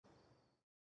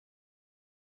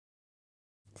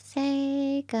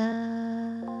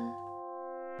Sega.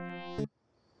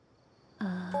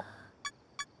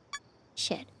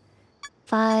 Shit.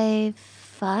 5,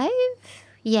 5?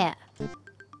 Yeah.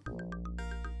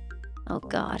 Oh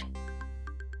god.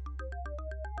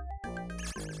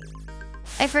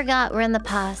 I forgot we're in the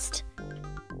past.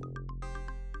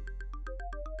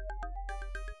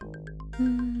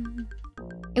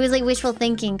 It was like wishful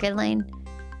thinking, good line.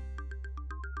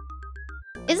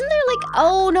 Isn't there like...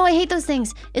 Oh no, I hate those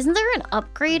things. Isn't there an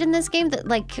upgrade in this game that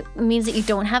like means that you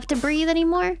don't have to breathe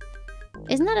anymore?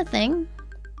 Isn't that a thing?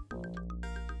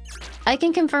 I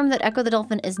can confirm that Ecco the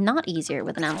Dolphin is not easier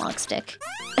with an analog stick.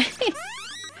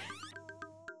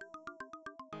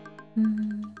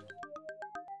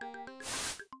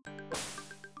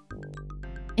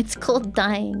 It's called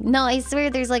dying. No, I swear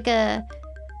there's like a...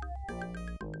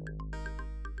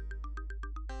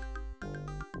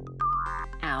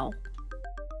 Ow.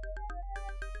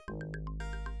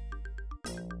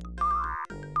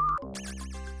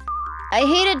 I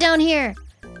hate it down here.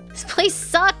 This place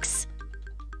sucks.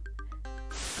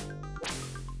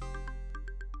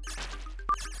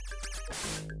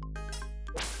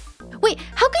 Wait,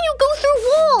 how can you go through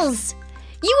walls?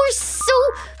 You are so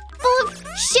full of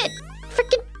shit.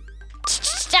 Freaking...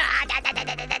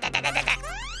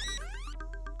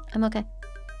 I'm okay.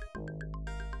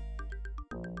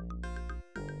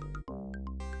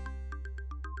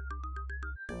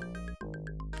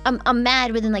 I'm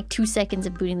mad within like 2 seconds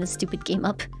of booting this stupid game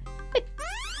up.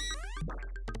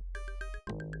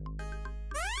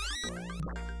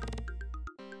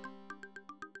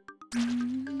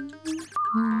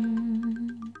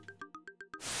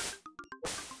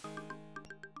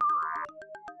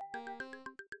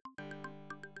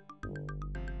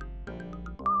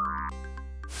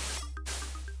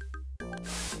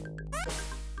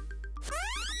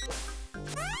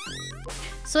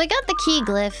 So I got the key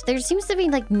glyph. There seems to be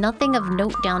like nothing of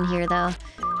note down here though.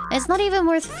 It's not even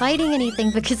worth fighting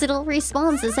anything because it'll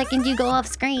respawn the second you go off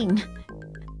screen.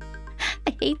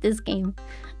 I hate this game.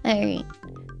 Alright.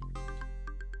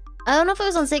 I don't know if it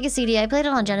was on Sega CD. I played it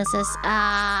on Genesis.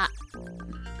 Haha.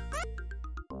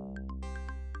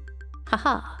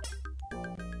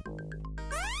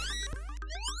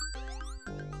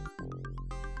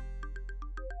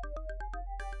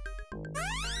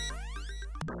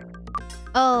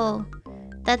 Oh,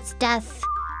 that's death.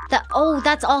 Oh,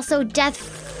 that's also death.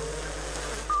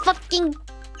 Fucking...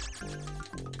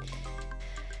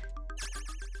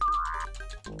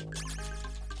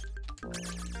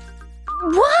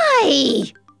 Why?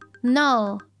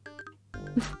 No.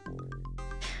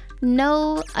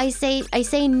 No, I say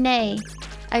nay.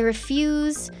 I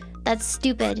refuse. That's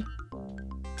stupid.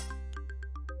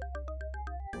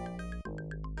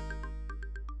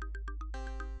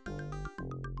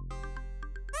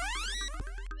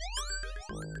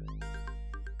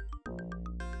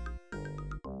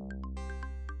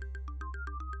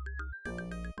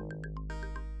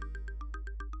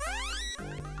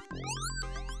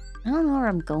 I don't know where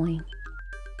I'm going.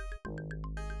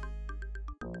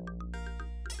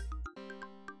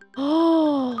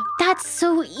 Oh, that's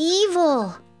so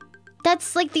evil.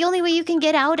 That's like the only way you can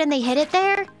get out and they hit it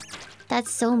there? That's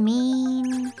so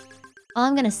mean. Oh,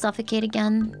 I'm gonna suffocate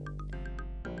again.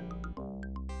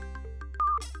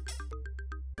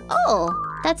 Oh,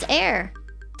 that's air.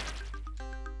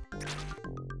 Of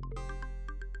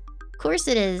course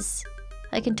it is.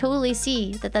 I can totally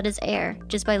see that that is air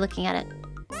just by looking at it.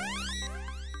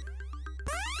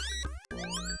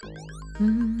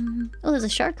 Oh, there's a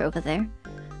shark over there.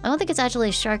 I don't think it's actually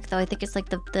a shark, though. I think it's like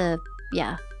the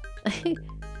yeah. Can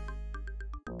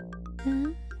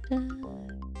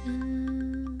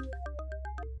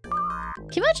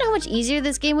you imagine how much easier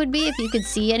this game would be if you could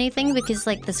see anything because,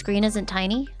 like, the screen isn't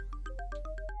tiny?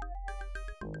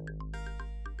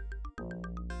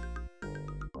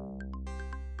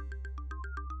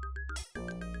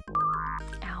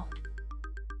 Ow.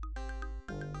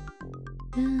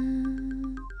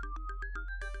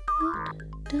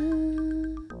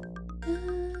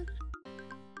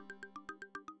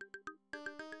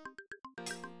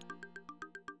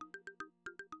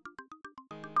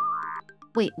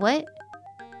 Wait, what?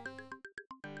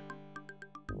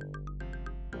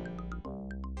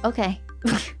 Okay.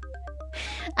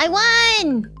 I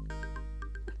won!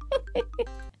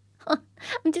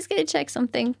 I'm just gonna check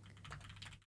something.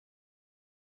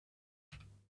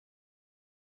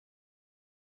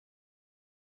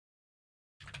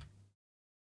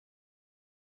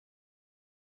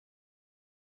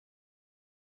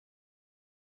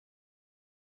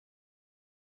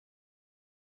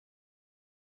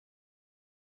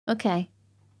 Okay.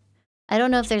 I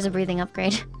don't know if there's a breathing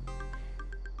upgrade.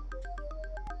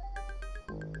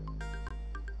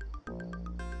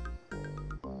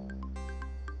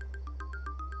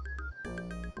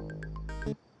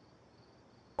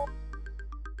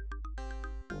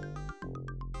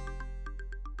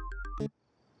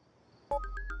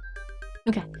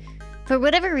 Okay. For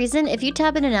whatever reason, if you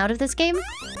tap in and out of this game,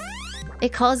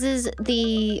 it causes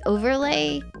the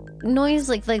overlay noise,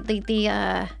 like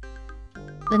the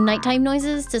nighttime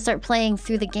noises, to start playing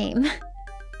through the game.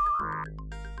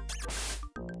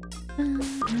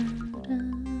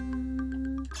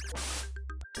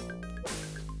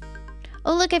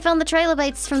 Oh look, I found the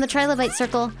trilobites from the trilobite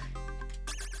circle.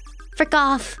 Frick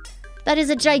off! That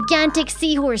is a gigantic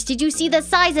seahorse. Did you see the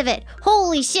size of it?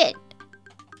 Holy shit!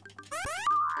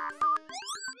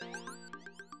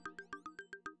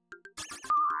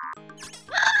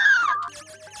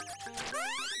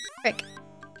 Frick.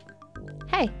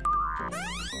 Hey.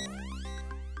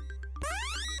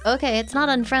 Okay, it's not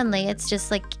unfriendly, it's just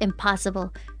like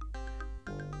impossible.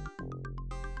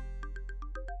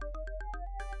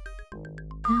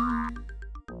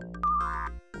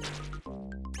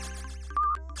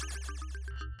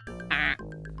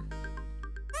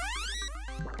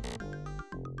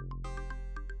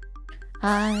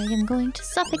 I am going to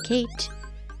suffocate.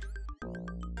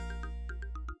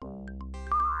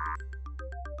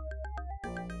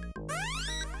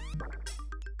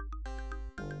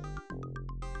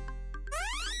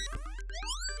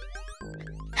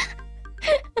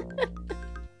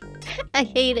 I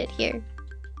hate it here.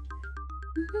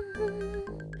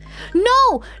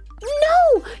 No!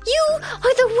 No! You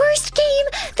are the worst game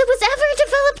that was ever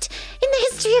developed in the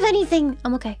history of anything.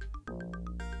 I'm okay.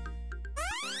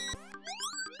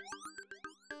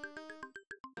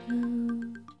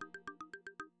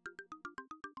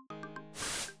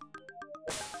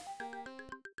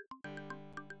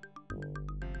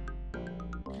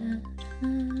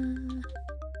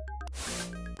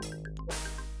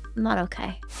 I'm not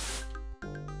okay.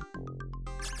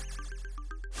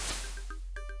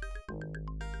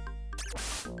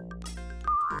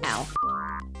 Ow.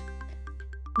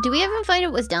 Do we ever find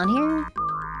out what's down here?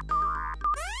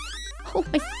 Oh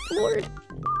my lord.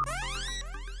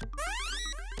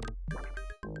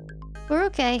 We're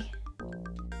okay.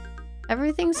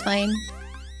 Everything's fine.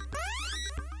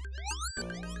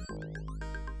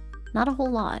 Not a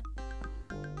whole lot.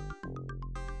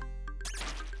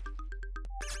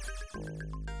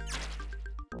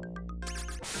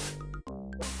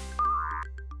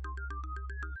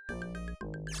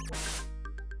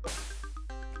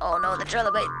 Oh no, the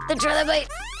trilobite! The trilobite!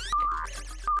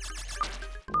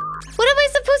 What am I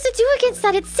supposed to do against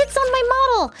that? It sits on my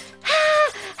model!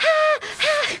 Ha! Ha!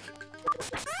 Ha!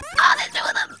 Oh, there's two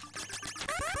of them!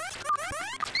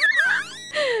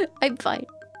 I'm fine.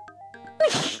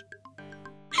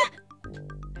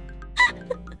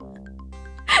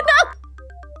 No!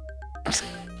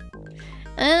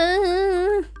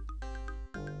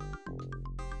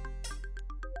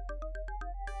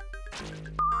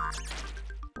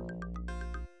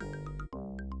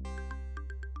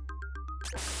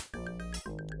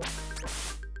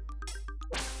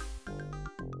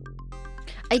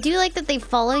 I do like that they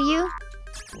follow you.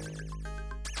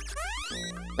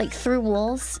 Like through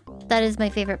walls. That is my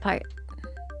favorite part.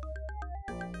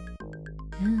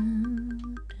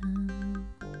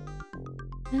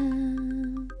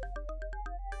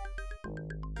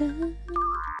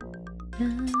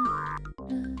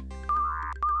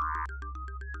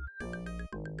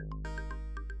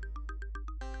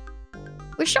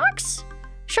 Were sharks?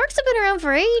 Sharks have been around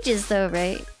for ages though,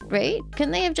 right? Right?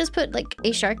 Couldn't they have just put like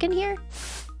a shark in here?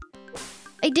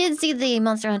 I did see the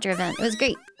Monster Hunter event. It was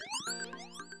great.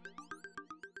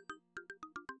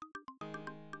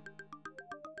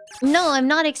 No, I'm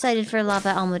not excited for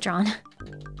Lava Almudron.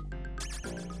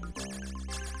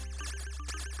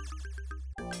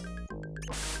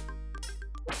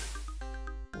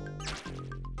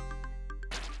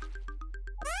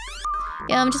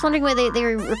 Yeah, I'm just wondering why they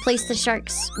replaced the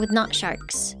sharks with not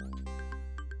sharks.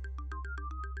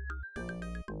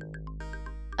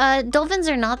 Dolphins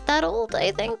are not that old,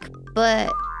 I think,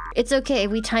 but it's okay.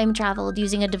 We time traveled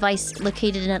using a device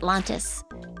located in Atlantis.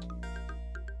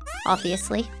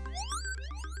 Obviously.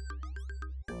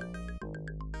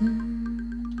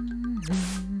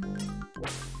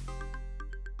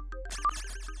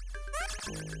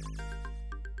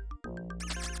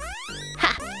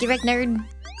 Ha! Direct nerd.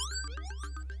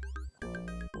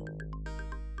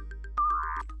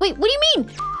 Wait, what do you mean?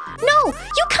 No!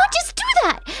 You can't just do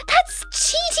that! That's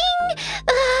cheating!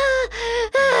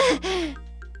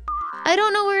 I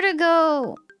don't know where to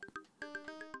go.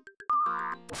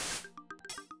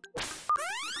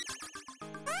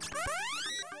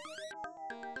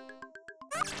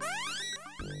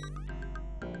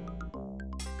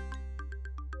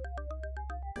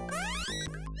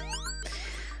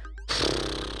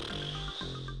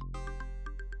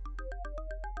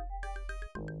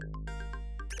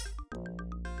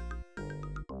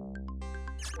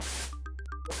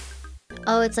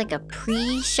 Oh, it's like a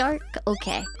pre-shark?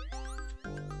 Okay.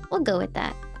 We'll go with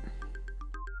that.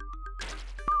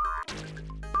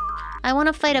 I want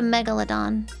to fight a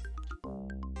megalodon.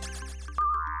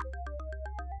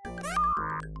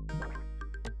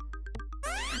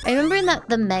 I remember in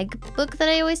the Meg book that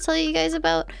I always tell you guys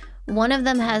about, one of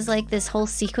them has like this whole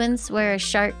sequence where a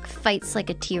shark fights like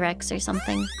a T-Rex or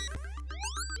something.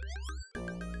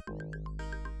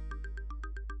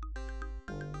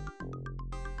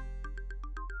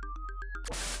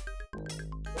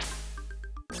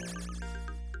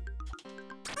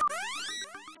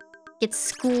 Get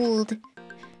schooled.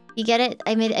 You get it?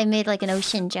 I made like an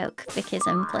ocean joke because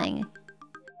I'm playing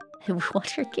a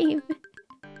water game.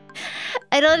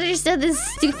 I don't understand this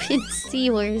stupid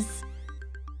seahorse.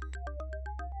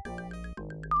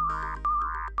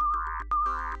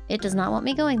 It does not want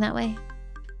me going that way.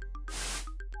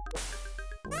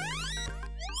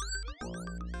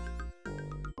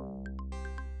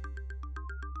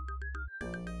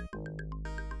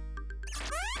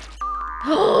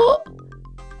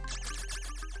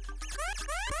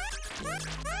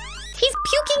 He's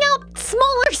puking out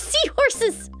smaller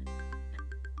seahorses!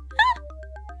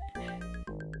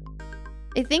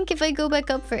 I think if I go back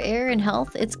up for air and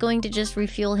health, it's going to just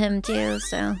refuel him too,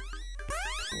 so...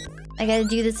 I gotta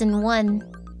do this in one.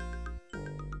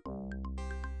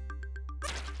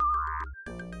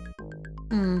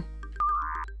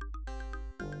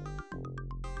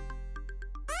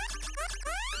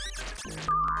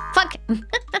 Fuck!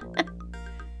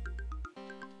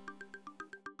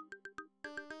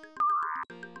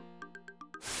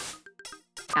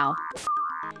 Ow.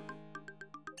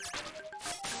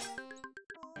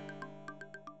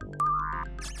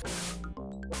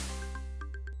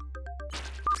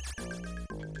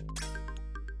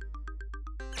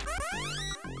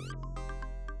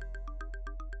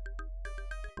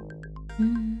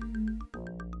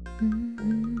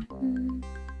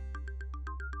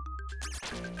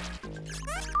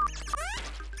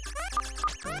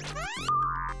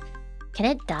 Can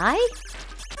it die?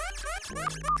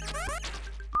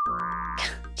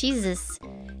 Jesus.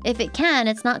 If it can,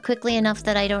 it's not quickly enough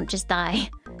that I don't just die.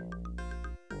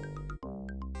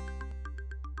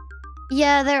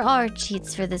 Yeah, there are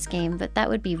cheats for this game, but that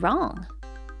would be wrong.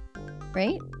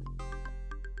 Right?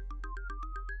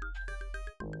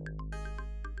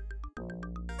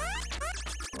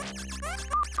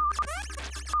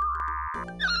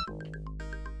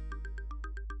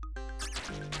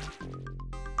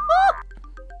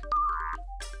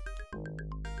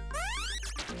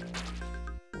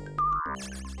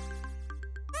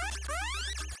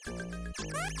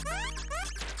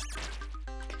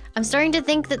 I'm starting to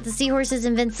think that the seahorse is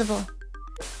invincible.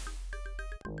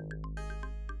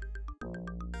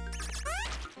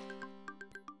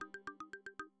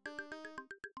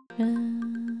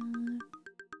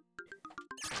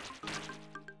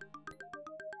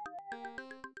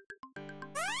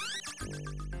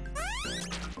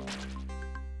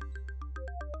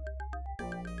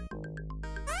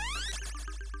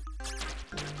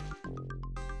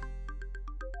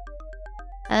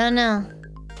 I don't know.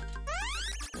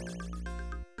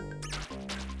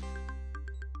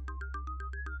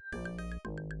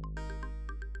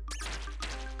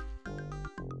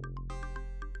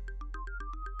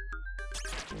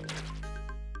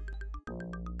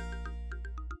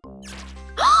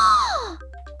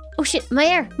 Oh shit, my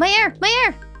air! My air! My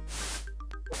air!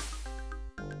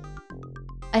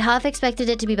 I half expected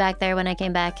it to be back there when I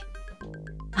came back.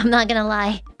 I'm not gonna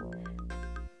lie.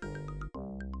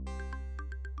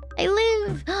 I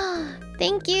live!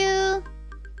 Thank you!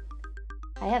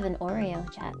 I have an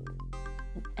Oreo, chat.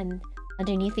 And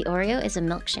underneath the Oreo is a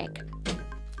milkshake.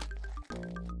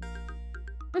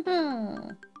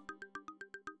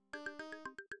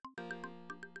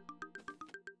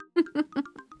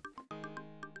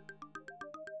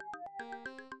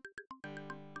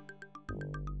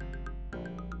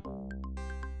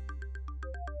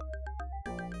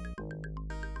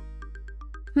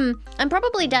 I'm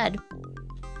probably dead.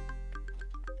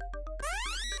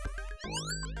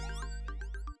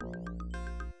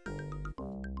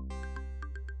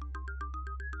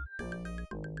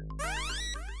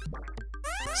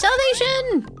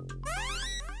 Salvation!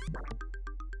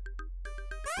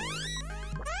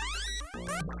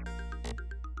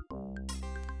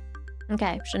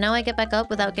 Okay, so now I get back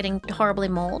up without getting horribly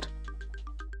mauled.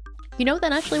 You know,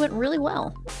 that actually went really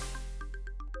well.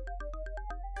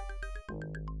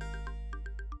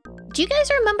 Do you guys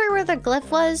remember where the glyph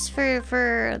was for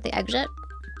the exit?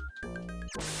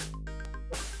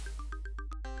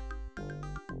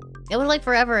 It was like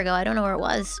forever ago. I don't know where it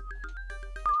was.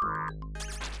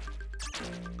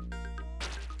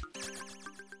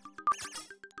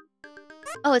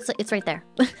 Oh, it's right there.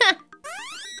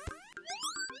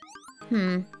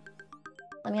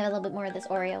 Let me have a little bit more of this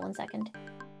Oreo, 1 second.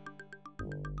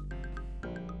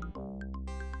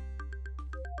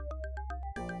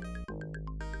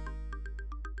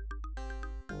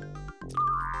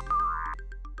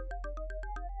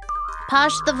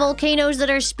 Posh the volcanoes that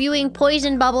are spewing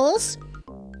poison bubbles.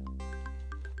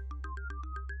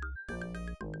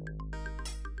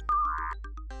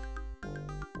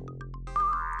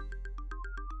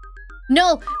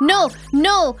 No, no,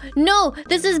 no, no!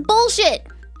 This is bullshit!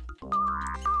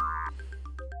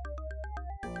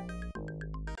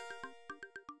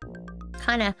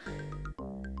 Kinda...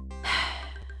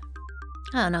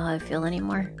 I don't know how I feel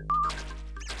anymore.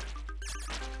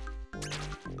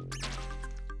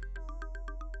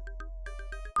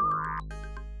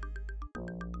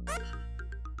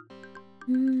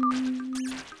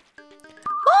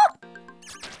 Oh!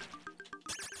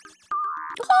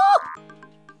 Oh!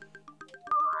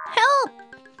 Help!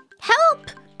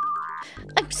 Help!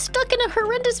 I'm stuck in a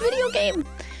horrendous video game.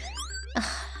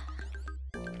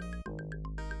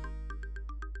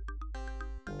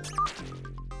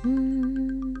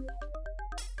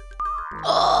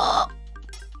 Oh!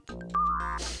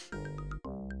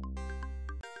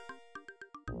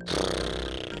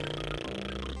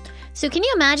 So can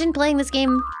you imagine playing this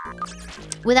game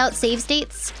without save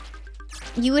states?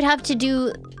 You would have to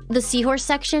do the seahorse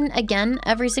section again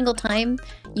every single time.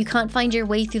 You can't find your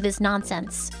way through this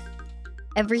nonsense.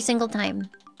 Every single time.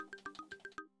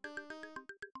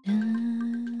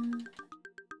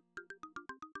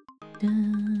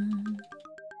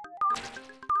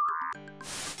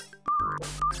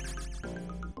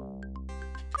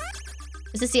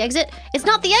 Is this the exit? It's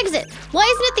not the exit! Why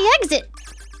isn't it the exit?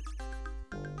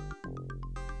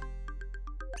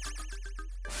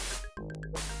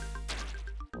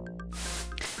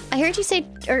 I heard you say,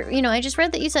 or, you know, I just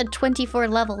read that you said 24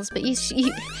 levels, but you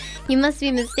must be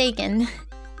mistaken.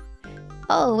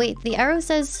 Oh, wait, the arrow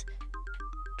says,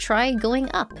 try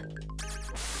going up. What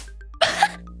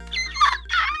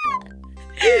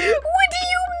do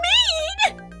you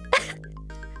mean?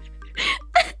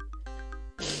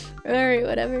 Alright,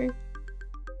 whatever.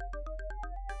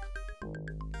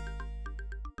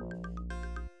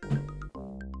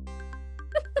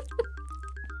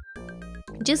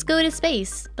 Just go to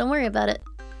space. Don't worry about it.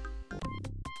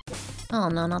 Oh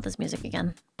no, not this music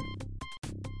again.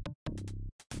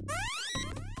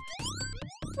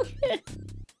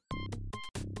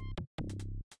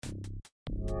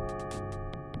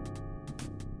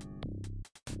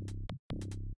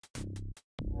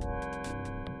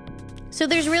 So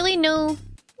there's really no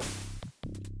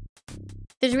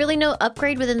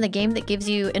upgrade within the game that gives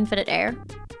you infinite air.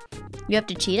 You have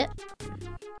to cheat it.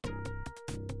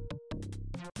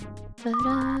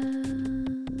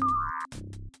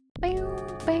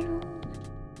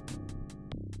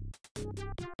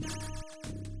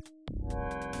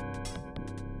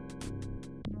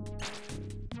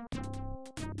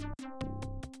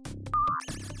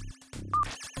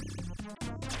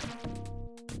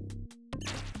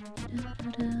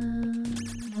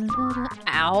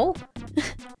 Ow.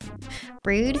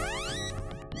 Rude.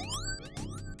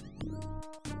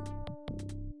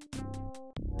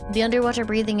 The underwater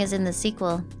breathing is in the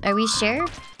sequel. Are we sure?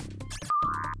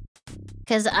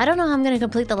 Because I don't know how I'm going to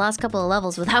complete the last couple of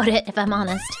levels without it, if I'm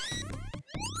honest.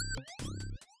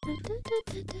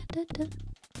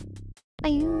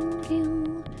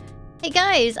 Hey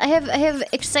guys, I have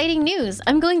exciting news.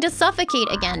 I'm going to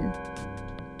suffocate again.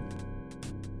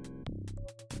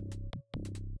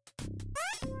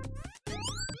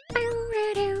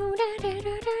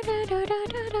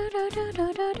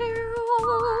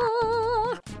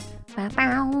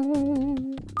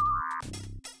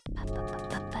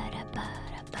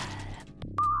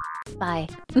 Bye.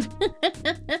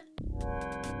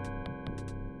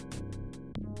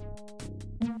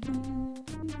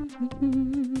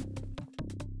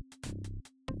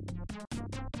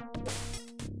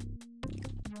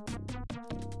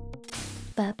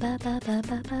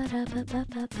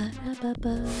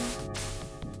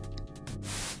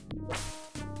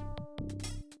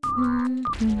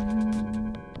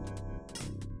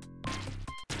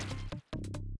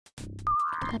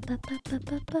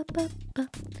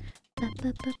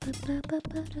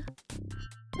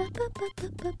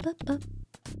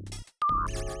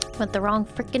 Went the wrong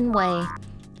freaking way.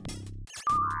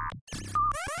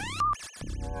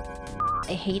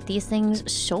 I hate these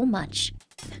things so much.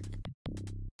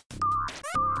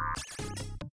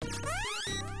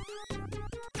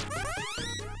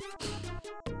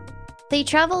 They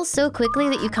travel so quickly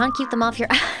that you can't keep them off your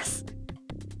ass.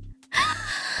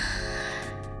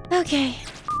 Okay.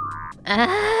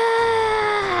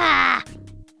 Ah!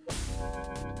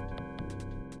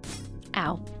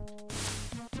 Ow.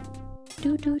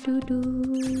 Do do do do.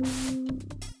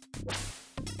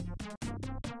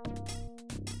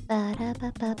 Ba da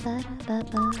ba ba ba da ba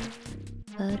ba.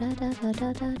 Ba da da ba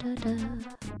da da da da.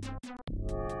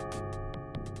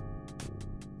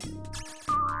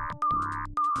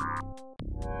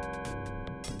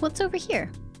 What's over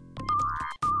here?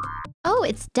 Oh,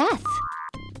 it's death.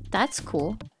 That's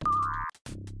cool.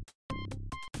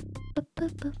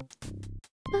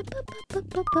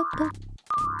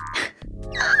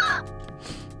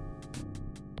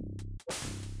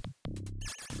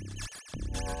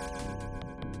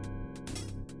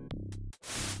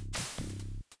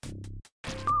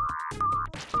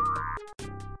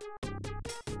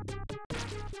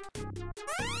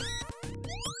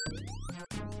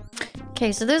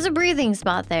 Okay, so there's a breathing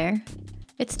spot there.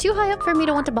 It's too high up for me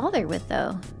to want to bother with,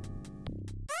 though.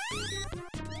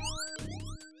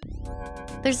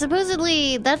 There's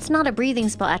supposedly... That's not a breathing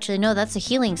spot, actually. No, that's a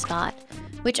healing spot.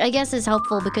 Which I guess is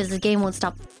helpful because the game won't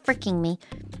stop freaking me.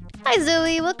 Hi,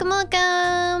 Zoe. Welcome,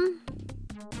 welcome.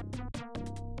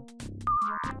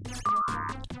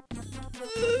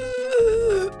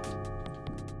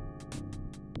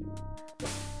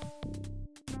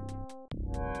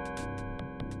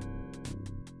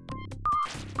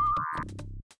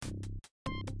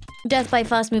 Death by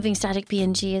fast-moving static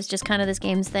PNG is just kind of this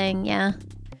game's thing, yeah.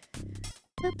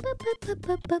 I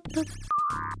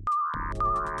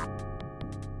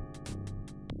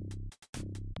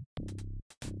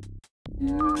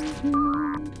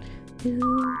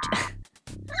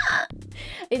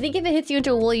think if it hits you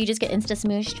into a wall, you just get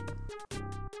insta-smooshed.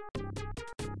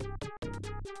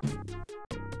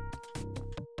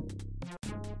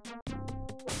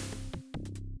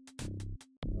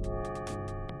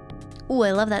 Ooh,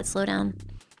 I love that slowdown.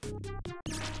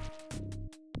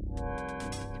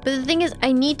 But the thing is,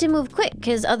 I need to move quick,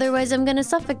 because otherwise I'm gonna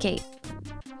suffocate.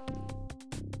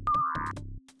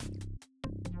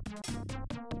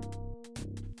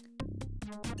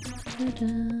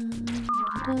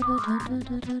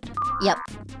 Yep.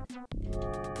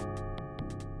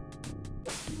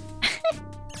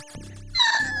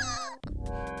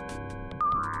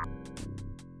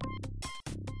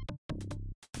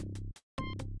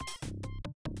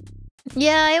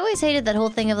 Yeah, I always hated that whole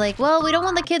thing of like, well, we don't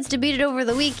want the kids to beat it over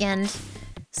the weekend,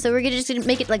 so we're just gonna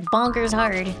make it like bonkers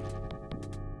hard.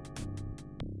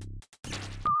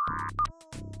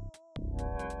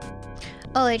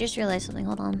 Oh, I just realized something.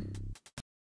 Hold on.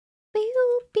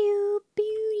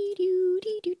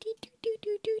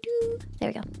 There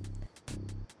we go.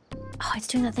 Oh, it's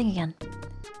doing that thing again.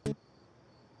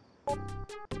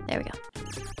 There we go.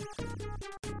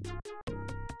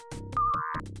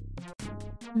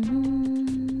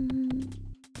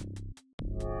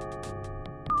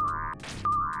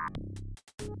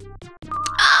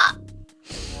 Ah!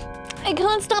 I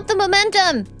can't stop the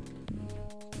momentum!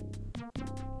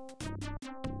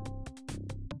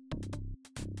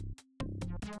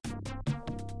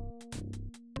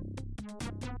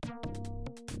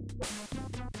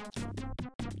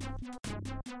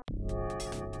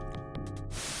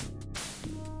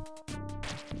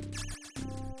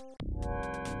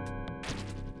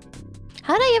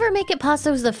 How'd I ever make it past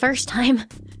those the first time?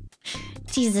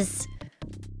 Jesus.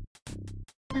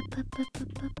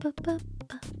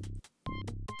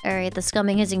 Alright, the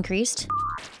scumming has increased.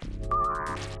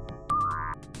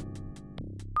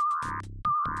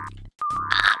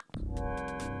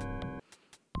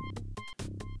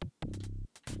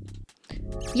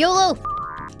 YOLO!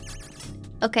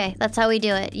 Okay, that's how we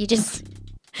do it. You just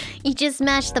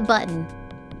mash the button.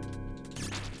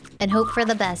 And hope for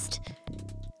the best.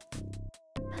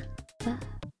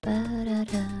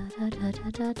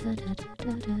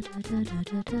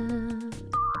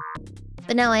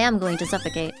 But now I am going to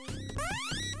suffocate.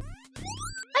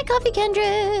 Hi, Coffee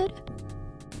Kindred!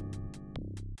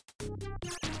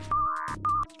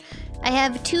 I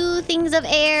have 2 things of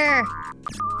air!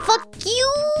 Fuck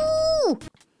you!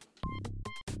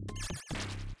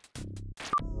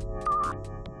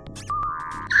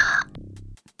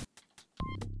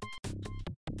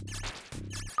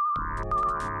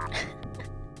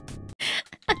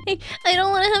 I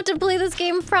don't want to have to play this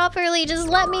game properly. Just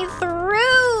let me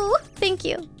through. Thank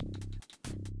you.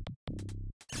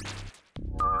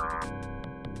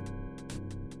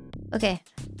 Okay,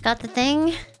 got the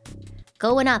thing.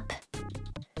 Going up.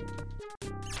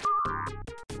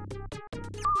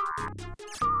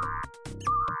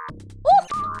 Woo!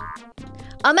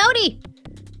 I'm outie.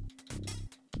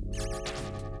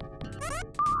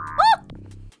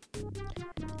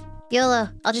 YOLO.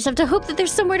 I'll just have to hope that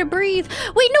there's somewhere to breathe.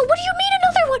 Wait, no, what do you mean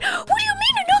another one? What do you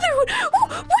mean another one?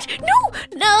 Oh, what? No!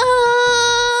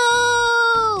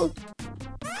 No!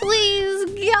 Please,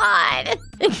 God.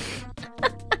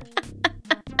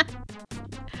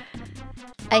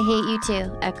 I hate you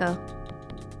too, Echo.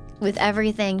 With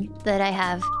everything that I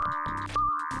have.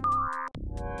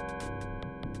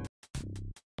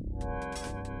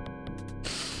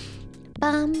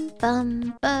 Bum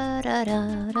bum ba da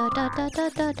da da da da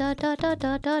da da da da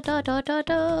da da da da da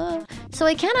da. So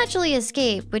I can't actually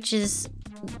escape, which is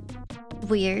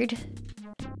weird.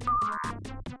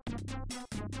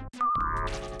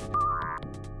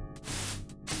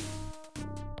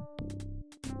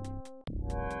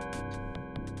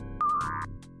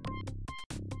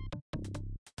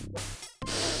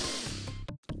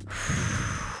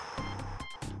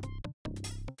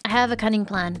 I have a cunning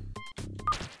plan.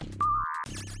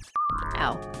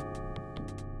 Ow.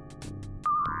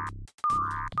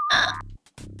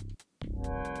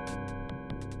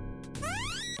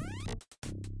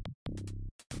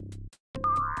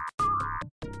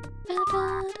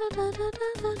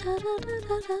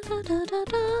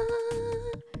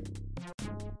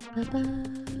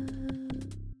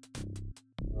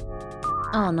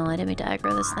 Oh no, I didn't mean to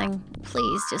aggro this thing.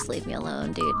 Please, just leave me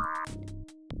alone, dude.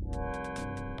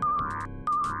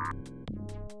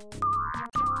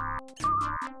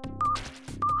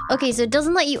 Okay, so it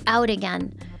doesn't let you out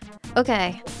again.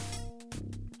 Okay.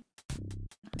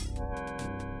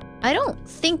 I don't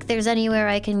think there's anywhere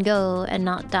I can go and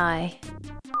not die.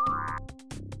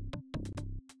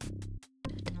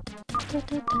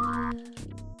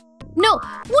 No!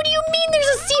 What do you mean there's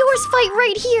a seahorse fight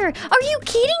right here? Are you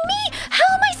kidding me? How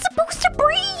am I supposed to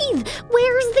breathe?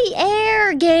 Where's the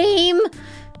air, game?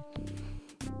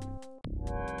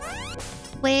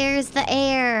 Where's the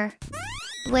air?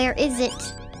 Where is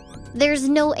it? There's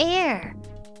no air.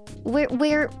 What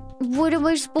am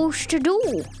I supposed to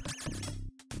do?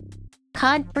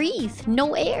 Can't breathe.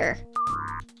 No air.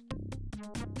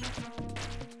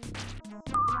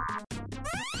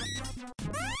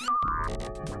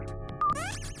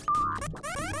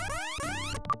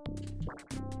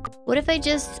 What if I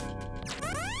just...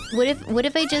 What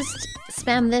if I just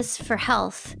spam this for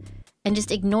health and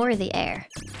just ignore the air?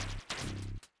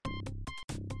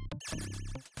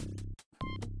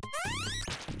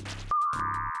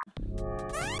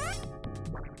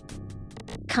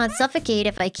 Can't suffocate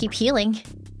if I keep healing.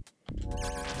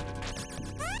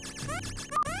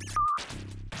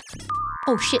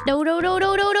 Oh shit, no. No. No.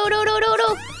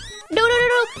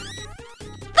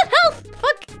 The health!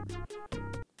 Fuck!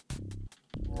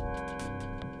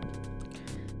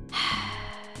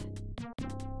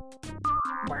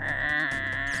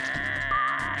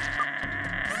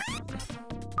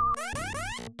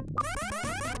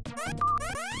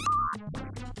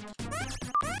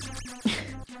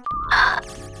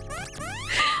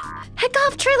 Heck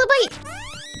off, Trilobite!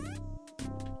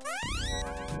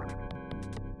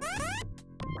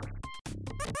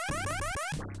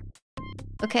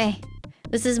 Okay,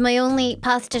 this is my only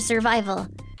path to survival.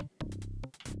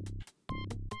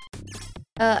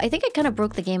 I think I kind of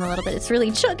broke the game a little bit. It's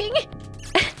really chugging.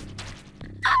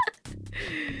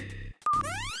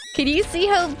 Can you see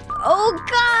how... Oh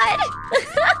god!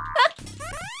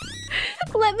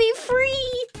 Let me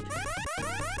free!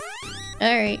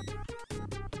 Alright.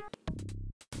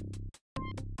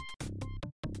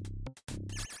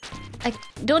 I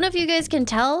don't know if you guys can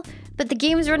tell, but the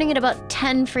game's running at about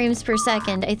 10 frames per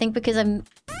second. I think because I'm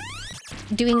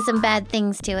doing some bad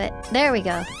things to it. There we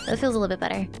go. That feels a little bit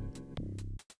better.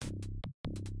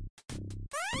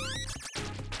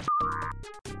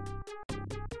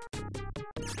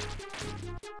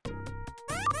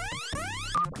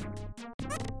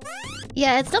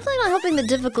 Yeah, it's definitely not helping the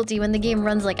difficulty when the game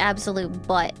runs like absolute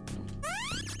butt.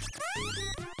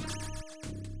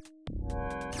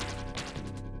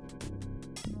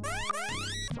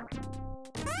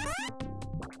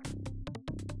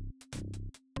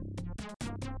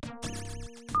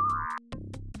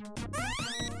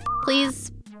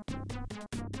 Please.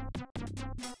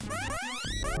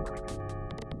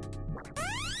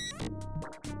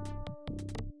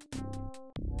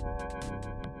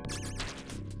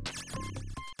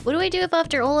 What do I do if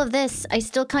after all of this, I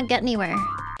still can't get anywhere?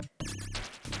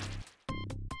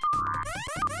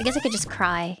 I guess I could just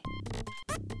cry.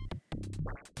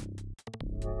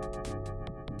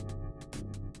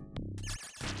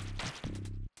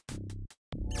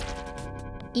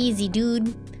 Easy,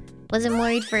 dude. Wasn't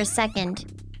worried for a second.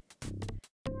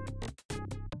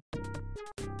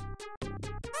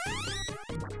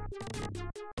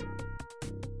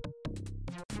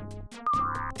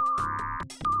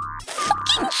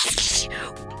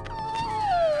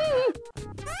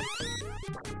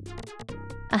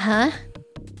 Uh-huh.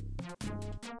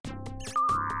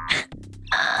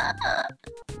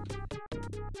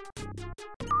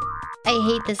 I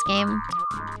hate this game.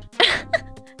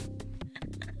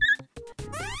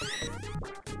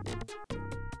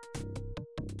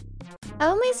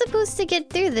 How am I supposed to get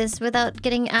through this without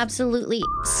getting absolutely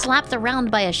slapped around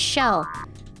by a shell?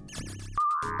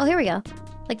 Oh, here we go.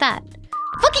 Like that.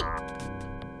 Fuck it!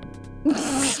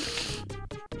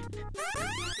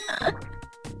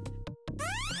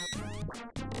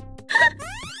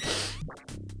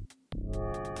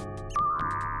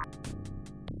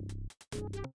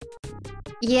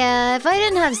 Yeah, if I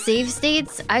didn't have save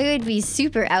states, I would be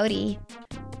super outie.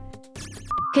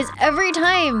 Because every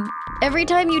time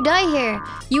you die here,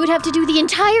 you would have to do the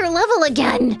entire level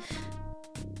again!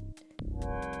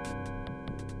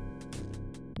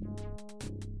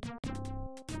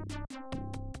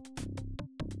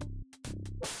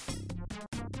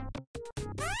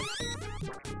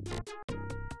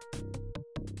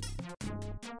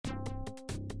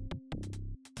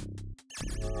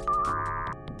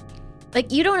 Like,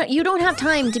 you don't have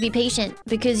time to be patient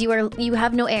because you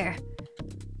have no air.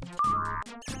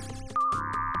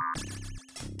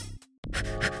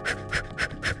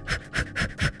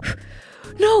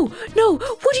 No,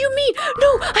 what do you mean?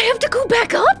 No, I have to go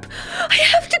back up? I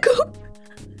have to go...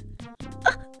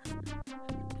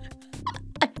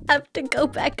 I have to go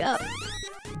back up.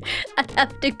 I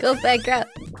have to go back up.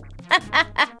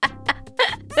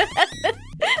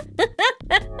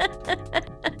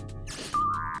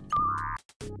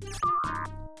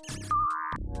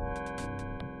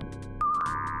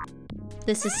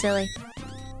 This is silly.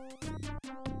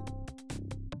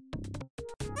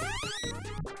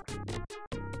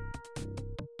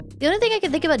 The only thing I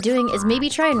can think about doing is maybe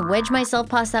try and wedge myself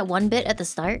past that one bit at the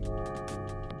start.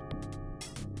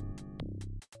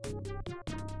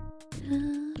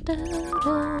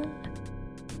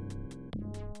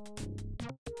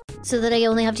 So that I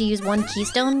only have to use one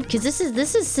keystone? Because this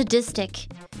is sadistic.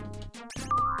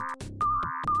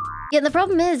 Yeah, the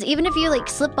problem is, even if you, like,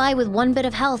 slip by with one bit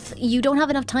of health, you don't have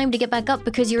enough time to get back up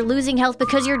because you're losing health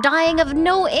because you're dying of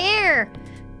no air!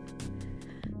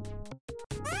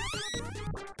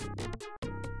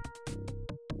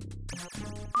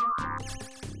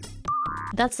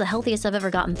 That's the healthiest I've ever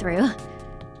gotten through.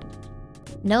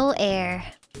 No air.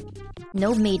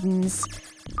 No maidens.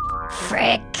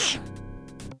 Frick!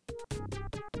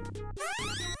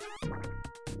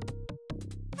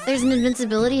 There's an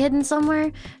invincibility hidden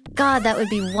somewhere? God, that would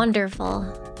be wonderful.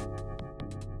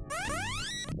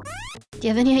 Do you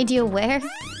have any idea where?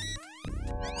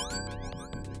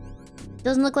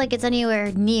 Doesn't look like it's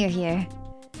anywhere near here.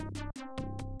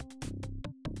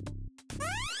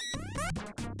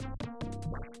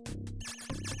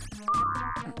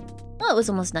 Well, it was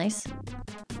almost nice.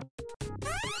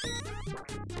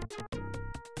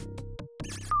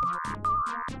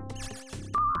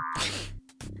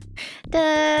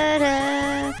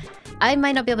 Da-da. I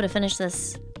might not be able to finish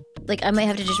this. Like, I might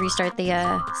have to just restart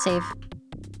the save.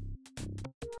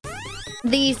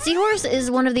 The seahorse is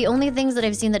one of the only things that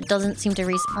I've seen that doesn't seem to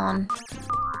respawn.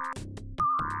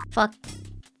 Fuck.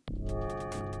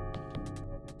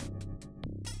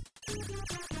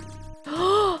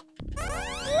 No!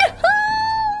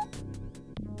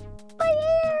 My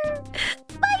hair!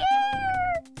 My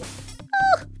hair!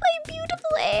 Oh, my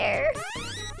beautiful hair!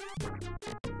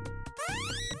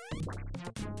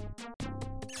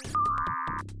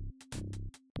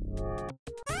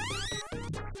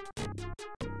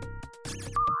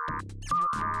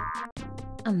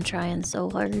 I'm trying so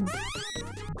hard.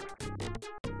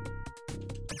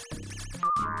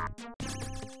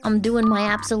 I'm doing my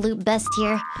absolute best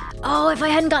here. Oh, if I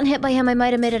hadn't gotten hit by him, I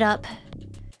might have made it up.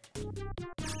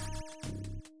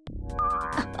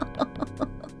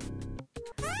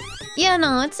 Yeah,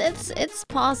 no, it's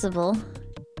possible.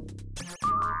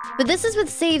 But this is with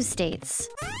save states.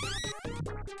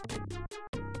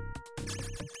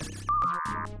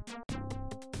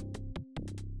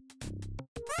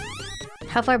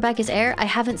 How far back is air? I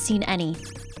haven't seen any.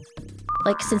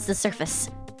 Like, since the surface.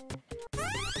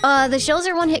 The shells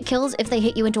are one-hit kills if they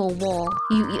hit you into a wall.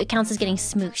 It counts as getting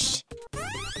smooshed.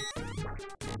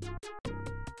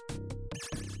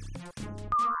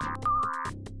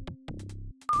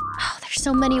 Oh, there's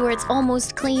so many where it's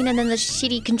almost clean and then the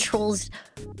shitty controls...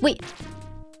 Wait.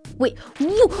 Wait.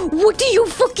 What do you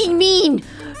fucking mean?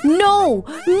 No!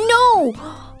 No!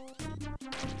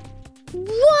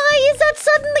 Why is that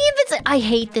suddenly invincible? I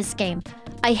hate this game.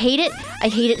 I hate it. I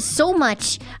hate it so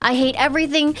much. I hate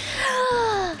everything.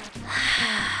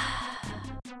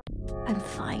 I'm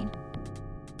fine.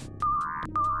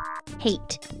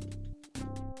 Hate.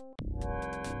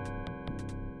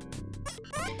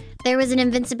 There was an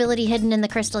invincibility hidden in the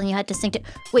crystal and you had to sink it.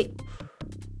 Wait.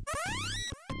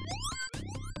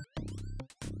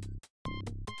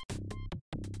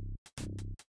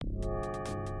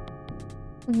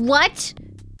 What?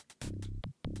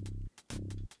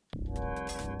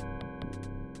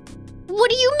 What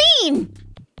do you mean?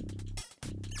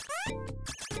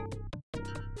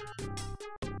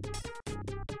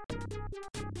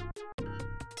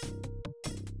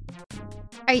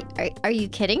 Are you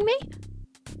kidding me?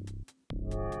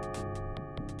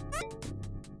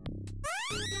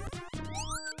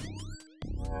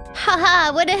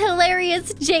 Haha, what a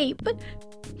hilarious jape.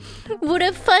 What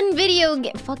a fun video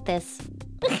game. Fuck this.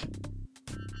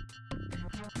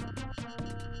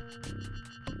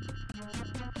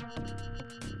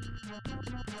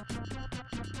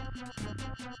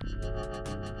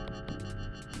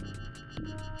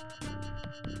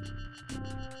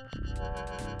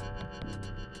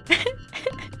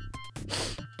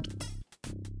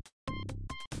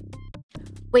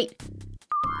 Wait.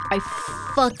 I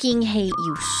fucking hate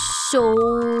you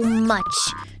so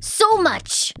much. So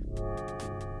much!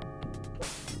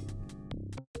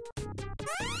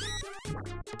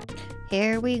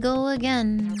 Here we go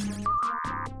again.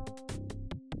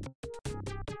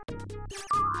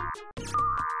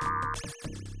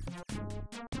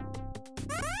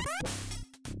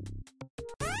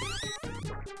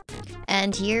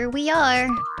 And here we are.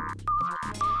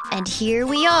 And here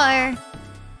we are.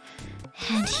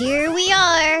 And here we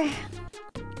are.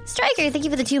 Striker, thank you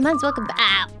for the 2 months. Welcome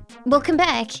back. Welcome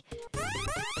back.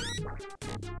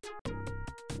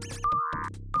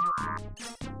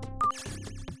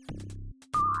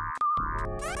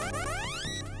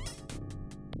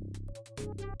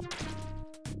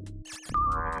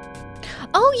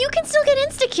 Oh, you can still get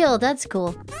insta-kill. That's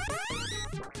cool.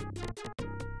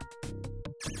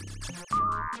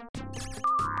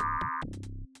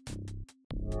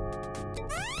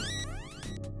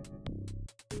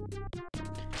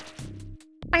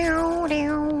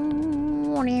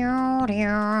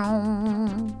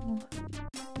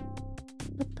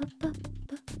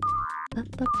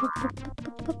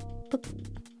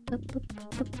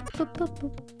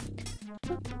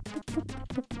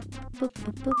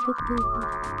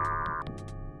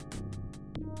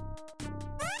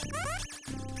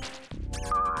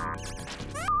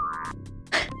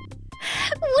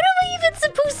 What am I even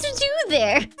supposed to do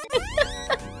there?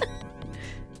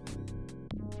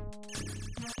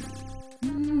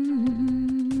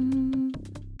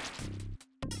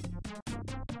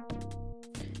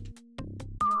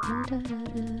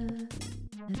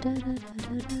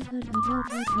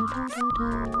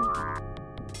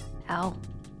 Ow.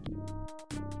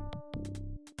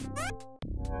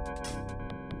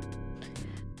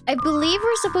 I believe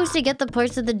we're supposed to get the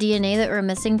parts of the DNA that were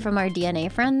missing from our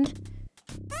DNA friend.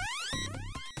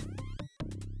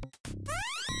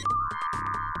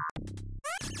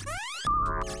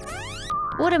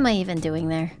 What am I even doing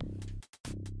there?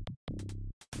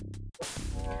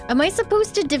 Am I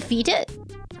supposed to defeat it?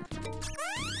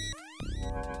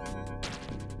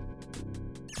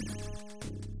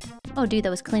 Oh, dude,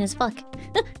 that was clean as fuck.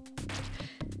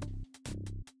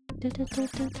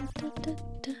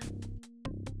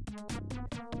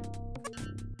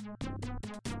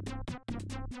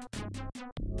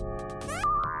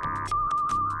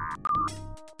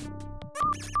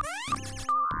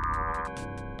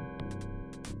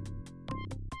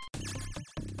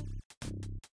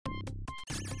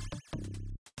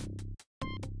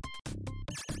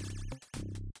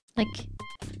 Like...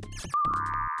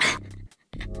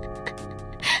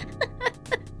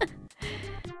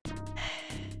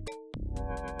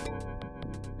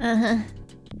 Uh-huh.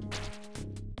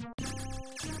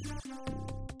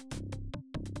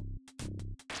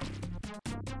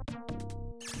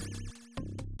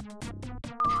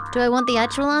 Do I want the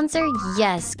actual answer?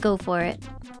 Yes, go for it.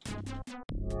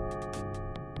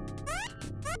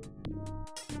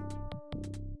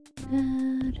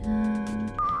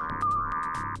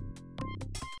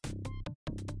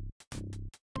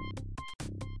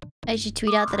 I should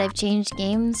tweet out that I've changed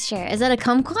games. Sure. Is that a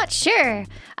kumquat? Sure.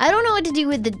 I don't know what to do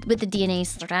with the DNA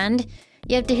strand.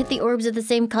 You have to hit the orbs of the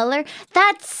same color.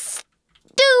 That's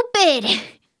stupid.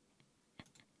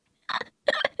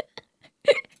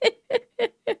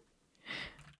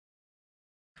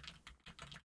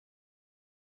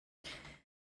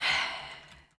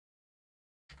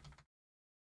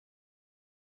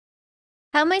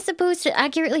 How am I supposed to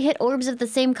accurately hit orbs of the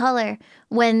same color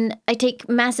when I take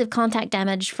massive contact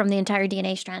damage from the entire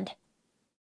DNA strand?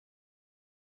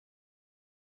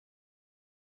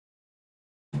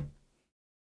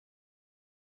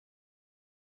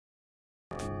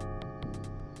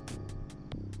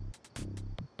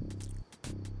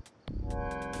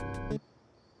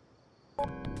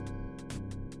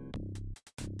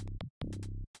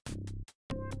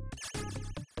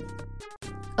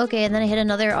 Okay, and then I hit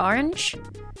another orange.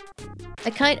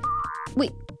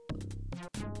 Wait.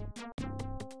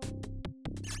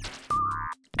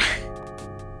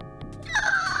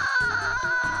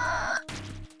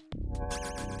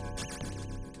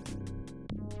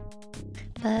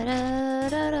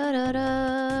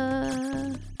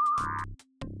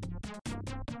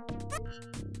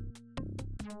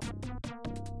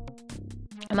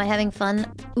 Am I having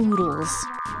fun? Oodles.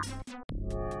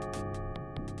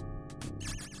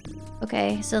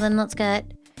 Okay, so then let's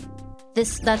get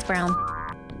this. That's brown.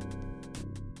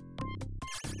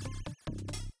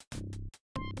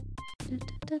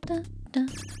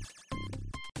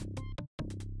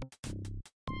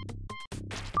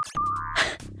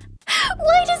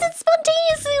 Why does it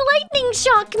spontaneously lightning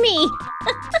shock me?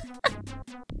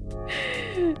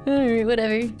 Alright,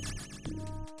 whatever.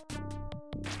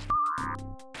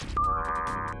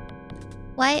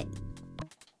 What?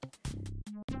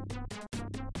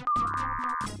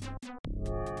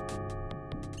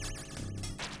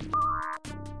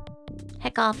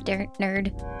 Heck off,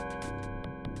 nerd.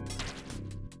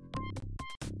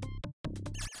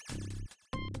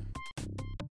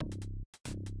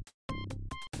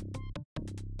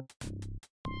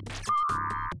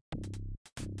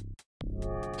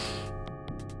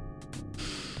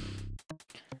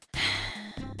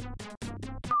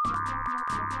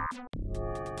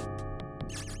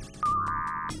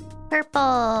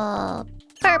 Purple!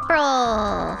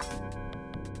 Purple!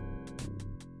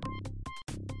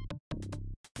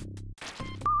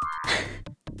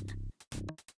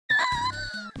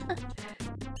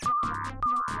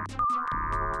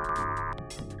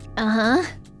 Uh-huh.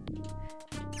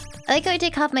 I like how I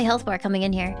take half my health bar coming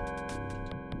in here.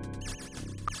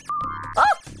 Oh!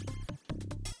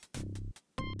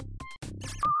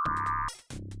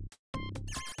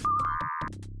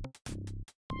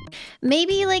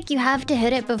 Maybe, like, you have to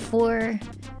hit it before...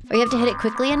 or you have to hit it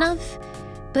quickly enough?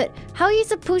 But how are you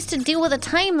supposed to deal with a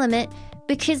time limit?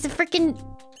 Because the freaking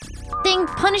thing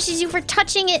punishes you for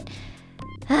touching it!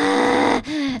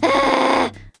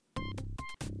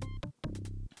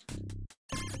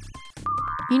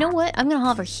 You know what? I'm gonna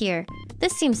hover here.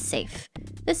 This seems safe.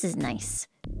 This is nice.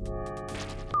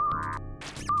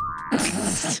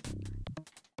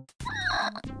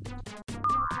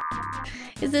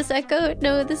 Is this Echo?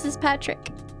 No, this is Patrick.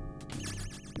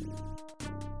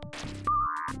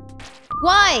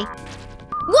 Why?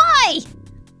 Why?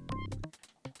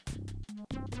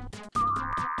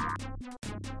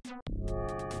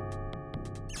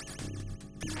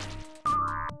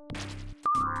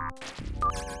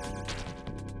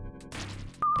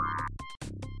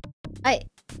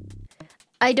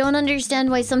 I don't understand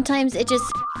why sometimes it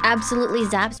just absolutely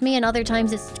zaps me and other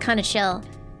times it's kind of chill.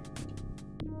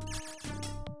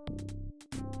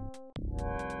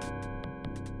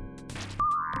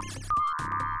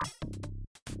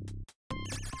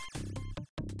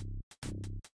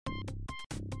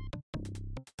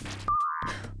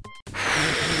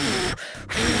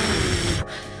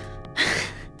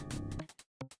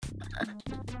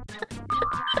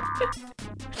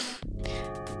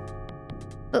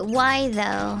 But why,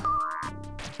 though?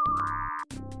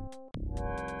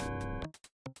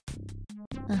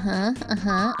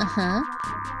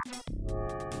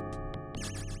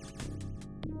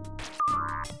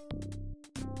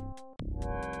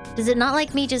 Does it not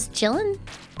like me just chilling?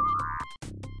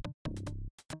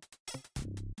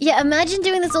 Yeah, imagine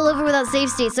doing this all over without save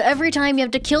state. So every time you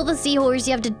have to kill the seahorse,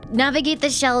 you have to navigate the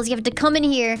shells, you have to come in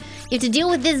here, you have to deal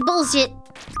with this bullshit.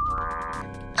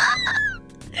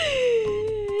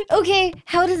 Okay,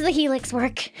 how does the helix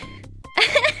work?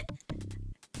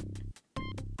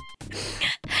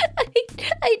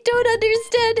 I don't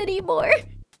understand anymore.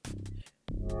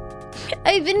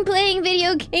 I've been playing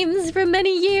video games for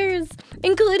many years,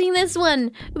 including this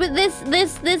one, but this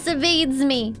evades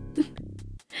me.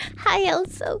 Hi,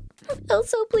 Elso.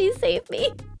 Elso, please save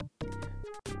me.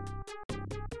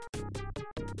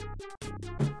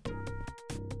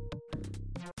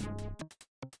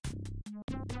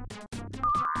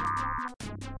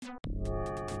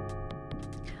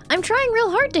 I'm trying real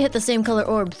hard to hit the same color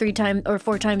orb 3 times or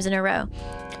 4 times in a row.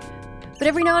 But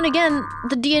every now and again,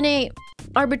 the DNA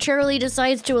arbitrarily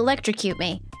decides to electrocute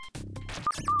me.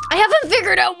 I haven't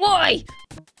figured out why!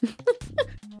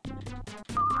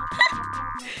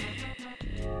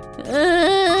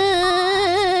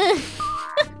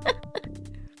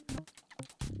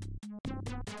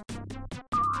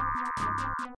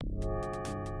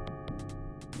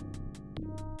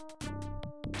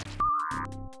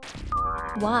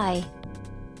 Why?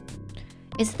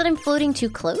 Is it that I'm floating too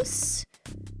close?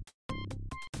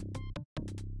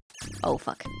 Oh,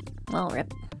 fuck. Well,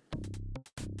 rip.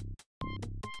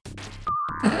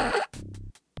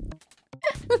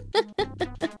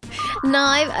 No,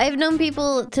 I've known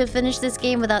people to finish this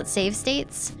game without save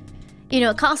states. You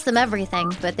know, it cost them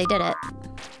everything, but they did it.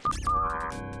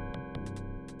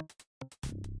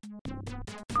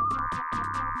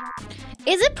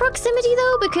 Is it proximity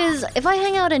though? Because if I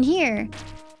hang out in here,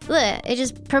 look, it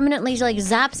just permanently like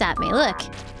zaps at me. Look.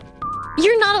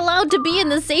 You're not allowed to be in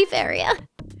the safe area.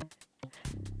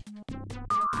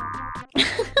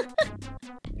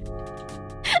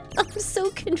 I'm so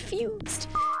confused.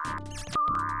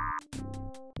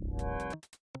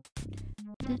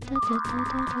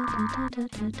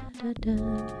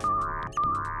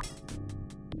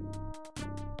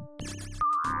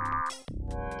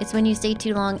 It's when you stay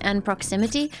too long and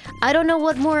proximity. I don't know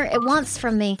what more it wants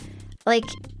from me. Like,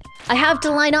 I have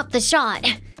to line up the shot.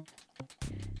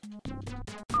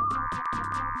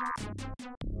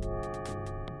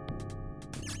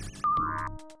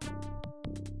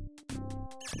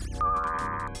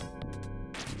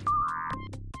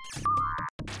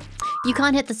 You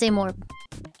can't hit the same orb.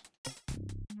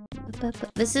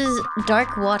 This is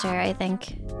dark water, I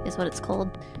think, is what it's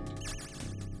called.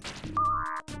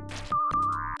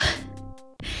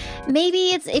 Maybe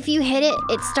it's if you hit it,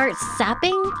 it starts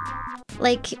zapping.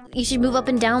 Like, you should move up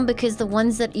and down because the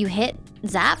ones that you hit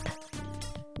zap.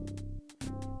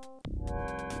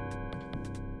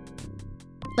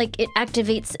 Like, it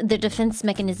activates the defense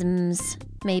mechanisms,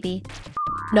 maybe.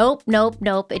 Nope, nope,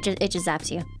 nope. It just zaps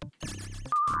you.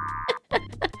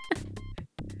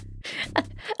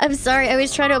 I'm sorry, I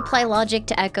was trying to apply logic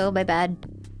to Echo, my bad.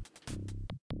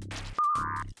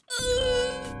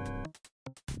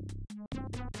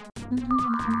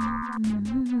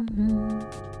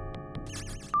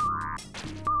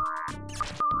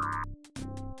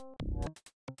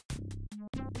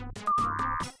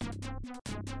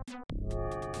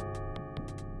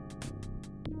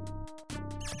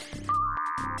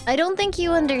 I don't think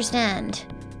you understand.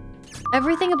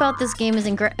 Everything about this game is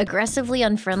aggressively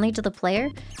unfriendly to the player,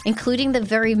 including the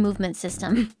very movement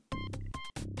system.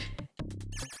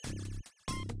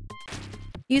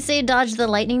 You say dodge the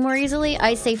lightning more easily,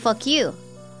 I say fuck you.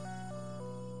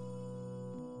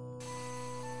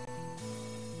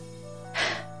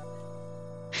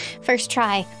 First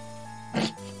try.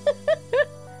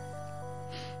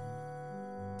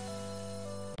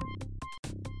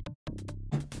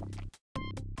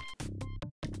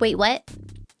 Wait, what?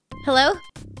 Hello?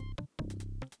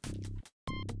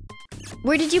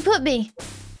 Where did you put me?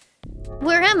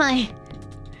 Where am I?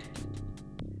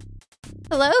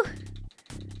 Hello?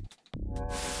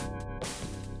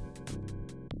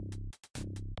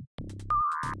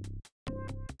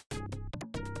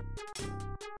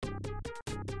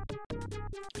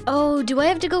 Oh, do I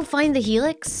have to go find the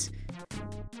helix?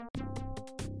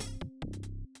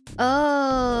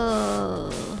 Oh.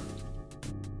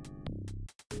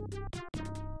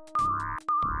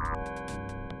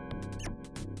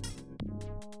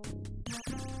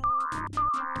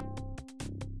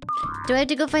 Do I have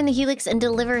to go find the helix and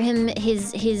deliver him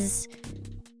his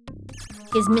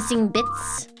missing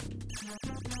bits?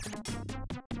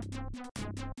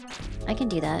 I can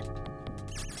do that.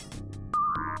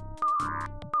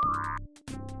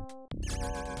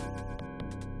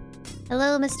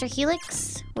 Hello, Mr.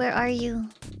 Helix. Where are you?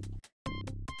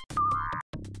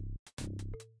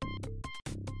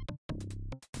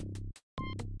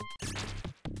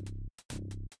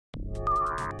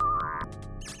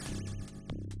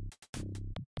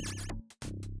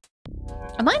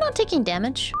 Am I not taking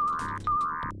damage?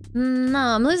 No,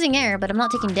 I'm losing air, but I'm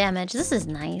not taking damage. This is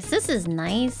nice. This is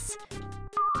nice.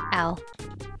 Ow.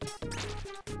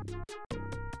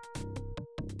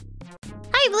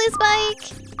 Hi, Blue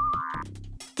Spike!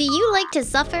 Do you like to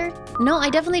suffer? No,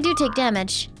 I definitely do take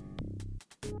damage.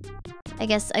 I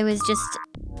guess I was just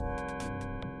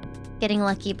getting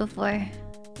lucky before.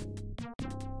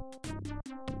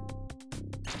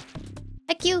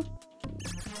 Heck you!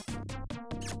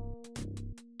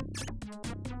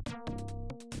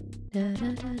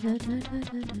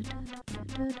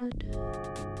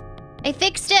 I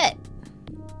fixed it!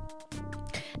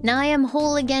 Now I am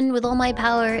whole again with all my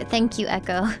power. Thank you,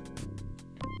 Echo.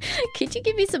 Could you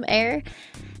give me some air?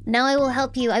 Now I will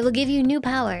help you. I will give you new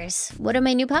powers. What are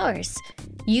my new powers?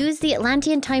 Use the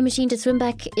Atlantean time machine to swim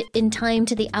back in time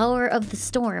to the hour of the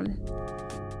storm.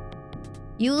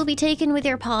 You will be taken with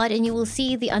your pod and you will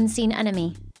see the unseen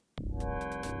enemy.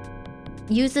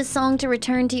 Use this song to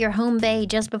return to your home bay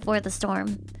just before the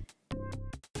storm.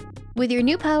 With your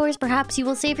new powers, perhaps you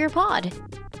will save your pod.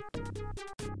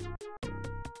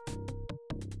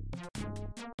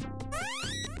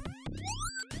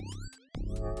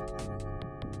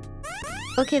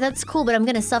 Okay, that's cool, but I'm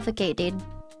gonna suffocate, dude.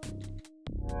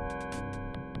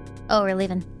 Oh, we're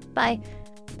leaving. Bye.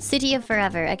 City of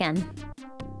Forever again.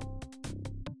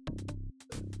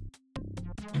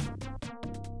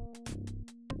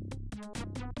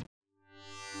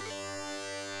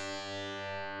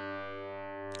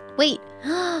 Wait.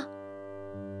 The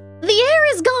air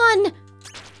is gone!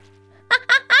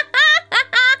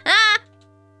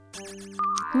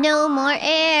 No more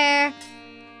air.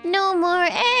 No more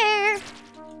air.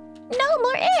 No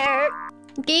more air.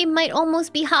 Game might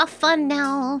almost be half fun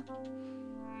now.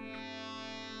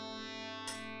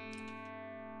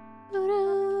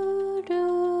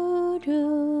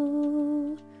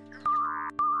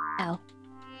 Ow.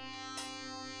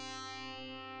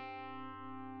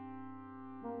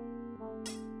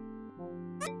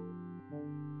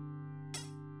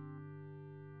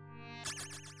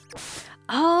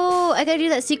 Oh, I gotta do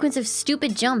that sequence of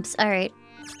stupid jumps. Alright.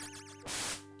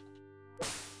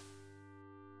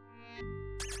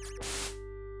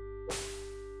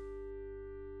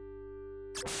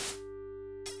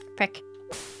 Frick.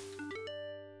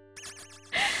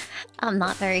 I'm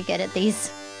not very good at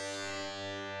these.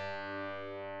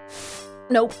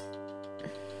 Nope.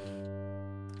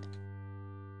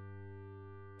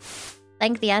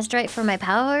 Thank the asteroid for my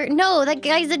power? No, that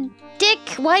guy's a dick!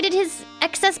 Why did his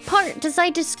excess part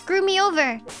decide to screw me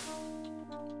over?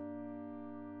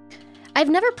 I've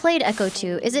never played Echo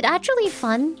 2. Is it actually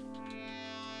fun?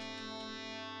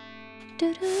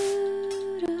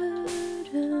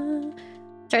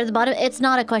 Start at the bottom. It's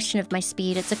not a question of my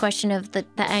speed. It's a question of the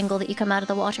angle that you come out of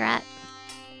the water at.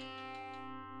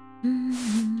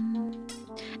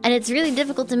 And it's really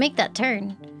difficult to make that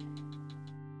turn.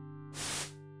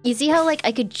 You see how, like,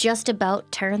 I could just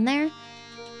about turn there?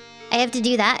 I have to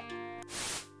do that,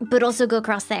 but also go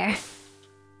across there.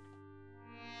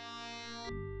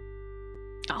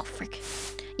 Oh, frick.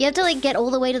 You have to, like, get all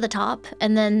the way to the top,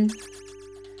 and then...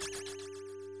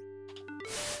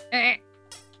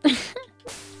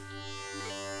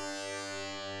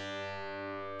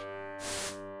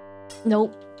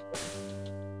 Nope.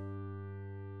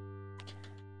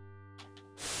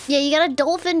 Yeah, you gotta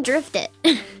dolphin drift it.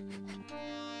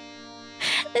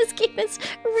 This game is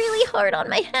really hard on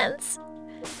my hands.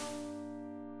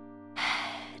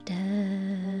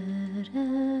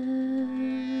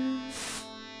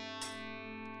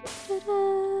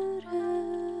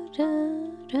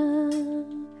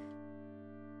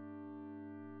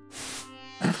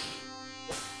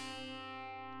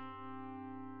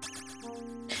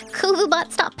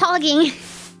 Kububot, stop pogging.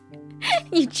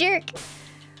 You jerk.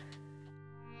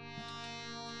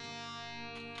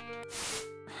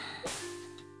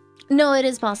 No, it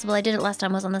is possible. I did it last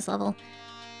time I was on this level.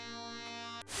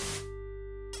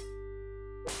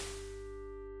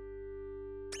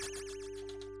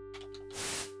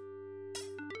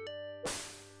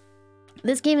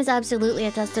 This game is absolutely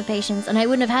a test of patience, and I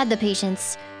wouldn't have had the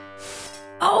patience.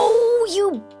 Oh,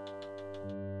 you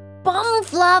bum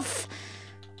fluff!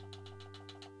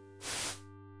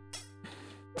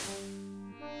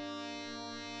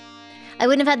 I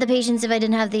wouldn't have had the patience if I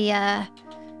didn't have the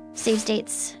save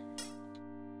states.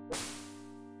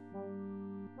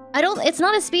 It's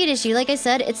not a speed issue, like I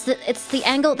said, it's the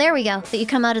angle, there we go, that you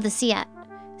come out of the sea at.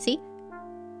 See?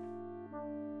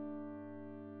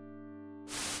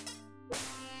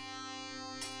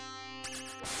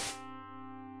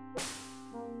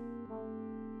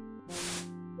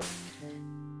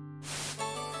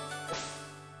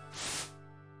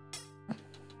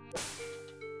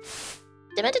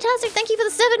 Dementatastic, thank you for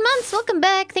the 7 months, welcome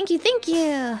back, thank you, thank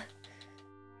you.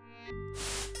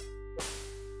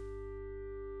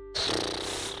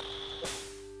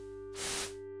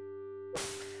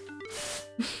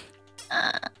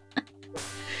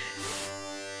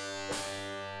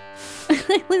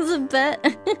 I lose a bet.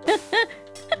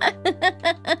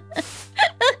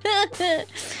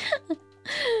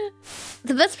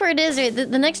 The best part is, right,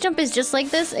 the next jump is just like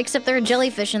this, except there are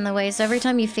jellyfish in the way, so every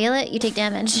time you fail it, you take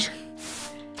damage.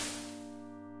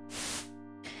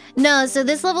 No, so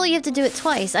this level you have to do it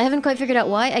twice. I haven't quite figured out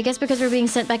why. I guess because we're being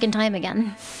sent back in time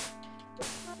again.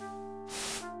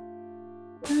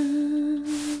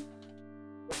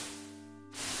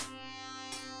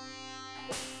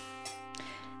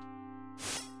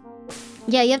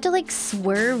 Yeah, you have to like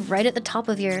swerve right at the top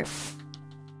of your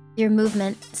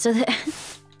movement so that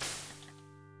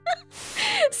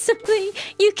so that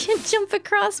you can jump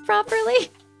across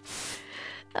properly.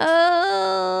 Oh.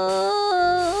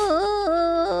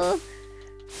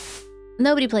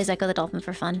 Nobody plays Ecco the Dolphin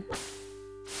for fun.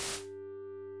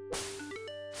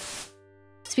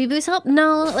 Speed boost help?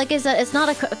 No, like I said, it's not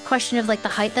a question of like the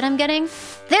height that I'm getting.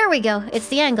 There we go. It's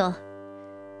the angle.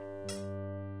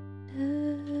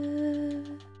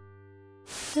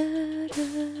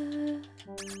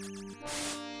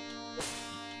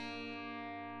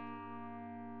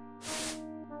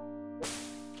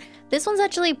 This one's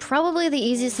actually probably the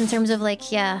easiest in terms of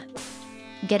like, yeah,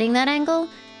 getting that angle.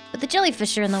 But the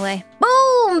jellyfish are in the way.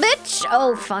 Boom, bitch!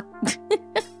 Oh, fuck.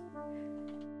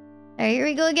 Alright, here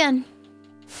we go again.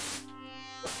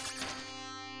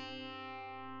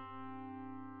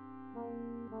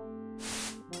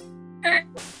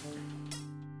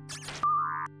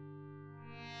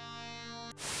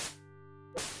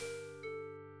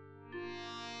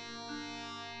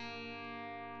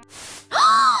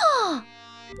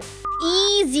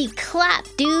 Easy clap,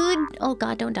 dude. Oh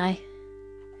god, don't die.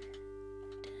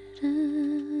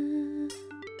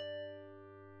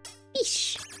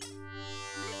 Eesh.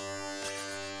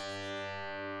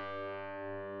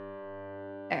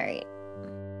 All right.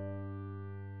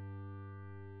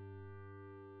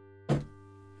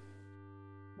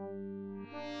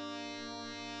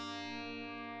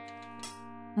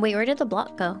 Wait, where did the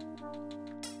block go?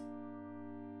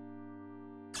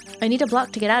 I need a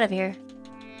block to get out of here.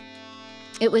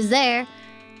 It was there.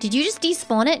 Did you just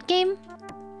despawn it, game?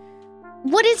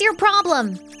 What is your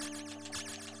problem?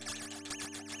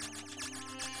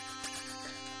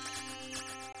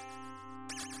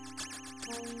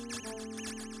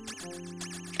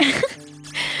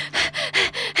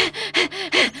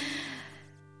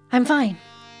 I'm fine.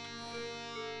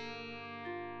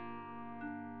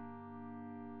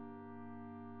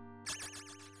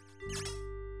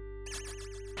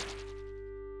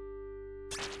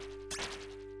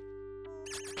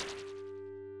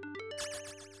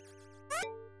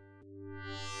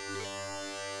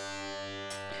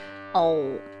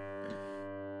 Oh.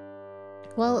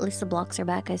 Well, at least the blocks are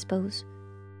back, I suppose.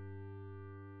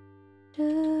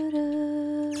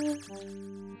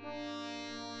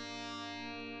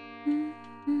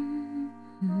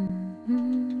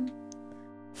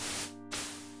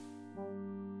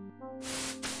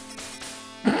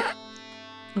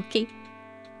 Okay.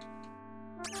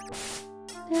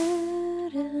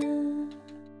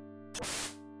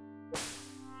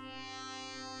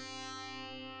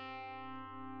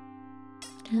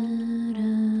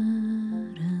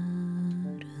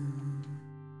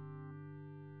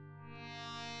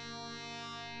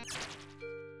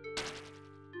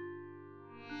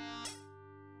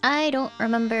 I don't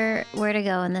remember where to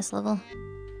go in this level.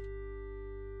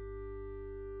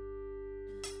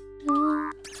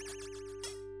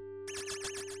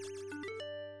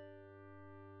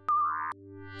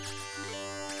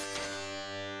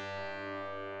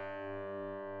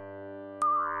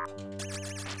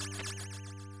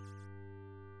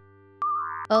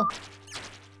 Oh.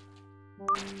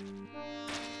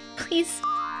 Please.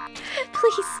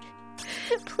 Please.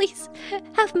 Please.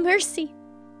 Have mercy.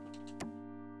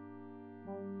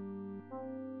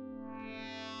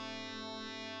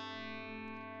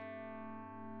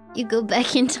 You go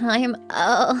back in time.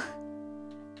 Oh.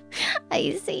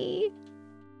 I see.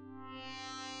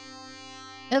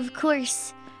 Of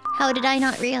course. How did I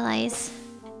not realize?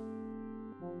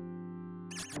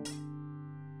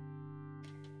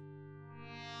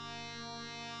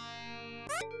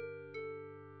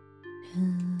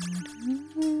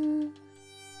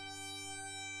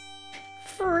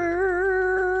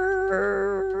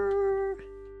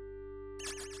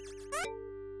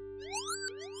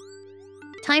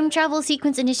 Time travel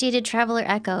sequence initiated Traveler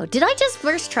Echo. Did I just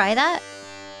first try that?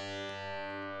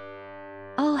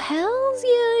 Oh, hells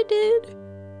yeah, I did.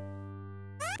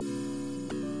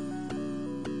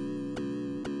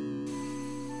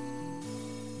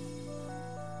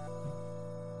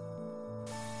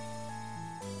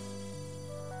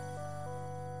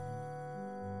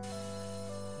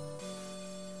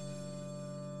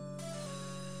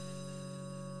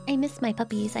 I miss my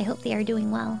puppies. I hope they are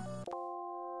doing well.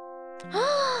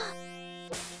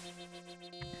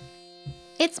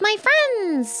 It's my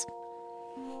friends!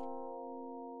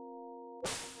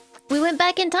 We went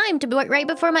back in time to right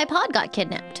before my pod got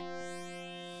kidnapped.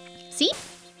 See?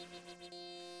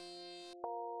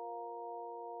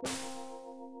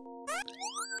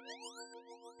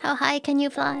 How high can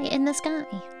you fly in the sky?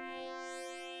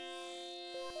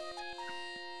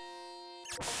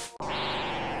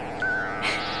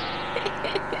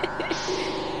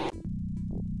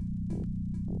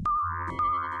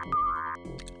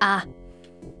 Ah.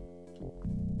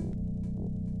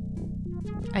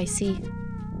 I see.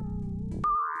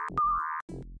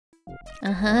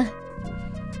 Uh-huh.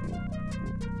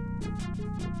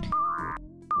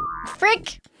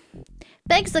 Frick!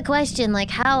 Begs the question,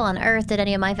 like, how on earth did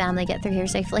any of my family get through here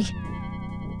safely?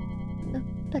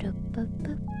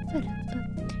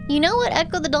 You know what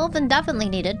Ecco the Dolphin definitely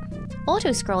needed?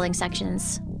 Auto-scrolling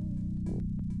sections.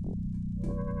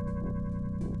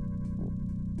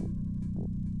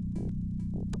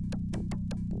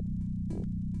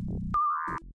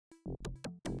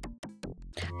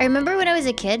 I remember when I was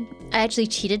a kid, I actually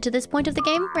cheated to this point of the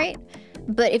game, right?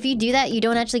 But if you do that, you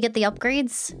don't actually get the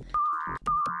upgrades.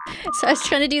 So I was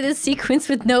trying to do this sequence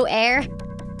with no air.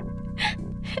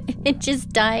 And just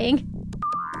dying.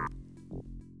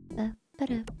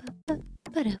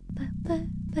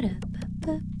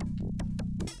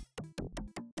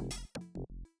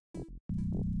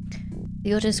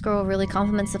 The auto scroll really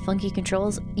complements the funky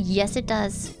controls. Yes, it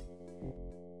does.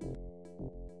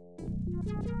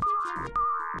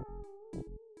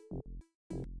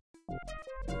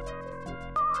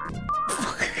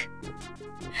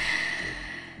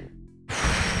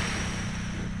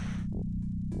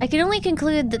 I can only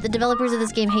conclude that the developers of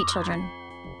this game hate children.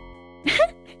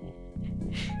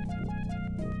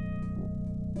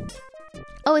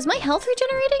 Oh, is my health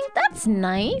regenerating? That's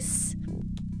nice.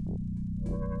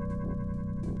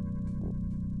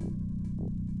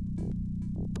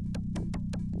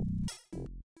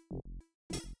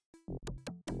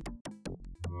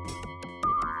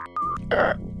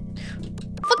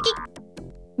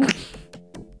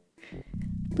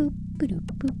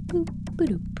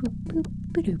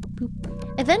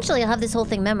 Eventually, I'll have this whole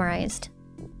thing memorized.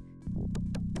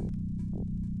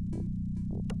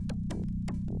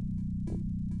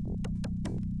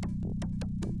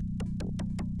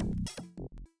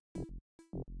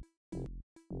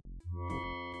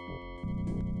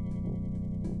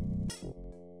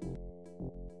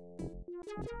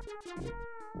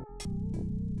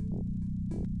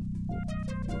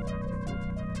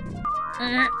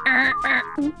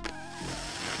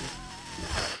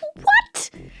 What?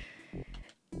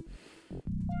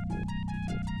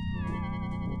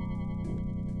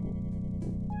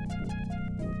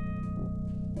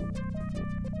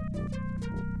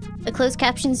 The closed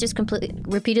captions just completely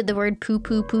repeated the word poo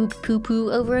poo poo poo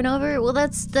poo over and over. Well,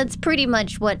 that's pretty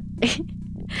much what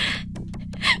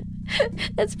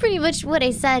that's pretty much what I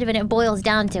said when it boils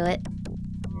down to it.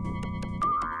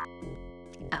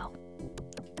 Ow.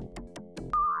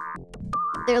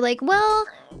 They're like, well,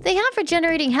 they have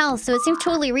regenerating health, so it seems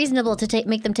totally reasonable to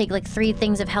make them take like 3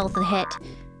 things of health a hit.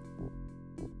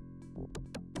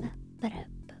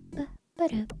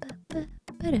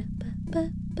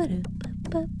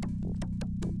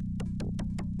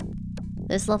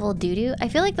 This level doo-doo? I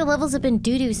feel like the levels have been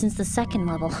doo-doo since the 2nd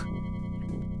level.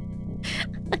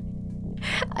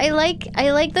 I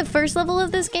like the first level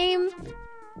of this game,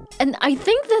 and I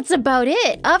think that's about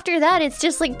it. After that, it's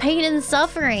just like pain and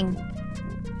suffering.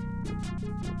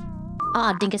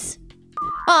 Ah, dingus.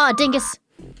 Ah, dingus.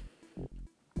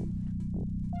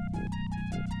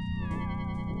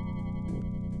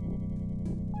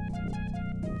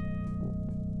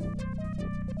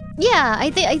 Yeah, I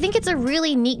think it's a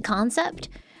really neat concept,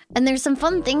 and there's some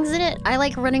fun things in it. I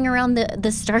like running around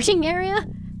the starting area,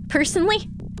 personally.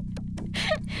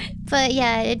 But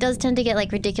yeah, it does tend to get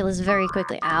like ridiculous very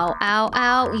quickly. Ow, ow,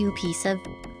 ow, you piece of...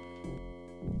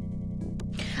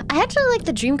 I actually like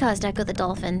the Dreamcast Ecco the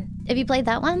Dolphin. Have you played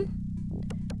that one?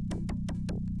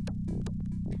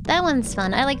 That one's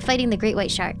fun. I like fighting the great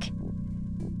white shark.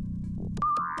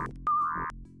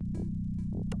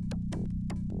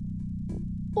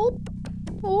 Oop.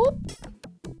 Oop.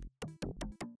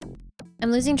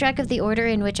 I'm losing track of the order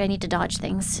in which I need to dodge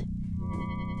things.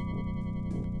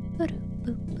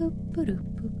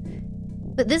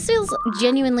 But this feels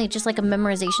genuinely just like a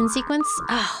memorization sequence.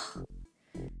 Oh.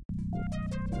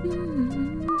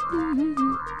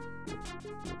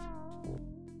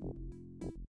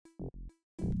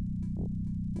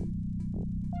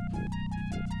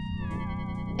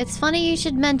 It's funny you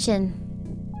should mention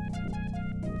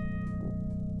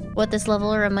what this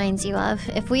level reminds you of.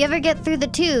 If we ever get through the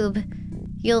tube,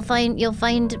 you'll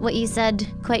find what you said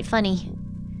quite funny.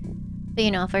 But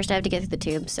you know, first I have to get through the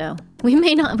tube, so we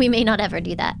may not ever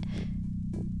do that.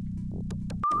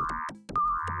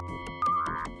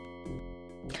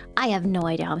 I have no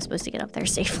idea how I'm supposed to get up there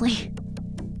safely.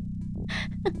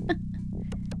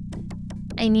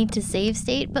 I need to save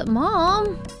state, but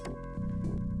Mom,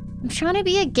 I'm trying to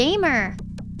be a gamer.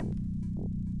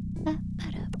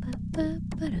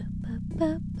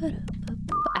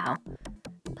 Ow.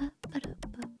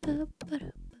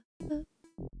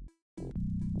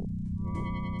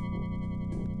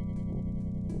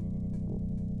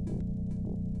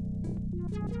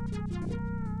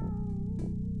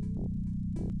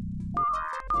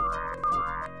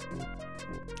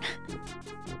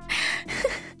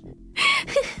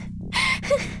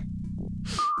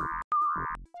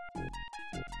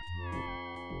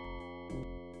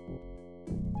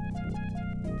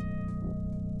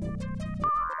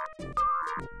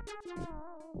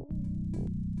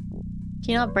 Can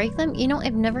you not break them? You know,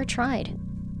 I've never tried.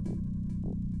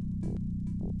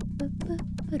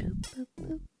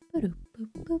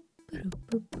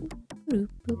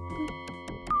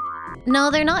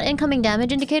 No, they're not incoming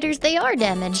damage indicators. They are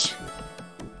damage.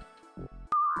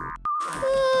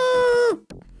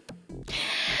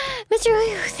 Mr.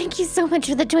 Oyu, thank you so much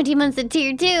for the 20 months of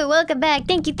tier 2. Welcome back.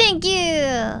 Thank you, thank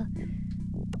you.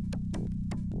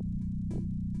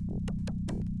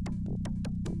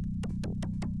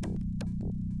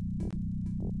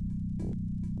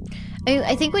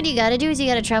 I think what you gotta do is you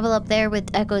gotta travel up there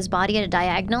with Echo's body at a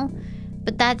diagonal.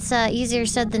 But that's easier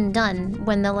said than done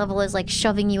when the level is like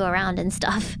shoving you around and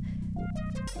stuff.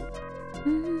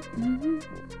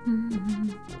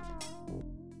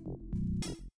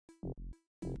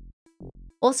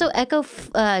 Also, Echo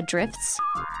drifts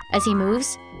as he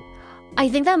moves. I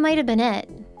think that might have been it.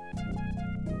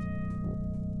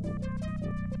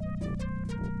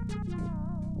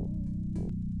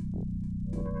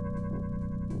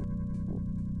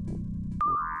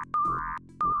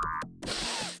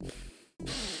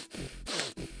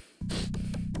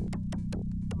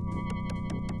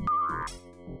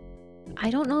 I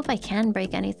don't know if I can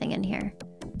break anything in here.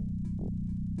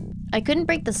 I couldn't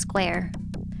break the square.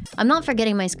 I'm not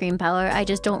forgetting my scream power, I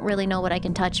just don't really know what I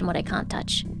can touch and what I can't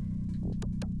touch.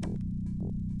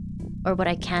 Or what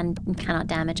I can and cannot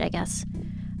damage, I guess.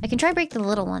 I can try break the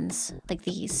little ones, like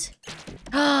these.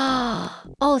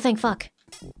 Oh, thank fuck.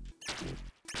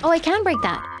 Oh, I can break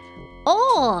that.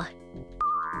 Oh!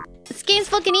 This game's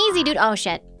fucking easy, dude. Oh,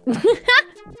 shit.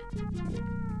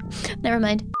 Never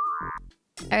mind.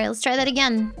 Alright, let's try that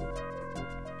again.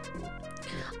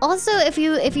 Also, if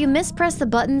you mispress the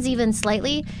buttons even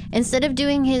slightly, instead of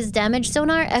doing his damage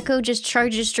sonar, Echo just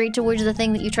charges straight towards the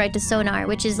thing that you tried to sonar,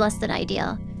 which is less than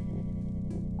ideal.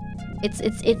 It's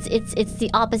the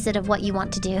opposite of what you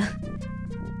want to do.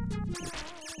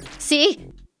 See?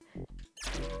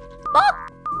 Oh!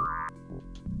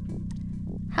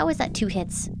 How is that 2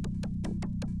 hits?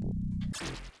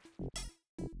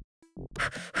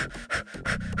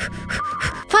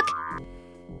 Fuck!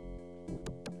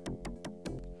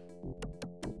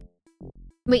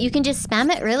 Wait, you can just spam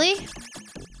it? Really?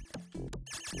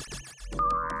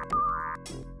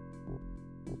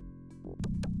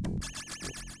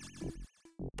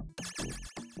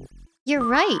 You're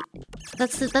right.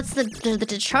 That's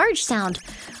the charge sound.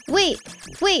 Wait.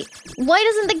 Why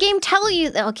doesn't the game tell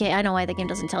you? Okay, I know why the game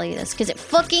doesn't tell you this. Because it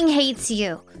fucking hates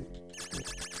you.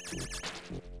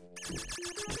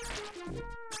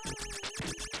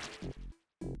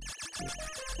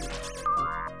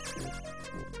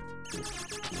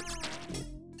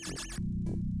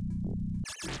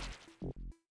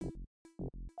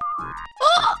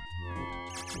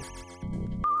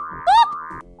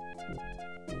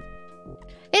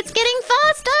 It's getting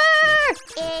faster!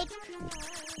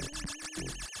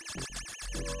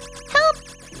 Help!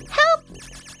 Help!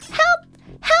 Help!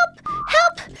 Help!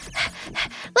 Help!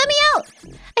 Let me out!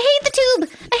 I hate the tube!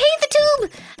 I hate the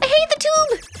tube! I hate the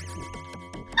tube!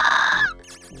 Ah!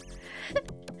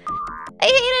 I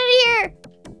hate it here!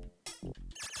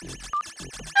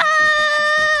 Ah!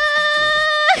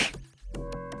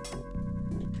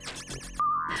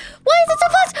 Why is it so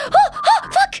fast? Oh,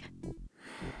 fuck!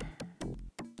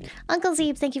 Uncle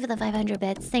Zeebs, thank you for the 500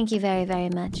 bits. Thank you very, very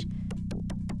much.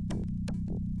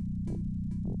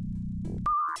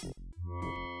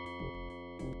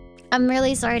 I'm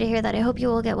really sorry to hear that. I hope you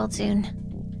will get well soon.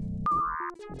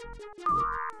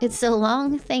 It's so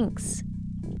long? Thanks.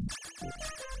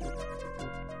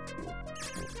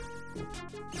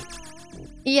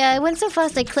 Yeah, it went so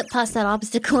fast I clipped past that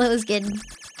obstacle I was getting.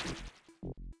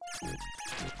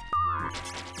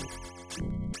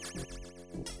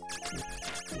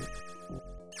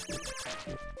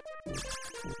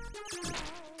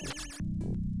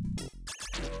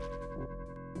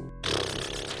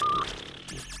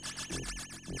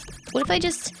 What if I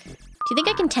just... Do you think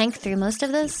I can tank through most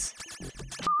of this?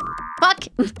 Fuck!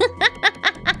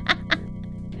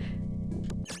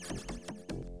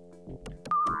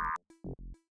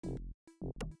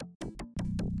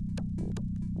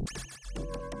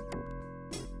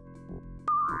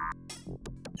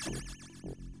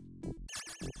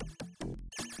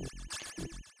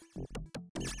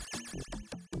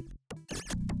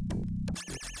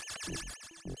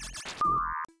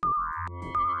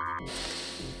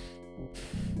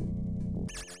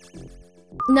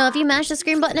 No, if you mash the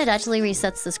scream button, it actually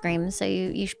resets the scream, so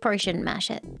you probably shouldn't mash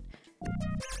it.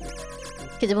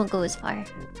 Because it won't go as far.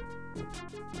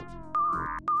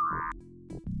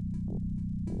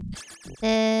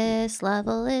 This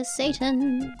level is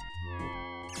Satan.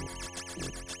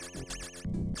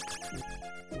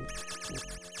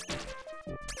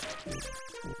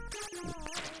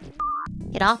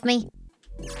 Get off me.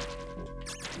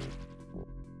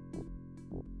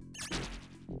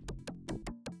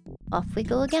 Off we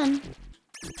go again.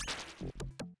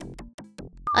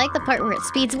 I like the part where it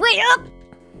speeds way up!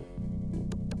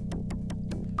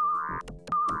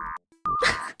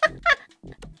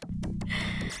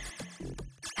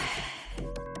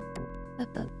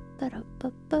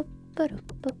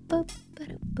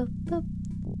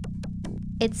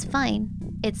 It's fine.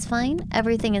 It's fine.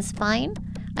 Everything is fine.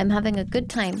 I'm having a good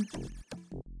time.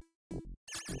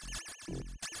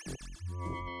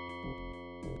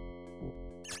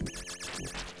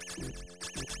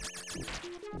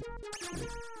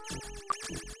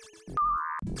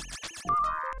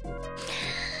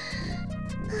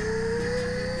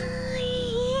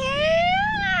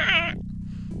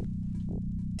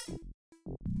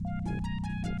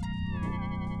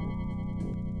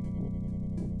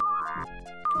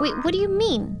 Wait, what do you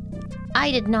mean? I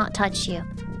did not touch you.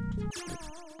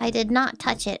 I did not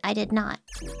touch it. I did not.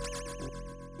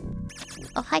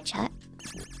 Oh, hi, chat.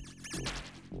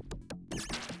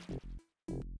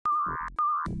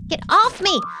 Get off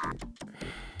me!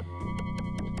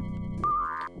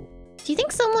 Do you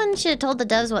think someone should have told the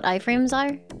devs what iframes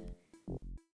are?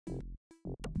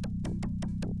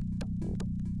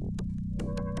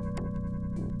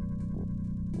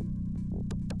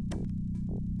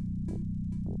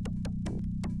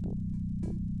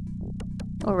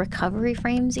 Or recovery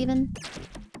frames, even?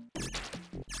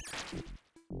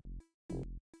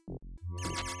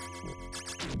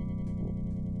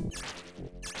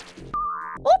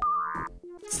 Oh!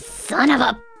 Son of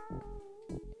a...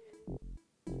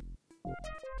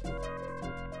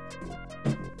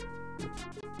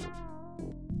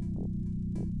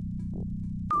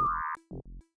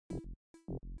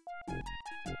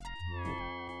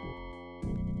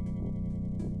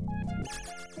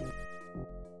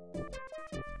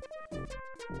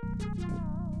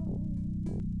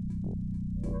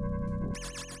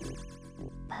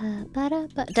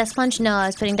 Death Punch? No, I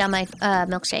was putting down my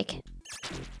milkshake.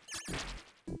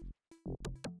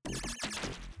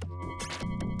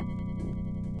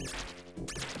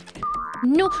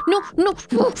 No, no, no,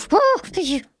 no!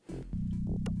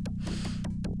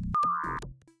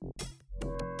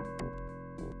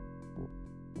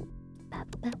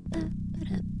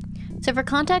 So for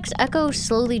context, Echo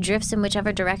slowly drifts in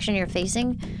whichever direction you're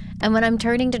facing, and when I'm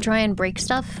turning to try and break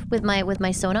stuff with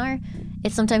my sonar,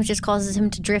 it sometimes just causes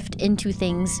him to drift into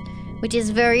things, which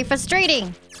is very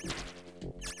frustrating.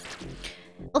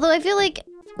 Although I feel like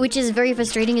which is very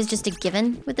frustrating is just a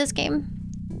given with this game.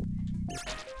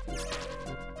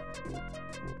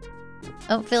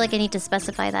 I don't feel like I need to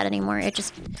specify that anymore. It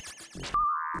just...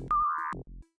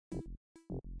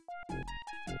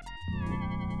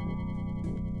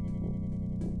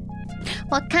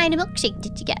 What kind of milkshake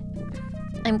did you get?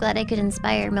 I'm glad I could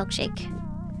inspire milkshake.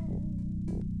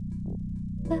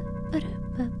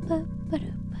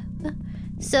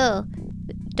 So,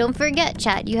 don't forget,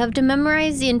 chat, you have to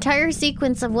memorize the entire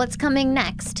sequence of what's coming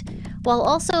next, while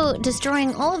also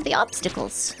destroying all of the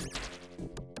obstacles.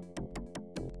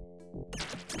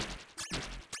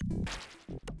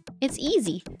 It's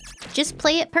easy. Just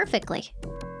play it perfectly.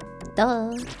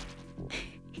 Duh.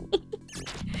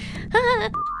 Ha!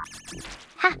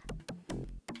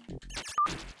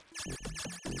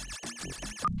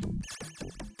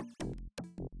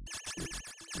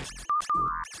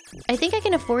 I think I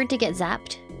can afford to get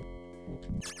zapped.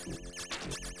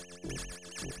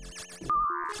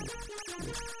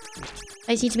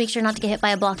 I just need to make sure not to get hit by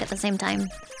a block at the same time.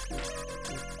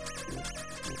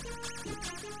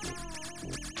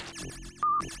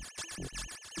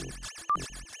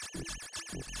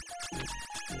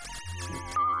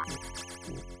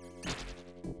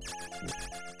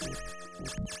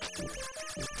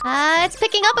 It's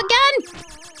picking up again!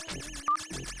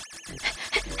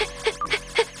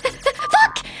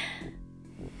 Fuck!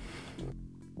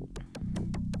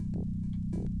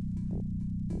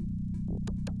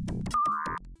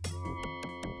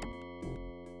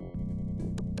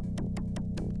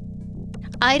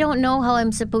 I don't know how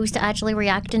I'm supposed to actually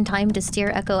react in time to steer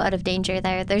Echo out of danger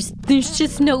there. There's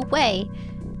just no way.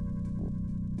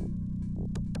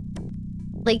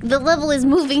 Like, the level is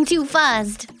moving too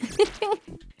fast.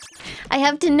 I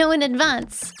have to know in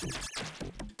advance.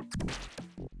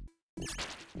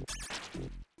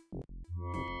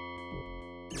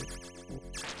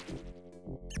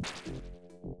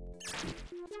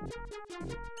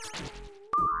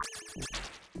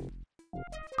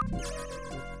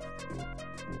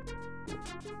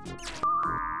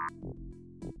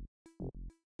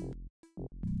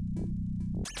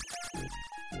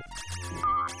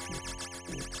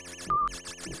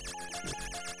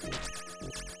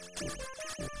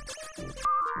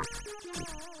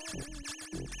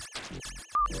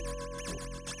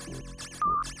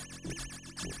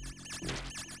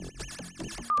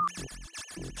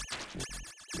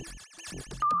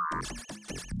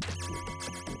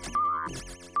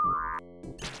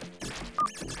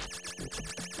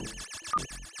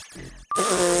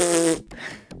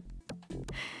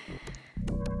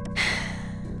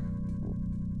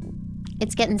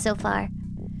 it's getting so far.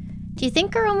 Do you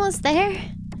think we're almost there?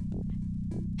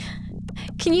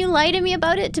 Can you lie to me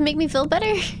about it to make me feel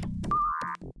better?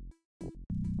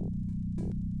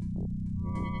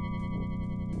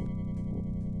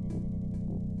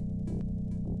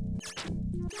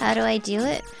 How do I do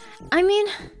it? I mean,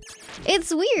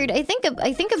 it's weird. I think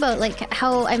about like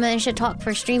how I managed to talk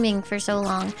for streaming for so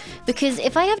long, because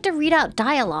if I have to read out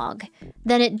dialogue,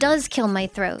 then it does kill my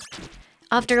throat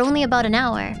after only about an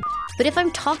hour. But if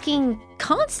I'm talking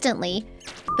constantly,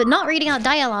 but not reading out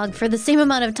dialogue for the same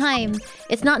amount of time,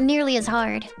 it's not nearly as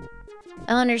hard.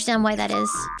 I don't understand why that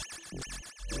is.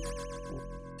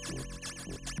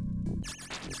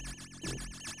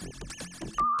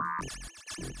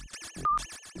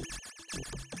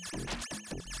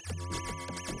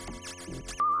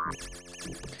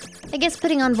 I guess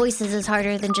putting on voices is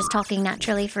harder than just talking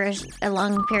naturally for a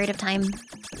long period of time.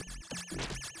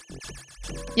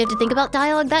 You have to think about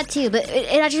dialogue, that too, but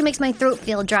it actually makes my throat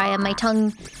feel dry and my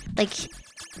tongue, like,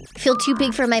 feel too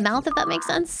big for my mouth, if that makes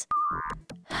sense.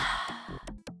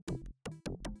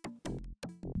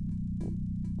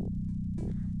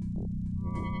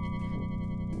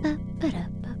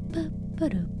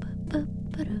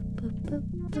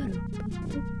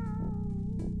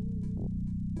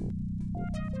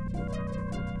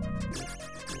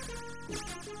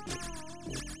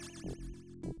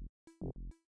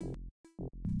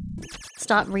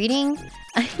 Stop reading?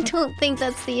 I don't think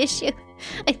that's the issue.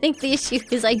 I think the issue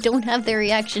is I don't have the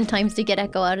reaction times to get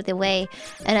Echo out of the way,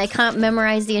 and I can't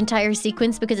memorize the entire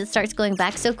sequence because it starts going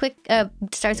back so quick,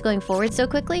 starts going forward so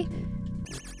quickly.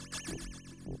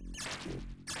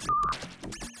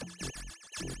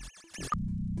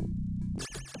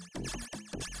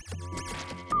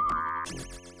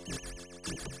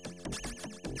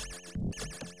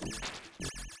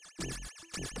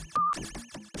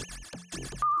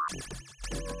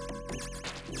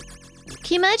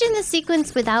 Can you imagine the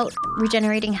sequence without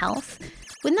regenerating health?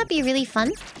 Wouldn't that be really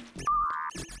fun?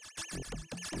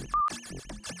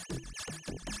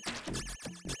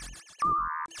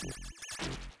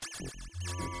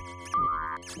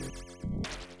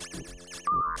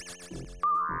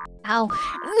 Ow.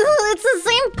 It's the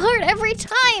same part every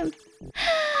time!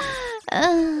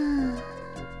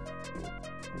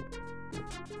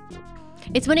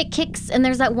 It's when it kicks and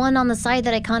there's that one on the side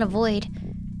that I can't avoid.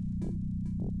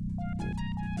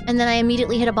 And then I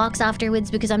immediately hit a box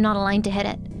afterwards because I'm not aligned to hit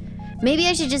it. Maybe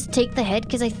I should just take the hit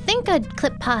because I think I'd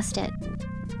clip past it.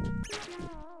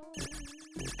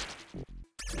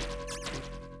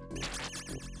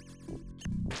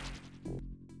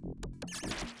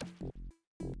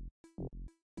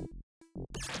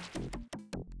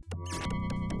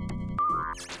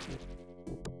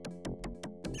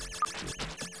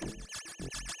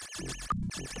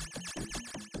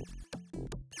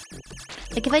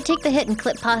 Like, if I take the hit and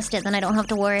clip past it, then I don't have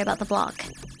to worry about the block.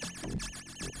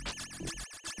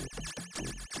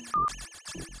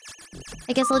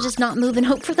 I guess I'll just not move and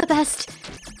hope for the best.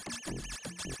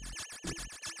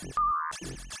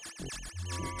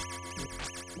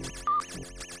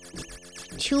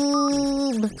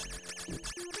 Tube.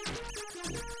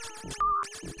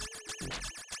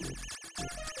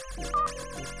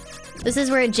 This is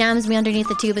where it jams me underneath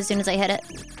the tube as soon as I hit it.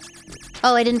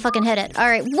 Oh, I didn't fucking hit it.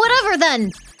 Alright, whatever then!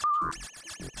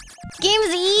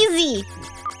 Game's easy!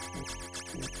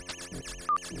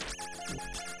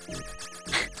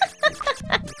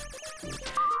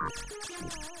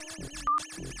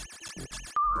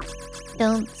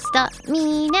 Don't stop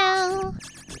me now.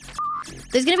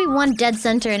 There's gonna be one dead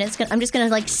center and I'm just gonna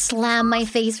like slam my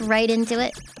face right into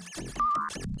it.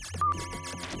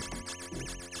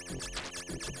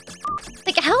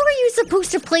 Like, how are you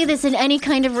supposed to play this in any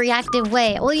kind of reactive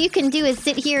way? All you can do is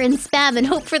sit here and spam and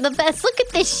hope for the best. Look at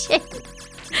this shit.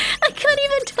 I can't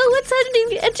even tell what's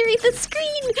entering the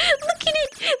screen. Look at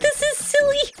it. This is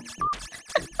silly.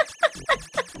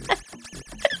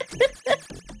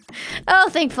 Oh,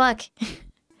 thank fuck.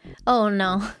 Oh,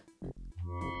 no.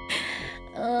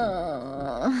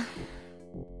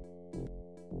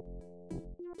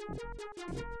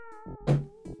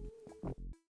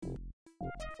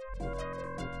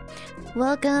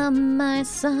 Welcome, my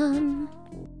son.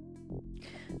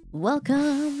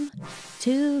 Welcome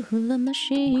to the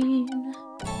machine.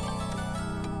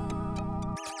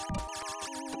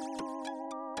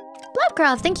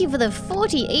 Blobcroft, thank you for the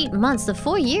 48 months, the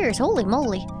 4 years. Holy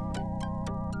moly.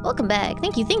 Welcome back.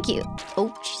 Thank you, thank you.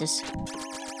 Oh, Jesus.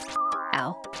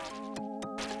 Ow.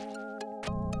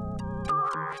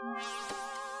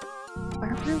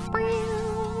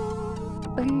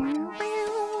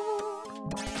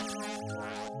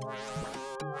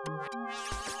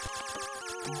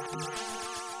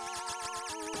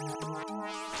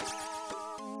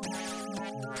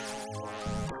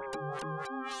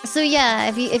 So yeah,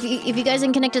 if you guys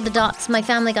ain't connected the dots, my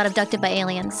family got abducted by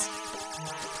aliens.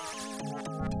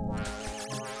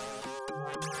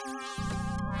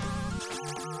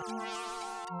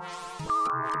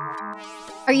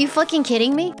 Are you fucking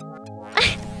kidding me?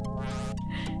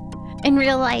 In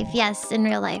real life, yes, in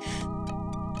real life.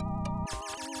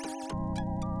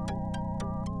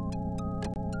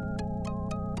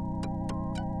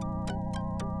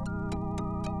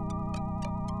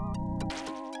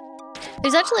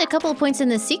 There's actually a couple of points in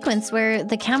this sequence where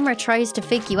the camera tries to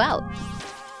fake you out.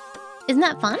 Isn't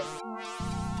that fun?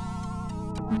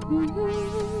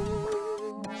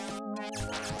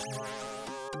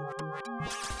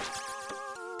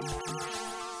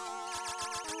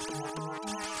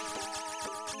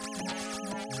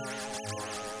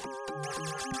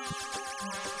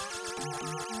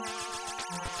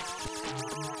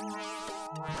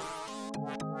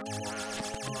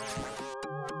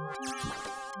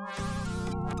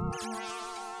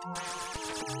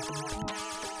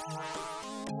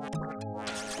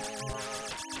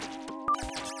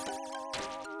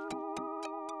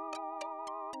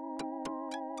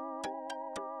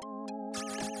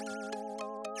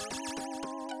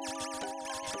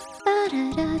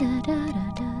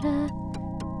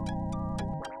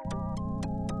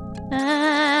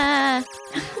 Ah.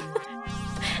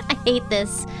 I hate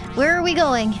this. Where are we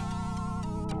going?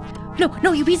 No,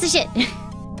 no, you piece of shit.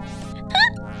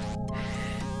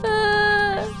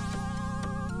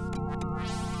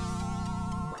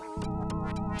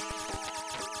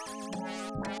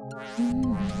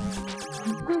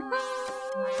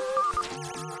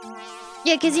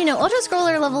 Yeah, because, you know,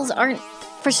 auto-scroller levels aren't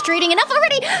frustrating enough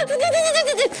already!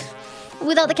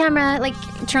 Without the camera, like,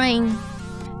 trying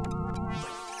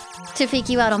to fake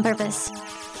you out on purpose.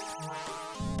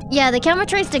 Yeah, the camera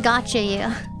tries to gotcha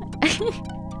you.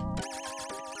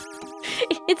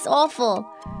 It's awful.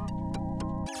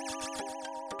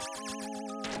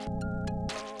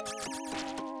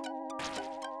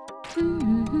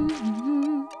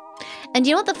 And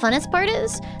you know what the funnest part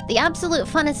is? The absolute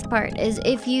funnest part is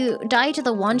if you die to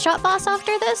the one-shot boss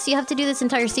after this, you have to do this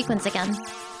entire sequence again.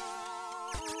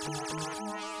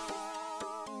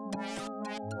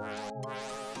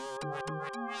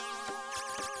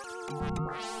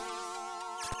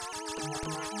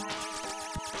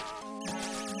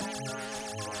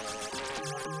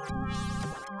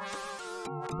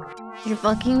 You're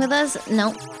fucking with us?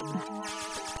 Nope.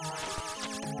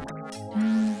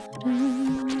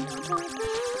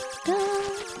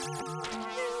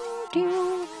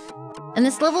 And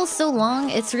this level's so long,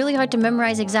 it's really hard to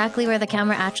memorize exactly where the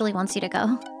camera actually wants you to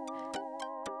go.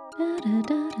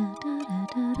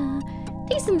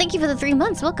 Jason, thank you for the 3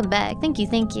 months. Welcome back. Thank you,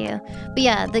 thank you. But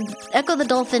yeah, the Ecco the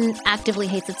Dolphin actively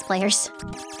hates its players.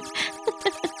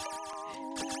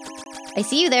 I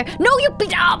see you there. No, you...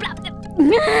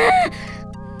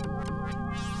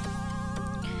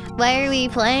 Why are we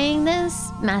playing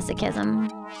this? Masochism.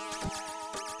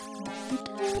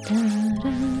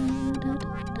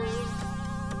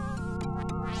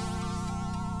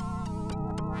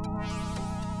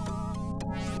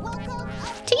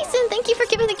 Jason, thank you for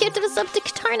giving the gift of a sub to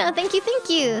Katarna. Thank you, thank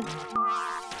you.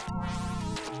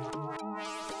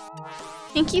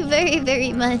 Thank you very,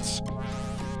 very much.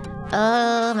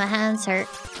 Oh, my hands hurt.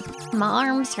 My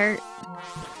arms hurt.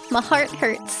 My heart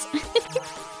hurts.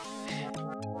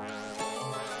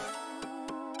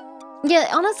 Yeah,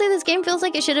 honestly, this game feels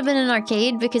like it should have been an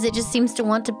arcade because it just seems to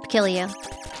want to kill you.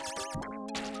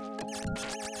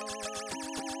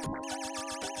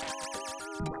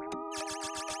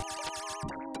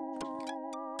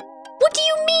 What do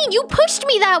you mean? You pushed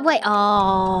me that way!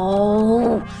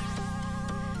 Oh...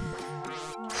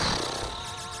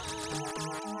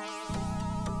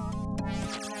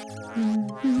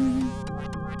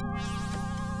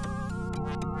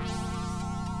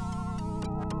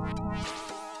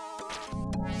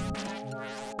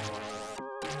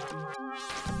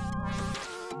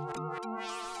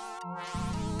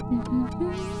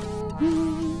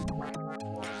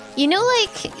 You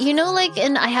know, like,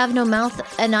 in I Have No Mouth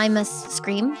and I Must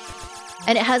Scream?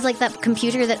 And it has, like, that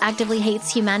computer that actively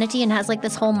hates humanity and has, like,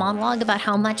 this whole monologue about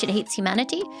how much it hates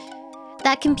humanity?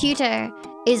 That computer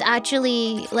is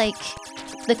actually, like,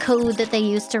 the code that they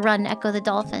use to run Ecco the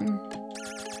Dolphin.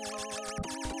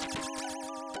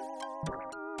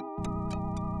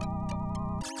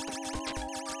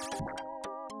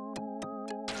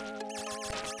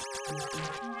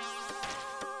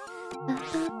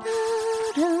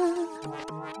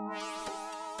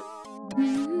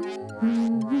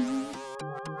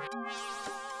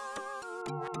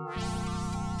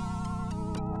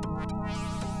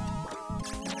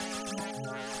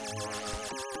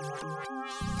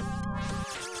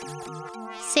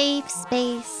 safe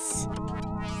space.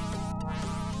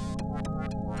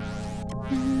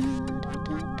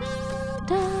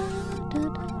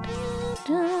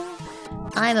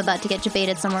 I'm about to get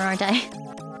debated somewhere, aren't I?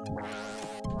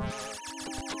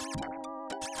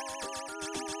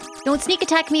 Don't sneak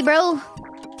attack me, bro!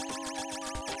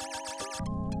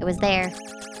 It was there.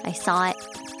 I saw it.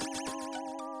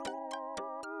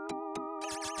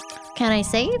 Can I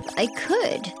save? I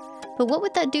could. But what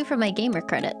would that do for my gamer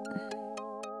credit?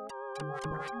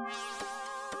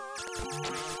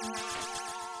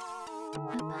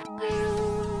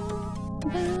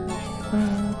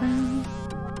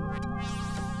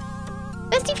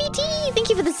 Bestie PT! Thank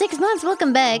you for the 6 months.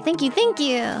 Welcome back. Thank you, thank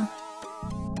you.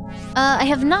 I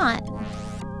have not.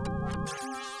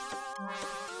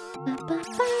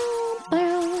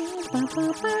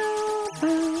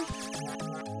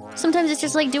 Sometimes it's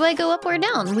just like, do I go up or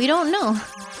down? We don't know.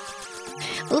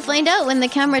 We'll find out when the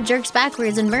camera jerks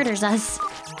backwards and murders us.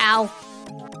 Ow.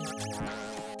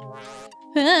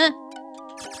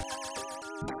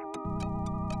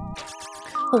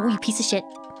 Oh, you piece of shit.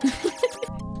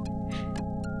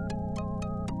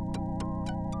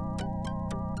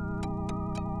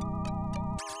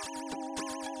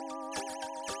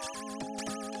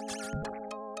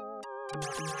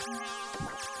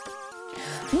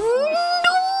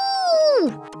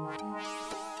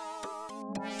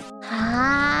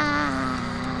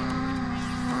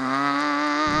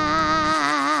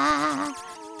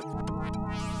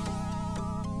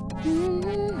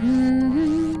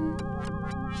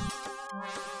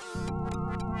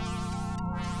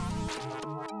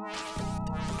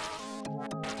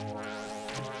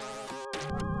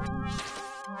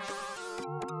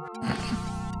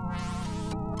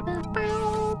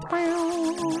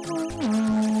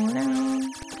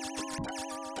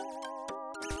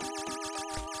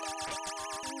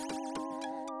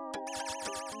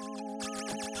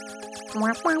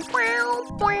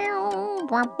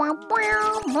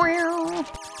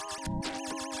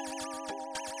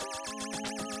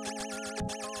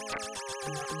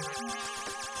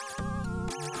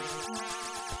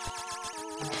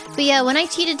 But yeah, when I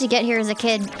cheated to get here as a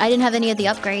kid, I didn't have any of the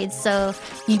upgrades, so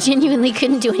you genuinely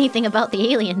couldn't do anything about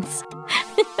the aliens.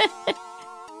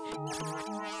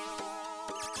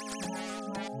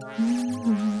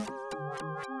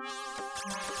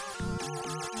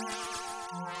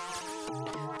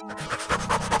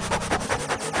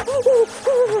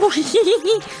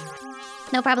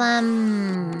 No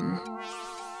problem.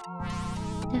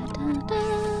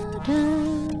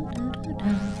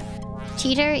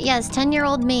 Cheater? Yes,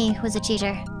 10-year-old me was a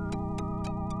cheater.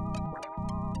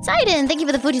 Sidon, thank you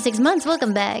for the 46 months.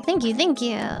 Welcome back. Thank you, thank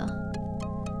you.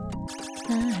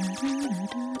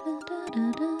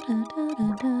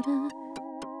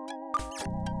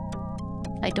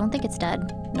 I don't think it's dead.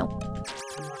 Nope.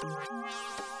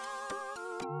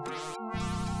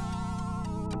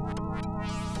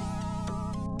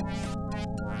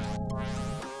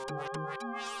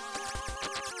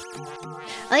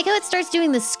 I like how it starts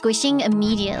doing the squishing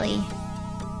immediately.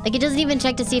 Like, it doesn't even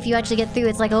check to see if you actually get through.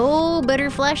 It's like, oh, better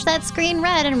flash that screen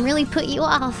red and really put you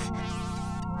off.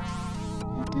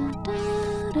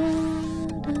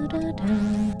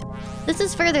 This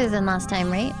is further than last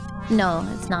time, right? No,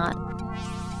 it's not.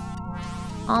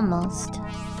 Almost.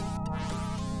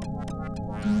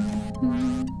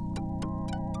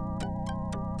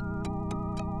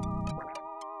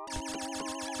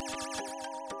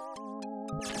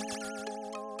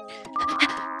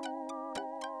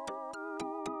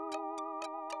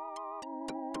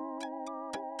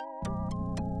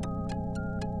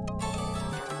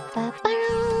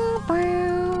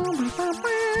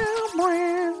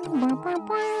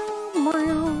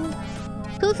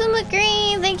 Poofuma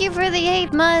Green, thank you for the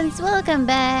 8 months. Welcome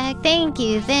back. Thank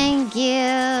you, thank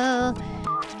you.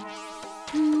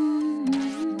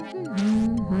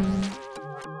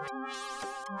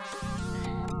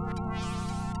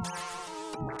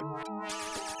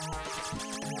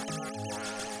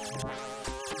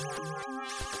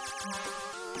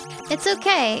 It's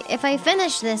okay. If I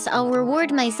finish this, I'll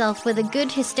reward myself with a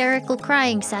good hysterical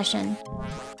crying session.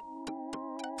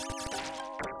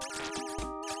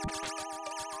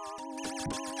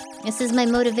 This is my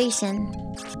motivation.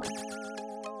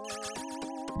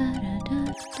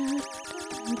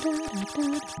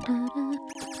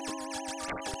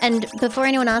 And before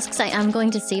anyone asks, I am going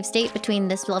to save state between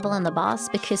this level and the boss,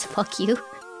 because fuck you.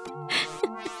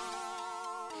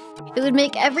 It would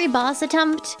make every boss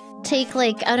attempt take,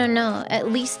 like, I don't know,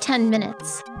 at least 10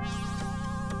 minutes.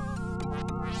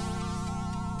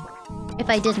 If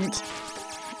I didn't.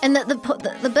 And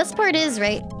the best part is,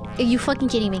 right? Are you fucking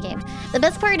kidding me, game? The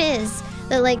best part is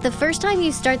that like the first time you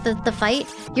start the fight,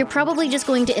 you're probably just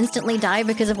going to instantly die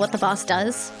because of what the boss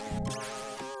does.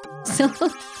 So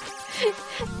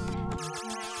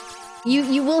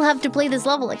you will have to play this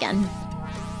level again.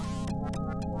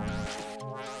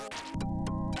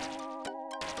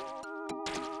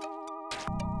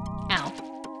 Ow.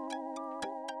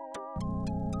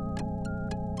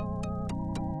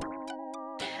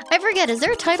 I forget, is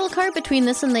there a title card between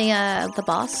this and the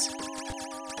boss?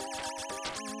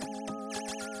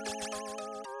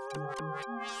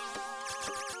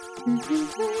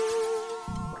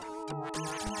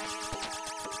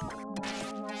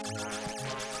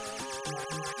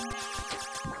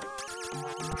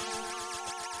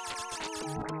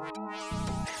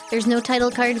 There's no title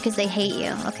card because they hate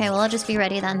you. Okay, well, I'll just be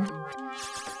ready then.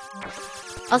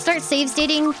 I'll start save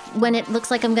stating when it looks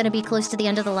like I'm gonna be close to the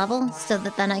end of the level, so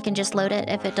that then I can just load it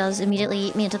if it does immediately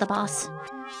eat me into the boss.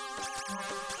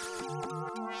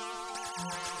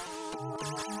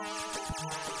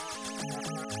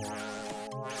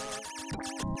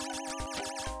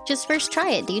 Just first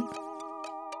try it, dude.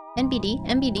 NBD,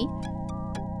 NBD.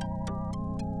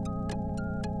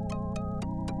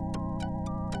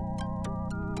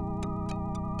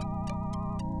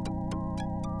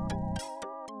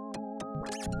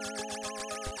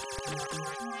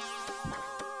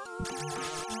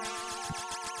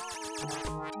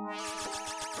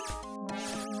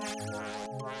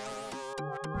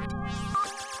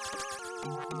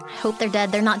 Hope they're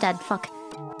dead. They're not dead. Fuck.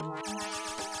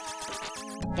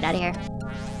 Get out of here.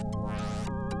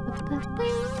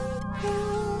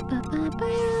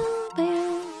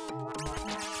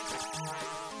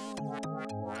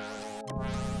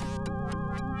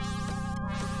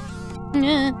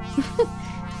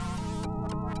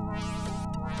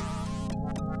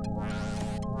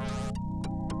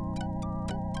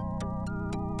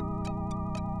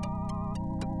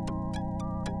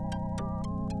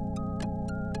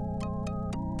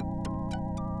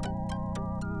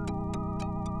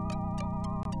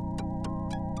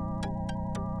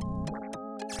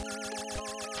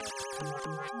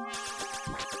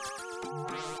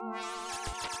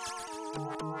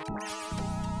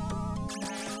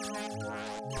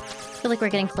 I feel like we're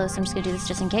getting close. I'm just gonna do this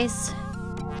just in case.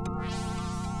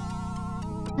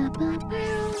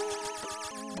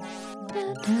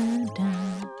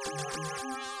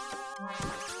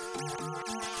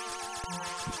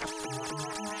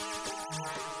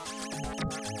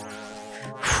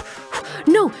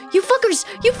 No! You fuckers!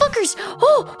 You fuckers!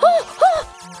 Oh! Oh! Oh!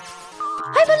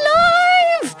 I'm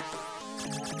alive!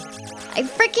 I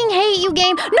freaking hate you,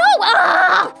 game. No!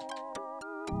 Ah!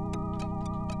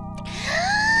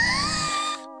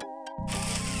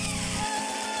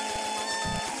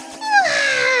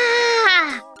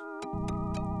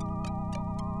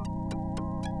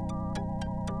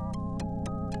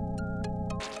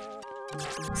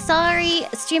 Sorry,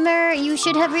 streamer, you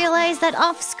should have realized that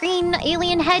off-screen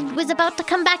alien head was about to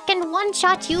come back and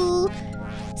one-shot you.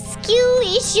 Skill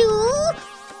issue.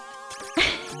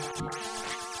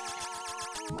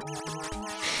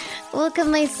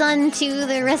 Welcome, my son, to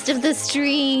the rest of the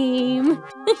stream.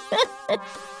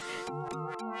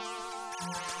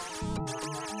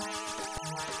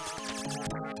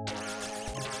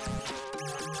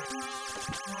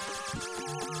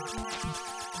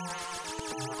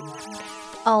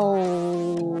 Oh.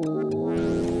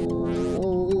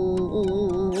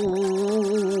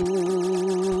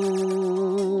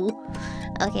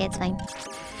 Okay, it's fine.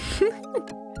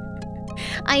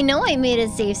 I know I made a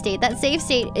save state. That save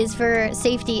state is for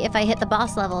safety if I hit the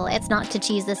boss level. It's not to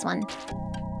cheese this one.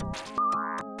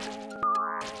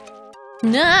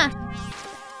 Nah!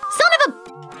 Son of a...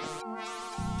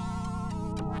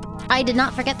 I did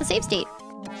not forget the save state.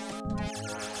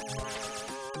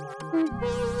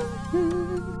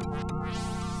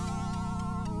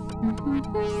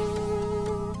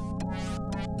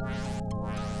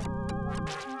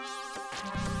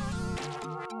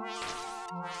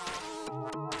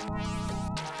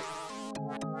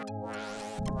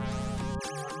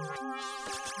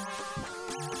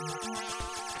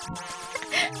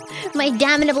 My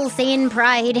damnable Saiyan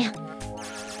pride.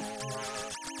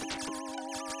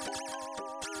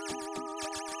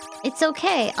 It's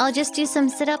okay. I'll just do some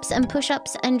sit-ups and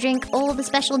push-ups and drink all the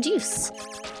special juice.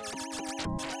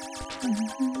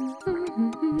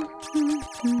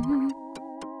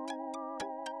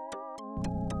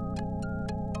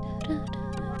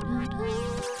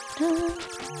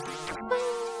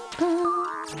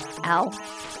 Ow.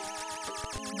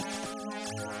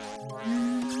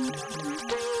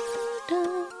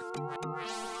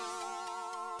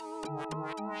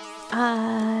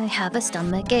 I have a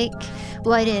stomachache.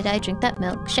 Why did I drink that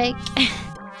milkshake?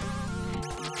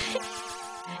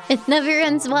 It never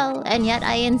ends well, and yet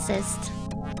I insist.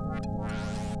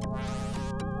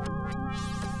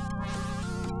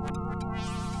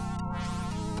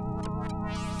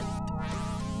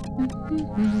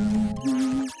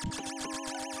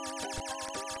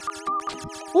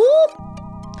 Ooh!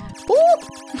 Ooh!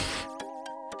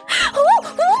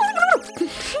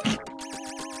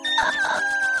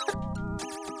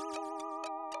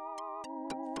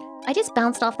 I just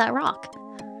bounced off that rock.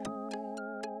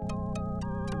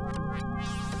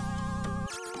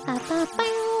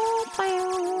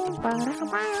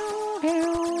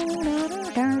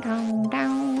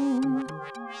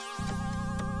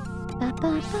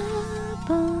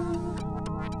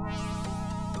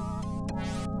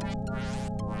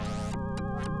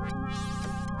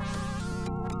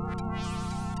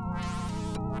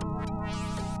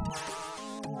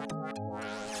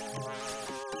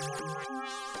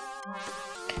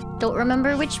 Don't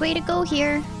remember which way to go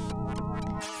here.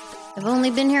 I've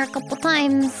only been here a couple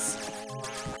times.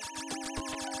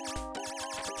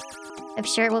 I'm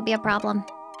sure it will be a problem.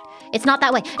 It's not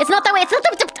that way. It's not that way. It's not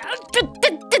that way.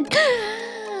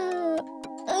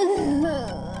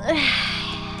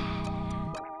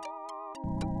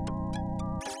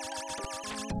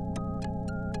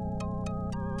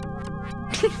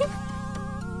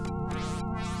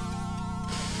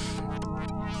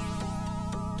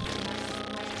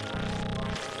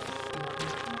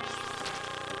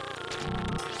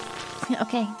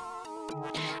 Okay.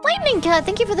 Lightning Cut,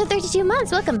 thank you for the 32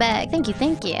 months. Welcome back. Thank you,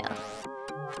 thank you.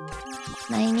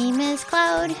 My name is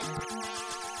Cloud.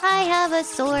 I have a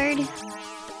sword.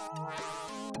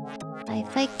 I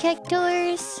fight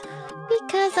cactuars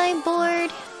because I'm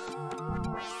bored.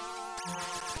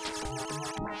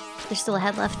 There's still a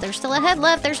head left. There's still a head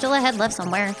left. There's still a head left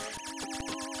somewhere.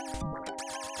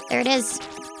 There it is.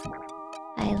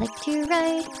 I like to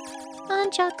ride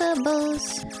on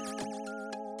chocobos.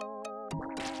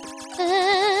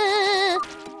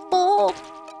 Oh.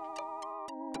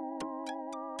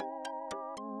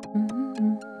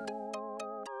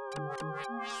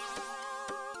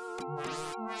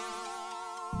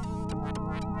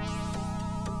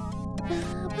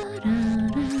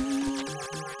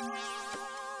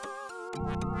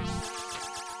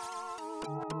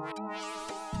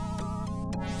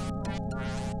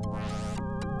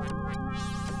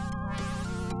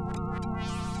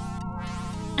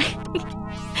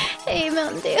 Hey,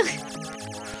 Mountain Dew.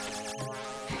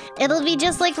 It'll be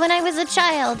just like when I was a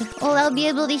child. All I'll be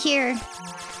able to hear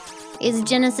is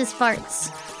Genesis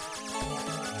farts.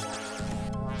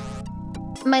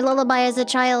 My lullaby as a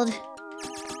child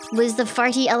was the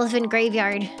farty elephant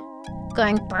graveyard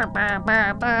going burr, burr,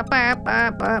 burr, burr, burr,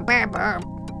 burr, burr, burr, burr.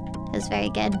 It was very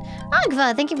good.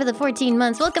 Agva, thank you for the 14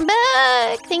 months. Welcome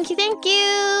back. Thank you, thank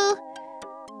you.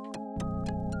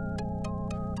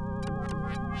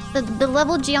 The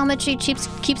level geometry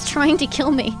keeps trying to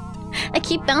kill me. I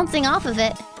keep bouncing off of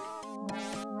it.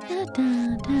 Da,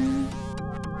 da, da.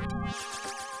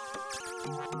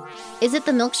 Is it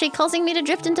the milkshake causing me to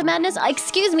drift into madness?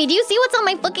 Excuse me, do you see what's on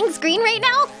my fucking screen right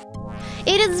now?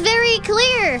 It is very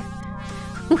clear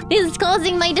what is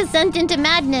causing my descent into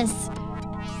madness.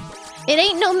 It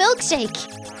ain't no milkshake.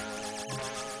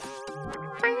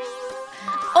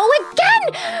 Oh,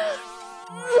 again!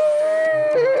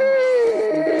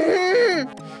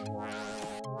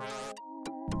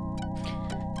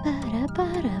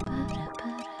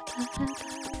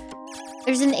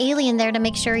 There's an alien there to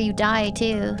make sure you die,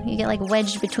 too. You get, like,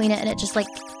 wedged between it, and it just, like,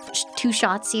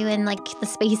 two-shots you in, like, the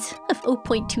space of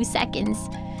 0.2 seconds.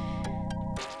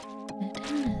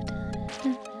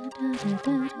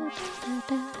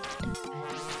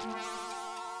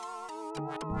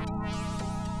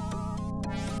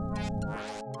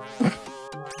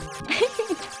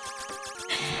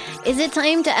 Is it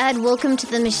time to add Welcome to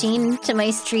the Machine to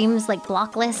my stream's, like,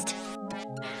 block list?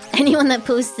 Anyone that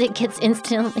posts it gets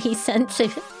instantly sent to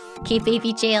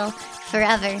K-Baby jail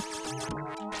forever.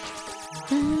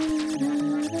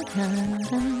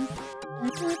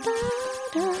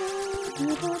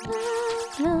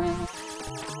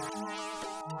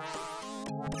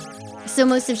 So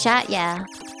most of chat, yeah.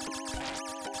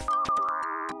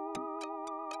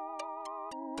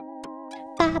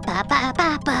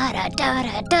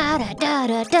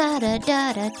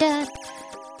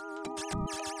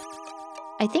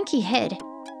 I think he hid.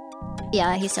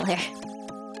 Yeah, he's still here.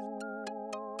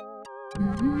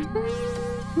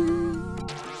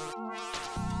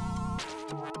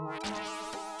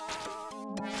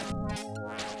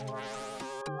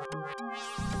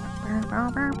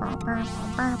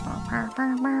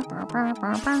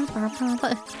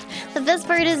 The best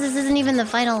part is this isn't even the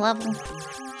final level.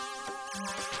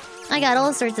 I got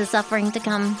all sorts of suffering to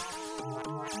come.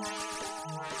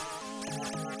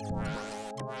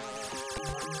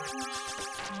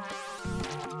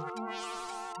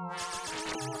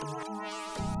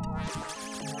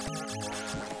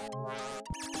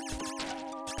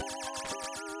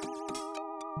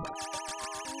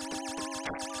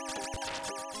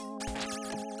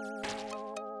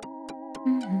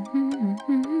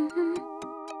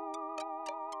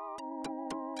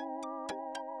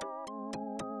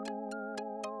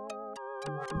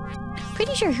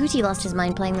 Pretty sure Hootie lost his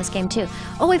mind playing this game too.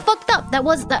 Oh, I fucked up. That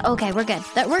was that. Okay, we're good.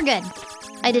 We're good.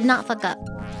 I did not fuck up.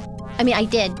 I mean, I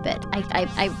did, but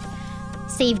I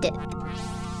saved it.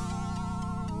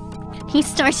 He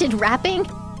started rapping.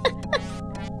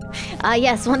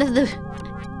 Yes, one of the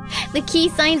key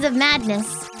signs of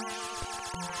madness.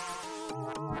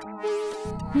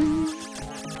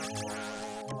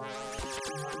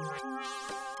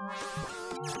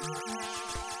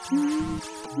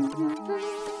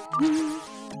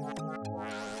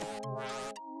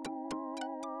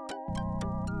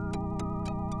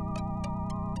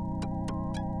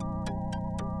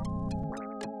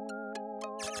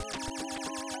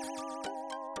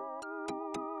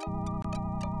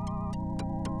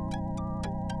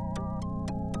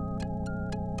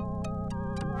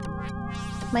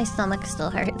 My stomach still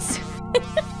hurts.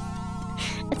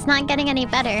 It's not getting any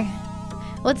better.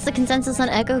 What's the consensus on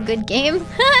Echo? Good game?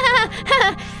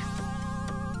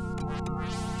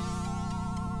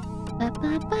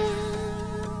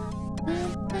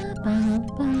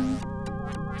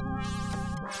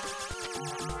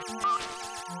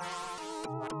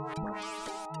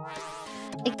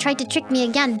 It tried to trick me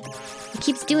again. It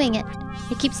keeps doing it.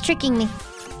 It keeps tricking me.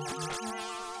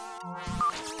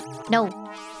 No.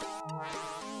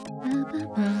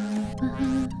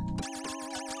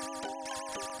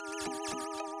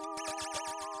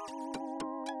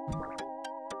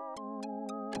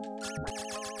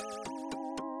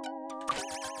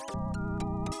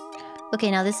 Okay,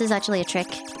 now this is actually a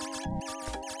trick.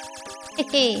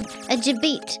 Hey, a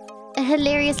jabit. A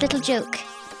hilarious little joke.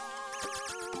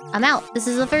 I'm out. This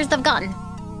is the first I've gotten.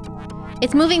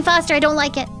 It's moving faster. I don't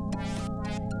like it.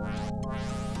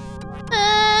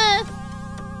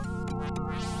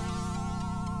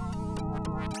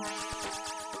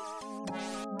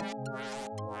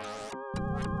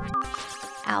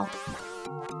 Ow.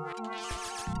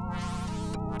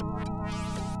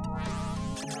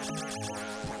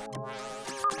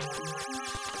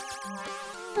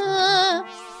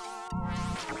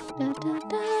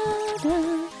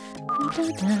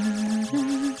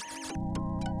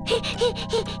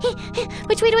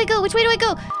 Which way do I go? Which way do I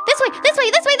go? This way! This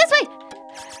way! This way! This way!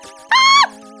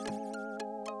 Ah!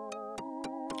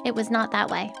 It was not that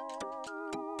way.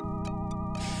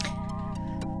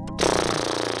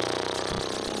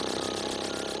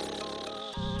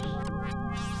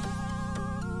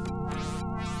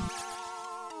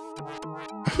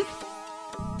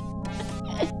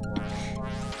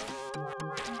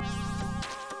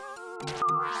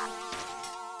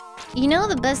 You know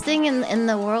the best thing in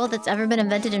the world that's ever been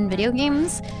invented in video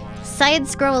games?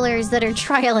 Side-scrollers that are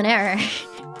trial and error.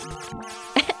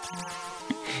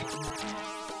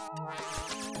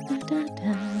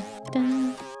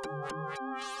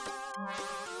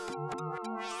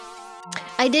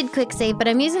 I did quick save, but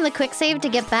I'm using the quick save to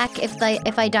get back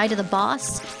if I die to the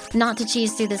boss, not to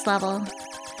cheese through this level.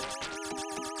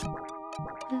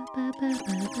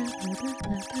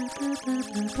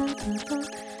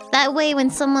 That way, when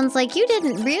someone's like, you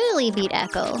didn't really beat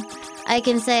Echo, I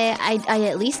can say, I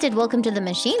at least did Welcome to the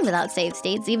Machine without save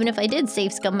states, even if I did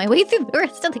save scum my way through the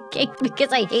rest of the game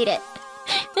because I hate it.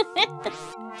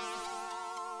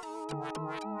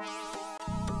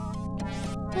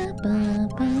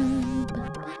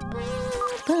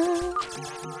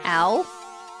 Ow.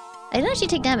 I didn't actually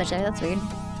take damage there, that's weird.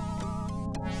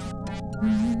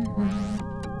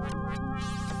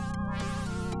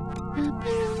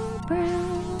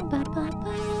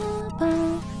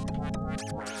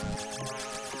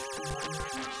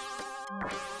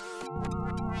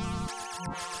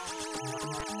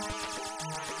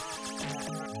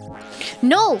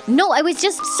 No, no, I was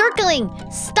just circling.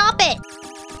 Stop it.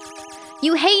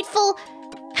 You hateful.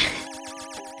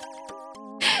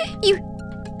 You.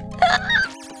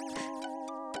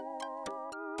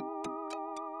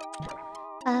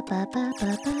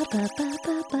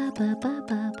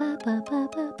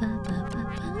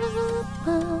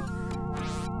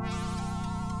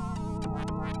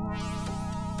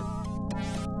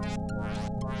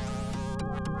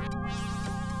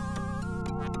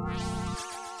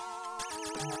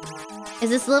 Is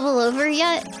this level over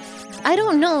yet? I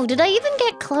don't know. Did I even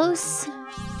get close?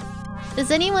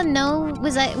 Does anyone know?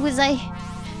 Was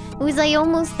I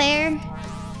almost there?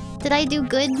 Did I do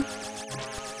good?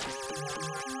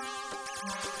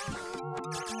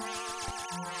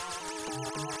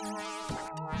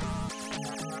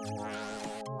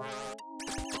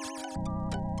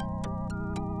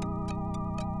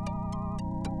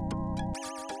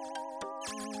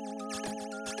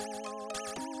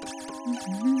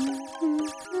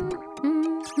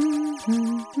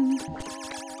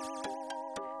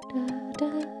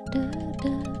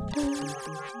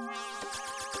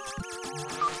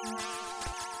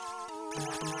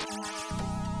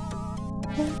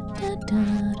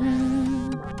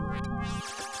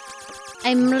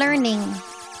 I'm learning.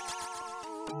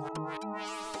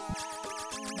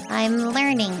 I'm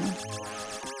learning.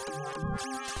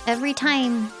 Every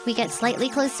time we get slightly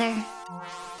closer.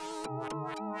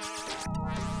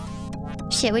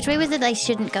 Shit, which way was it I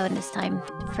shouldn't go this time?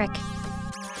 Frick.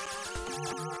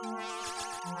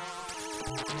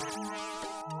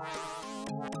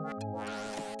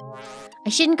 I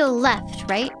shouldn't go left,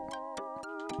 right?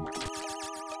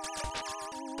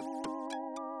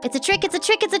 It's a trick, it's a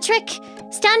trick, it's a trick!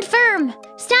 Stand firm!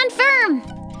 Stand firm!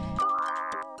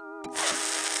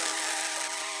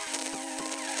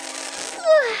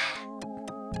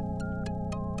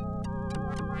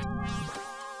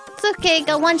 It's okay,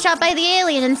 got one shot by the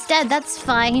alien instead, that's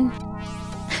fine.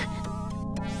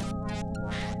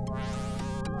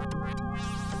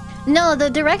 No, the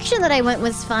direction that I went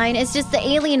was fine. It's just the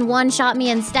alien one-shot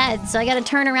me instead, so I gotta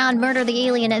turn around, murder the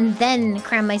alien, and then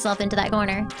cram myself into that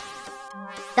corner.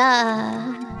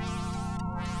 Duh.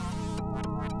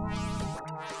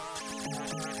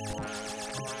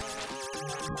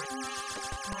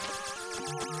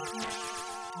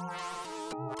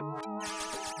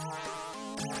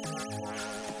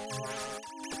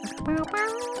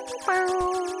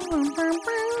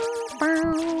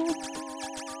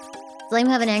 Does Laimu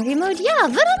have an angry mode? Yeah,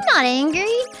 but I'm not angry.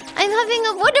 I'm having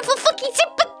a wonderful fucking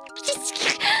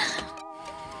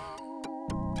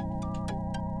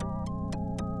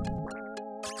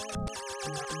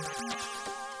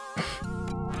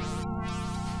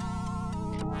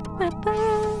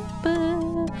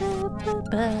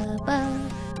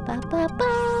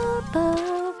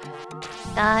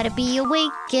Gotta be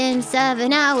awake in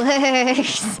 7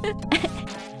 hours.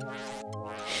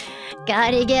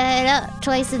 Gotta get up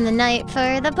twice in the night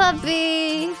for the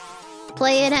puppy.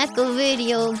 Playing Echo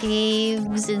video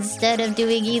games instead of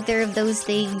doing either of those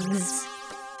things.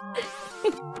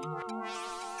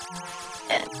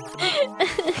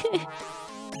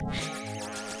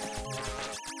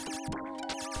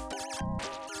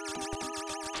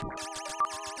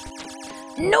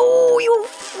 No, you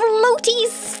floaty,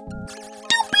 stupid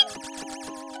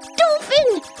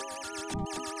dolphin!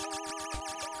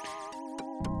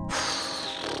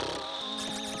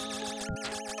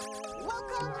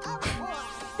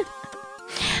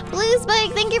 Blue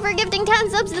Spike, thank you for gifting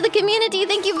 10 subs to the community.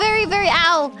 Thank you very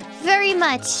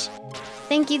much.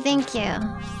 Thank you, thank you.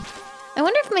 I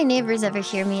wonder if my neighbors ever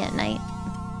hear me at night.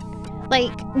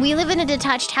 Like, we live in a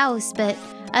detached house, but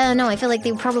I don't know, I feel like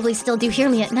they probably still do hear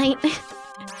me at night.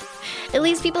 At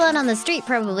least people out on the street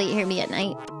probably hear me at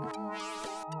night.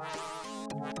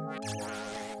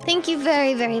 Thank you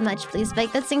very much, Blue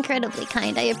Spike. That's incredibly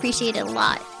kind. I appreciate it a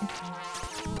lot.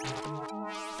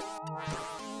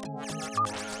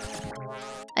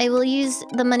 I will use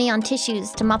the money on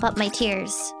tissues to mop up my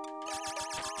tears.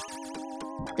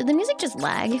 Did the music just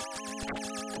lag?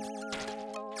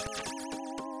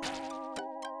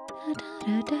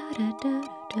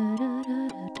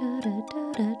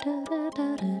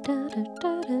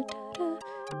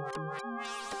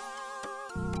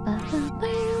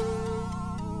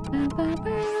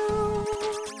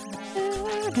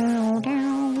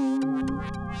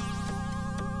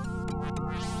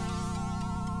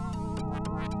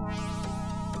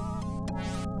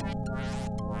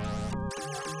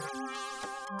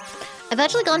 I've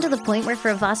actually gone to the point where for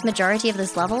a vast majority of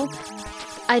this level,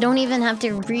 I don't even have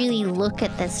to really look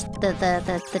at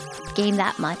the game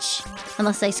that much,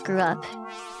 unless I screw up.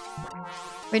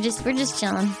 We're just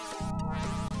chilling.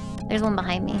 There's one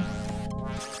behind me.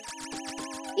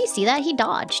 You see that? He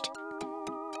dodged.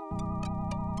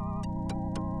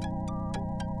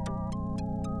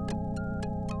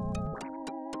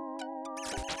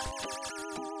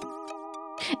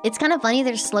 It's kind of funny,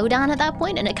 there's slowdown at that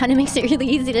point, and it kind of makes it really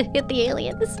easy to hit the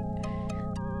aliens.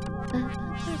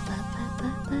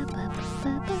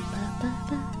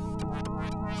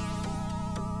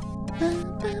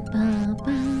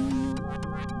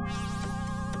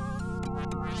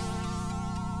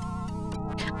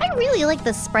 I really like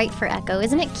the sprite for Echo.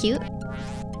 Isn't it cute?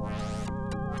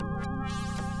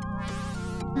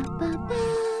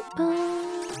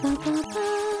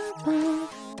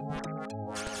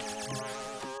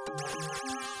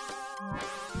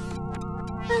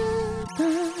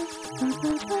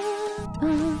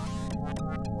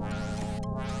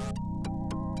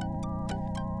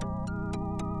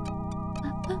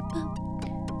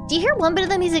 Do you hear one bit of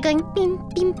the music going bim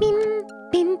bim bim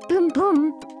bim boom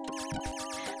boom?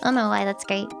 I don't know why, that's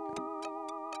great.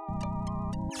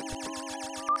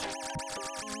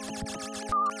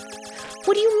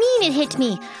 What do you mean it hit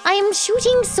me? I am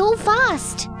shooting so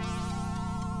fast!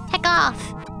 Heck off!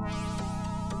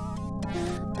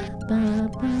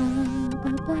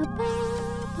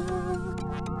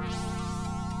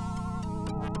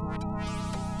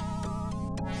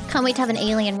 Can't wait to have an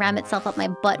alien ram itself up my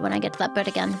butt when I get to that bit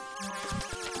again.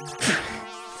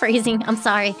 Phrasing, I'm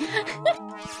sorry.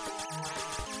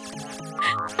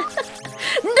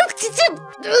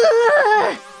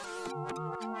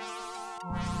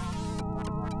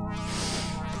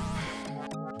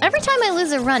 Every time I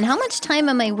lose a run, how much time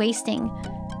am I wasting?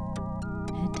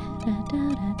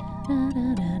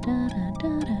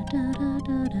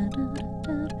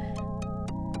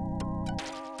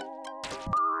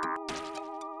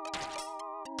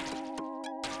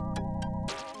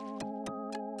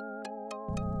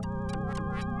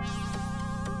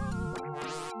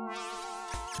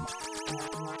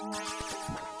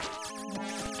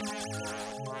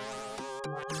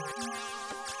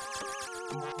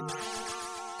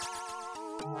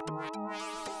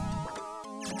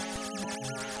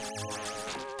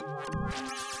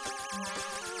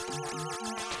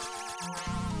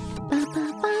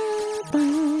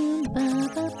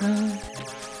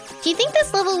 Do you think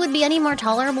this level would be any more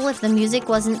tolerable if the music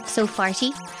wasn't so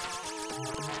farty?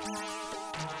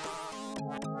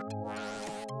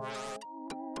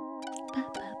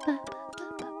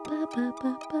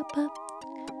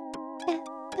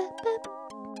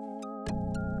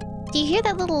 Do you hear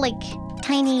that little, like,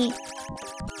 tiny...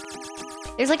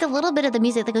 There's like a little bit of the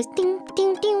music that goes ding,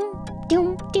 ding, ding,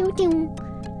 ding, ding, ding.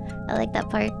 I like that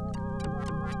part.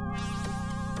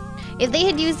 If they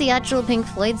had used the actual Pink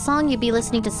Floyd song, you'd be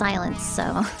listening to silence, so...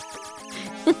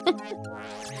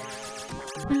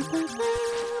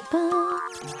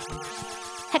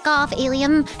 Heck off,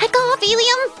 alien! Heck off,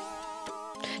 alien!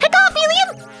 Heck off,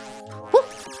 alien! Whoop,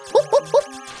 whoop, whoop, whoop.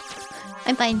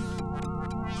 I'm fine.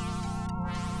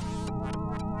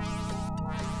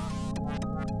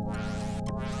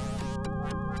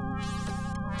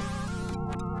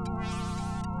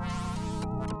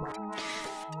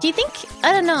 Do you think...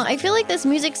 I don't know, I feel like this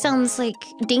music sounds like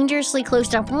dangerously close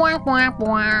to wah wah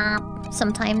wah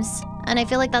sometimes. And I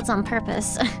feel like that's on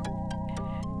purpose.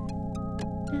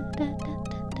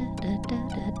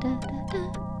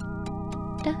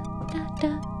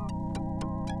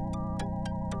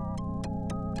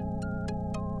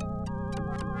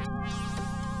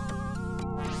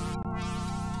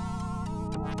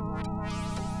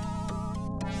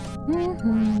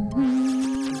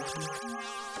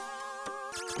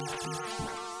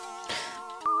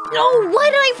 No, why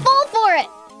did I fall for it?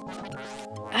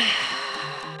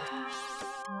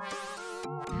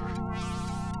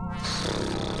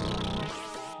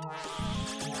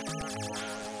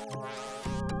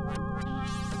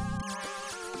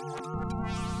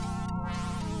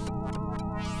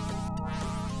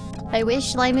 I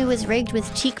wish Laimu was rigged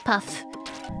with cheek puff,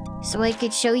 so I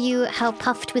could show you how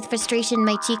puffed with frustration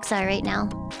my cheeks are right now.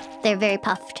 They're very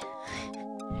puffed.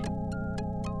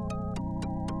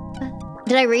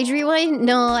 Did I rage rewind?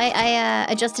 No, I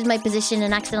adjusted my position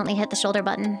and accidentally hit the shoulder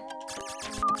button.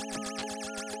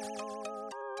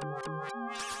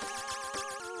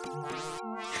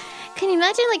 Can you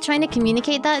imagine like trying to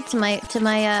communicate that to my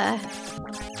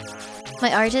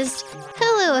artist?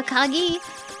 Hello, Akagi.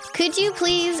 Could you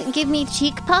please give me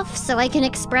cheek puff so I can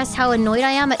express how annoyed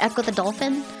I am at Ecco the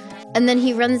Dolphin? And then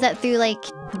he runs that through like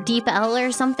Deep L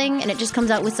or something, and it just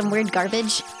comes out with some weird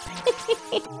garbage.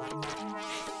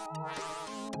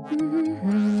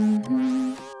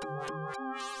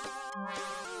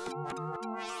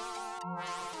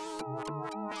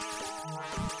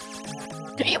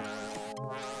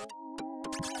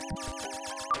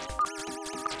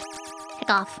 Heck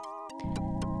off.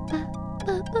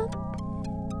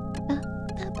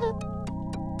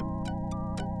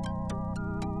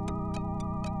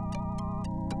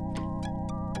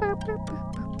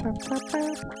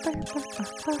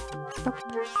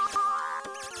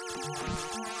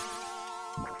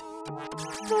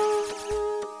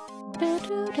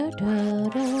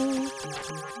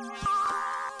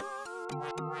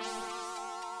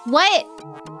 What?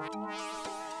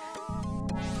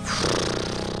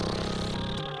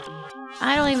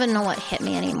 don't even know what hit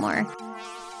me anymore.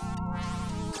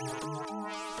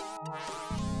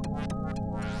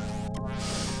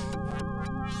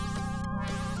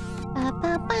 Ba,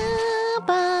 ba, ba,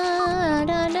 ba,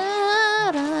 da,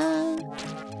 da, da.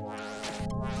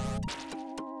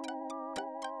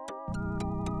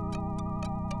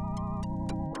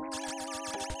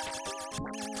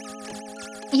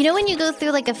 You know when you go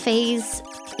through like a phase,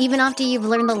 even after you've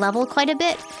learned the level quite a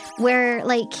bit, where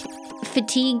like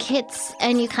fatigue hits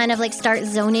and you kind of like start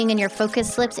zoning and your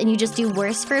focus slips and you just do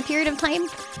worse for a period of time?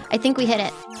 I think we hit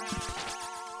it.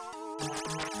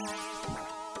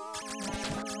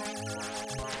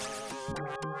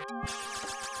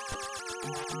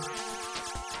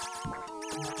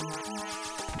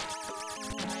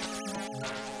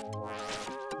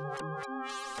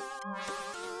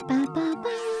 Ba, ba,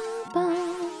 ba, ba,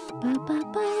 ba, ba,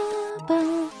 ba,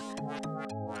 ba.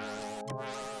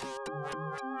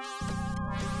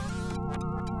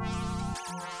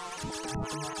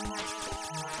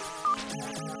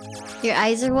 Your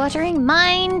eyes are watering?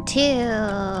 Mine too.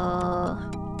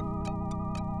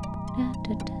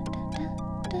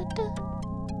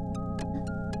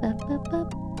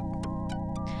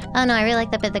 Oh no, I really like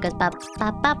that bit that goes bop,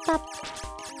 bop, bop, bop.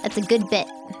 That's a good bit.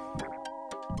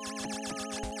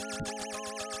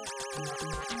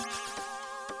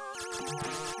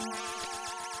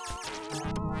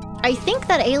 I think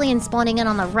that alien spawning in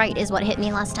on the right is what hit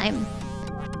me last time.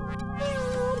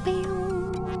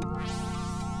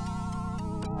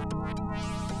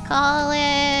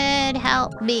 Colin,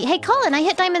 help me. Hey, Colin, I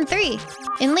hit Diamond 3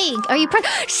 in League. Are you proud?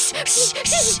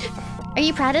 Are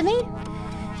you proud of me?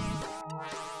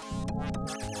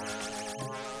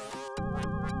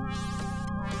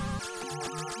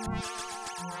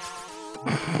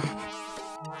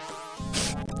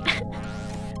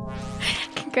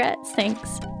 Congrats,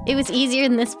 thanks. It was easier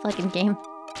in this fucking game.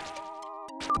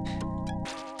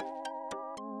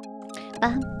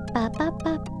 Ba, ba, ba,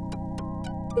 ba.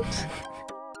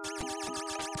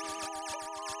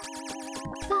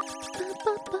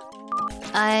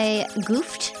 I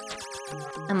goofed.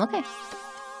 I'm okay.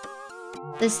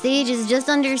 The stage is just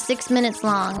under 6 minutes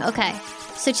long. Okay.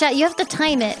 So chat, you have to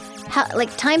time it.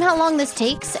 Time how long this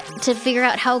takes to figure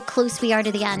out how close we are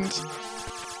to the end.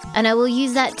 And I will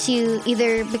use that to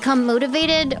either become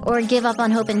motivated or give up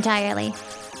on hope entirely.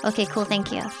 Okay, cool,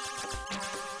 thank you.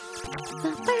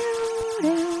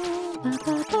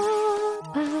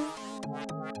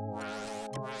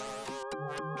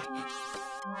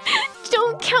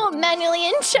 Don't count manually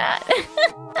in chat.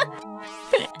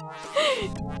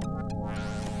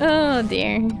 Oh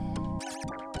dear.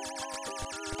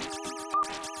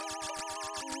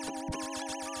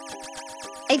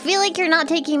 I feel like you're not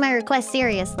taking my request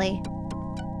seriously.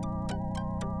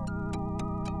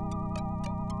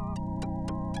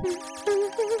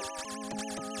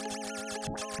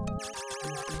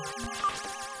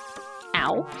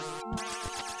 Ow.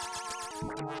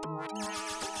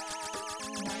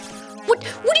 What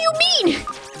do you mean?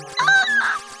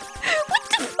 Ah! What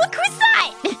the fuck was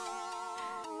that?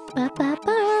 Ba ba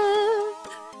ba.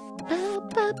 Ba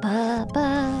ba ba ba.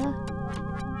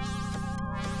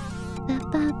 Ba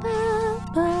ba ba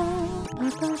ba ba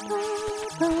ba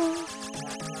ba.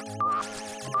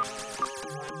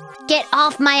 Get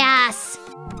off my ass!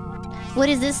 What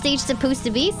is this stage supposed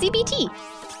to be? CBT.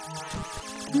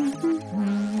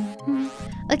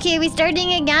 Okay, are we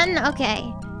starting again?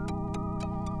 Okay.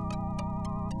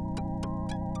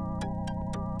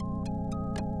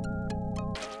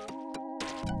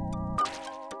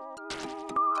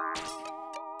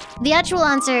 The actual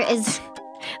answer is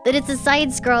that it's a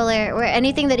side-scroller where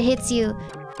anything that hits you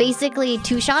basically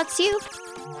two-shots you.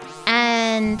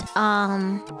 And,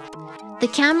 the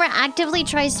camera actively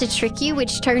tries to trick you,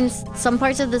 which turns some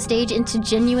parts of the stage into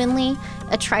genuinely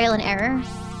a trial and error.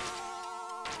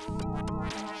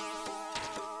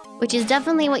 Which is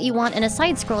definitely what you want in a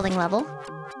side-scrolling level.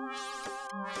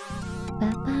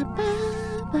 Ba, ba, ba,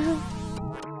 ba.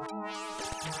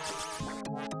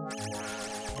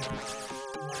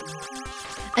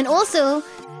 And also,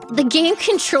 the game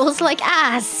controls like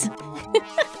ass.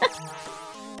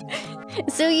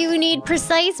 So you need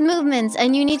precise movements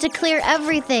and you need to clear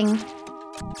everything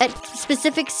at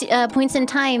specific points in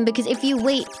time, because if you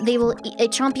wait, they will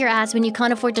chomp your ass when you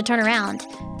can't afford to turn around.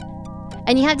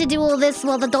 And you have to do all this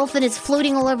while the dolphin is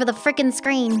floating all over the frickin'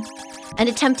 screen and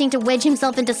attempting to wedge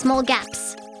himself into small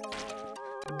gaps.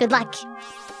 Good luck.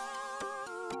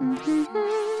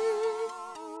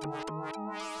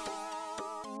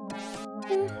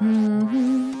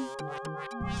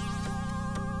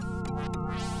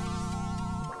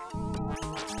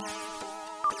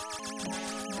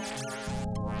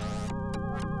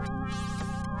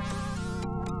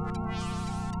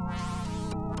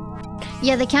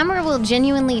 Yeah, the camera will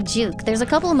genuinely juke. There's a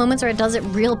couple of moments where it does it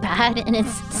real bad, and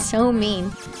it's so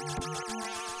mean.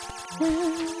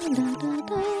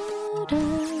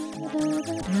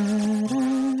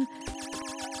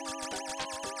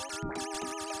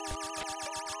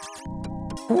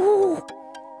 Ooh.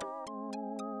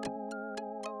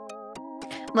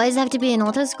 Why does it have to be an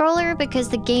auto-scroller? Because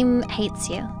the game hates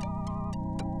you.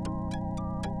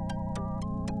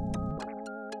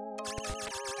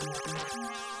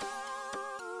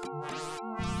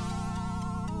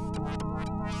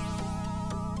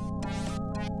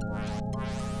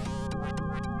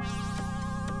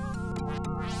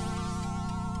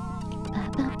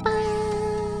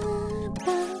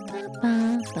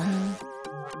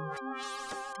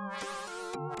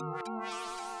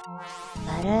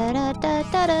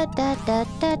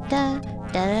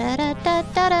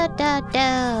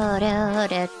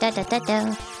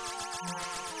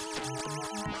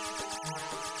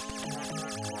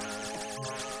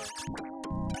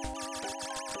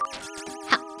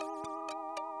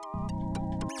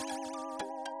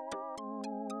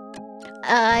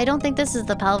 I don't think this is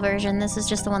the PAL version. This is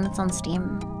just the one that's on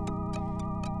Steam.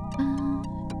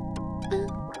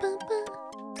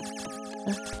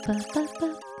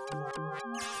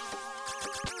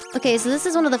 Okay, so this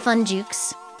is one of the fun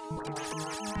jukes.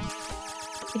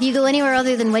 If you go anywhere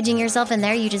other than wedging yourself in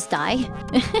there, you just die.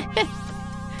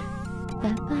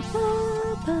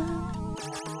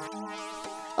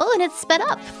 Oh, and it's sped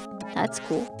up. That's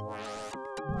cool.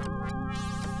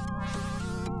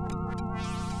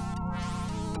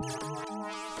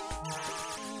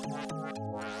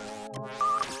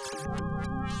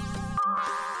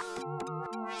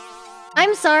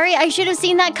 I'm sorry, I should have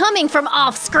seen that coming from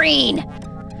off screen.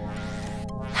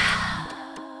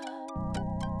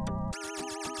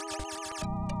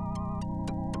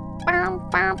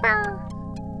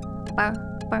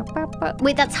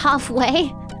 Wait, that's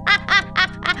halfway?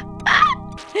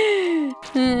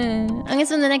 I'm gonna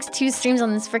spend the next 2 streams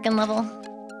on this freaking level.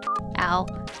 Ow.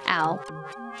 Ow.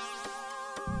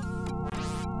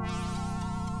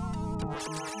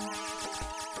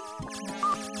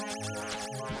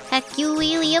 Heck you,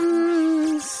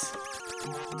 Williams.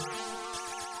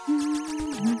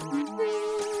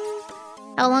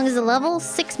 How long is the level?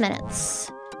 6 minutes.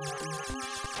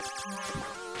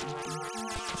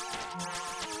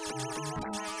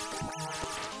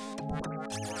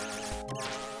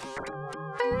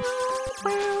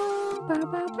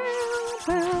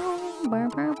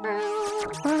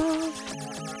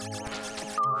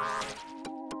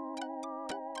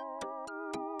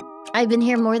 I've been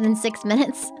here more than 6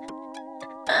 minutes.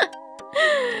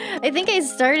 I think I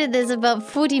started this about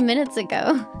 40 minutes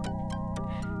ago.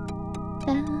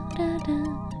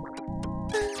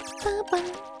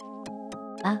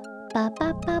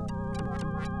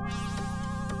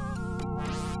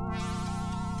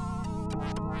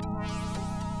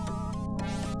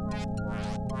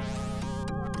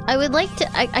 I would like to...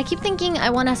 I keep thinking I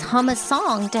want to hum a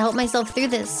song to help myself through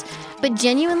this. But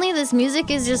genuinely, this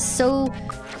music is just so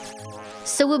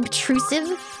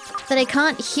obtrusive that I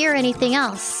can't hear anything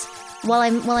else while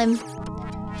I'm... What do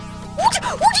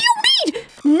you mean?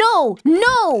 No!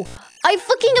 No! I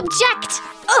fucking object!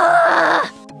 Ugh!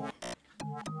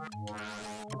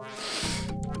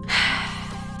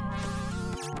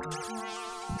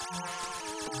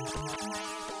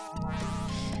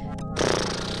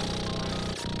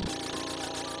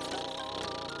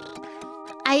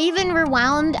 I even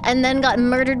rewound and then got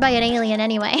murdered by an alien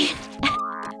anyway.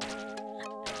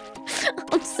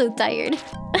 I'm so tired.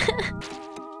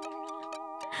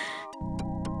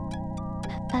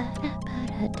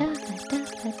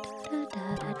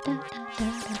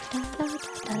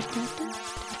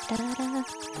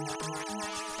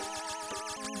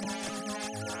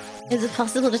 Is it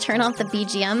possible to turn off the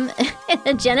BGM in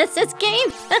a Genesis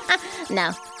game?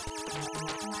 No.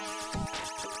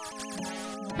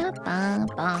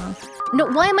 No,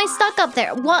 why am I stuck up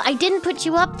there? What? I didn't put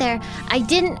you up there. I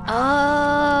didn't...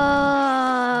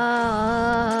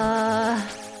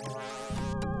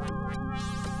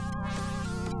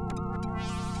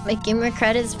 My gamer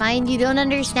credit's fine. You don't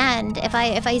understand. If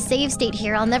I save state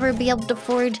here, I'll never be able to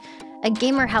afford a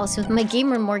gamer house with my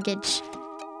gamer mortgage.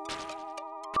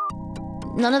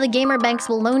 None of the gamer banks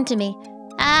will loan to me.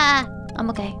 Ah, I'm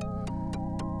okay.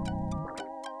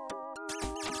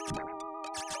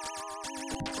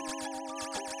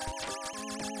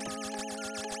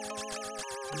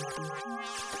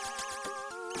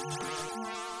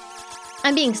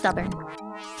 I'm being stubborn.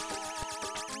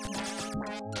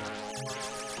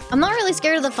 I'm not really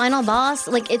scared of the final boss.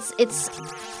 Like, it's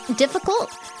difficult,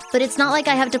 But it's not like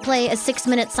I have to play a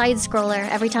 6-minute side-scroller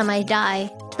every time I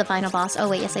die to the final boss. Oh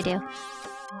wait, yes I do.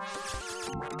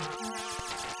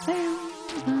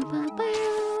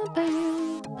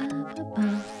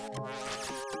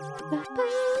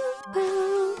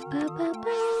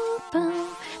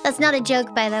 That's not a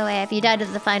joke, by the way. If you die to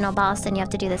the final boss, then you have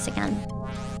to do this again.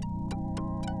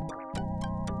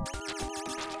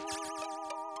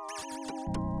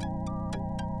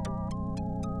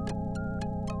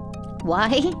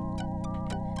 Why?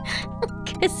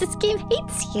 Because this game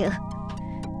hates you.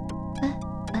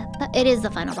 It is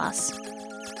the final boss.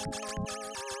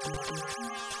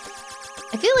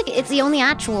 I feel like it's the only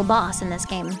actual boss in this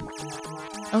game.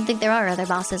 I don't think there are other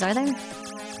bosses, are there?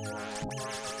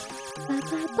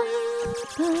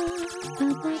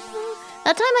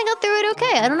 That time I got through it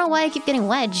okay. I don't know why I keep getting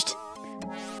wedged.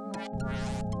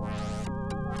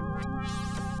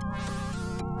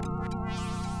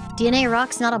 DNA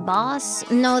Rock's not a boss?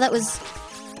 No, that was...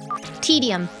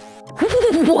 Tedium.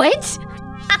 What?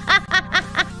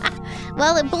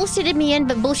 Well, it bullshitted me in,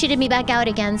 but bullshitted me back out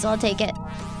again, so I'll take it.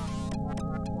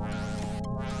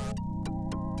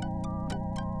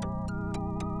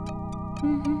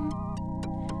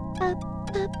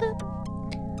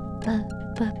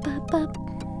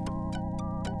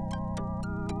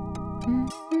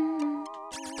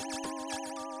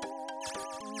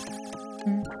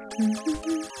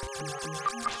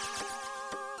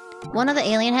 One of the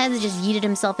alien heads just yeeted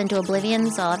himself into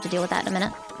oblivion, so I'll have to deal with that in a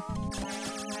minute.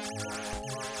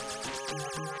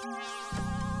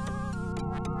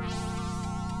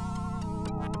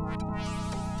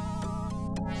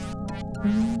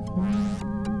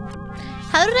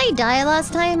 How did I die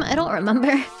last time? I don't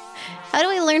remember. How do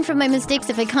I learn from my mistakes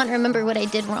if I can't remember what I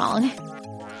did wrong?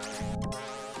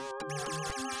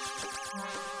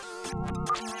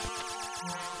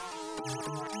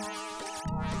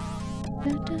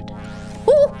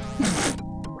 Ooh!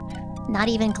 Not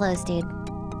even close, dude.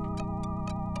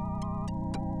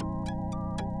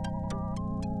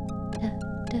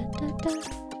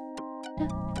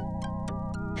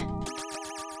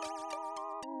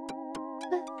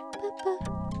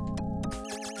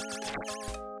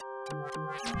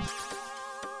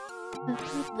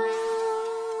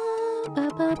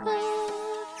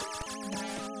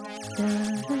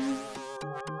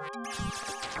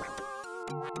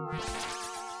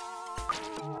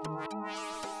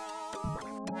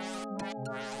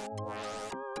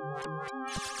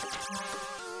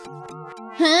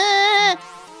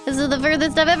 This is the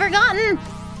furthest I've ever gotten.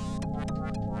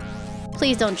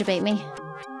 Please don't debate me.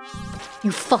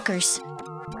 You fuckers.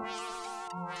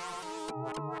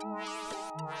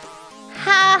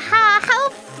 Ha ha, how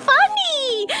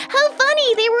funny! How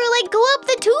funny! They were like, go up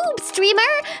the tube, streamer!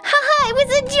 Haha, it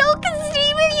was a joke,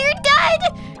 streamer, you're dead!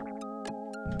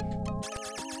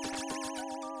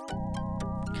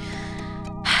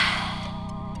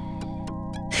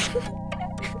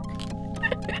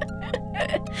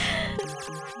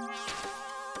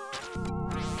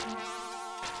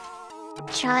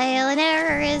 Trial and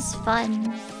error is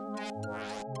fun.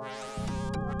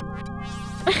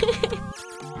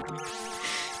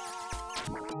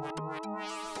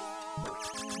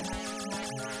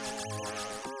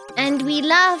 And we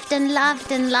laughed and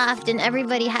laughed and laughed and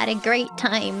everybody had a great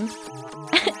time.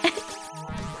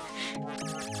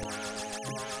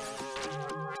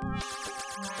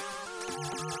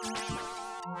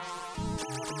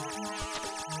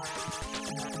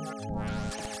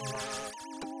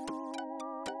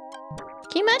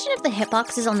 Can you imagine if the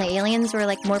hitboxes on the aliens were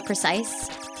like more precise?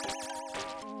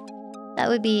 That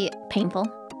would be painful.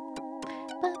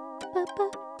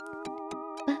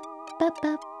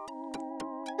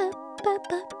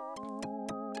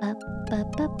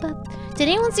 Did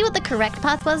anyone see what the correct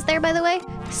path was there, by the way?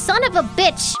 Son of a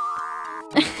bitch!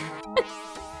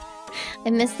 I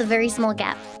missed the very small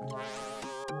gap.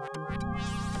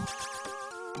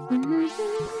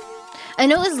 I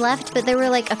know it was left, but there were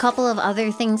like a couple of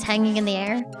other things hanging in the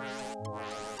air.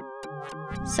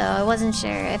 So I wasn't sure.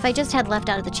 If I just head left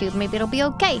out of the tube, maybe it'll be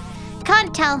okay.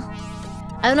 Can't tell.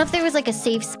 I don't know if there was like a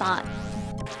safe spot.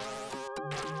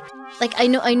 Like, I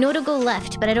know to go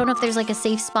left, but I don't know if there's like a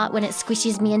safe spot when it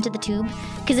squishes me into the tube.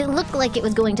 Because it looked like it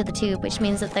was going to the tube, which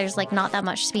means that there's like not that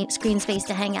much screen space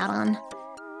to hang out on.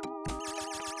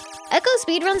 Echo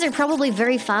speedruns are probably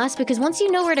very fast because once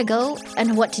you know where to go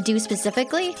and what to do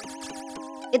specifically,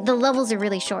 the levels are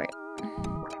really short.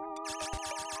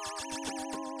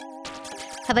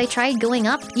 Have I tried going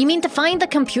up? You mean to find the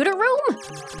computer room?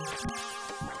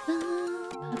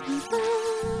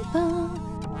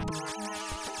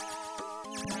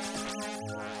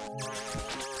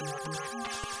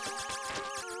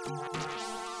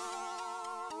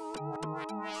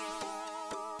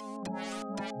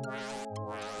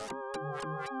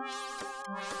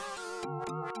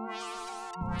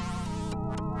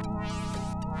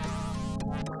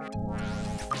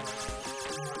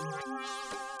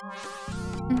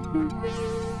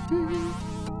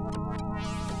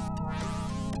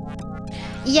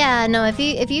 Yeah, no, if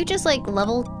you just like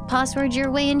level password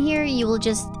your way in here, you will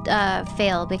just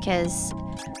fail because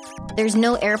there's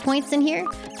no air points in here,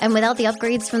 and without the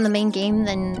upgrades from the main game,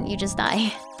 then you just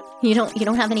die. You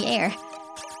don't have any air.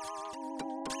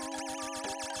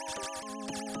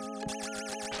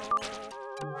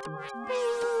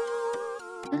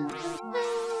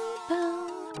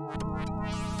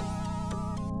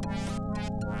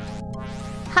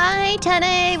 Hi,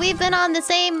 Tene! We've been on the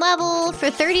same level for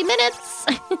 30 minutes!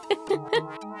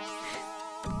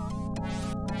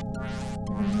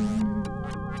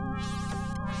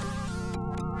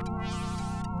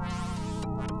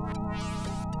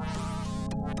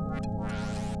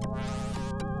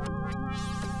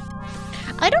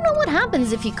 I don't know what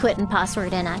happens if you quit and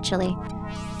password in, actually.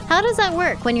 How does that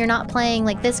work when you're not playing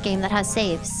like this game that has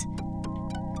saves?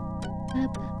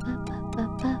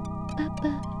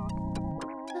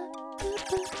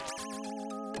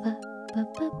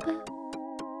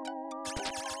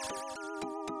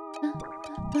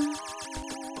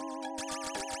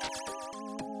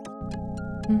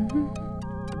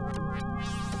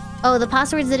 Oh, the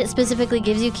passwords that it specifically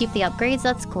gives you keep the upgrades?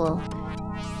 That's cool.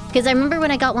 Because I remember when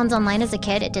I got ones online as a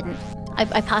kid, it didn't.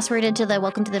 I passworded to the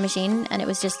Welcome to the Machine, and it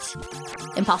was just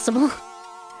impossible.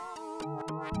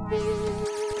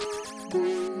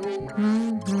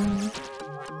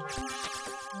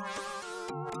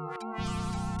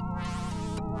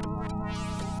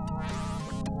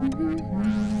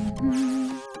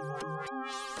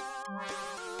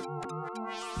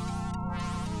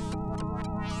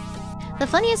 The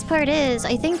funniest part is,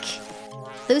 I think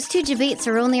those 2 debates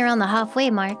are only around the halfway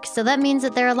mark, so that means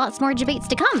that there are lots more debates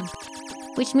to come.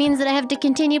 Which means that I have to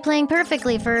continue playing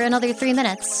perfectly for another 3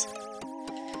 minutes.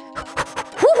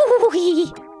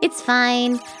 It's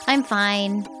fine. I'm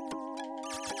fine.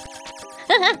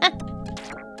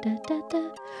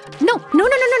 No! No, no,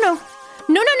 no, no, no!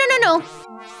 No, no, no, no, no!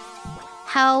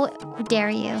 How dare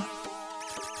you?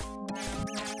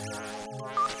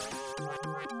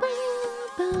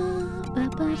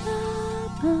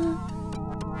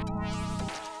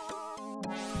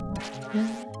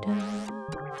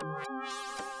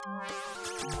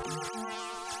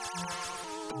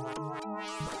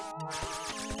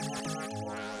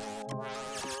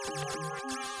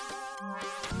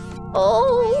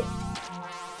 Oh!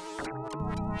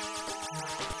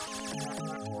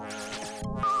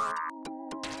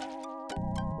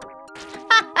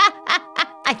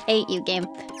 I hate you, game.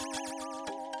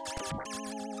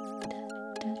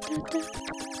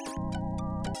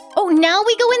 Oh, now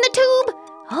we go in the tube?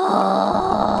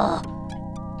 Oh.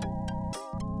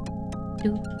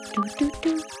 Do, do, do,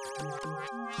 do.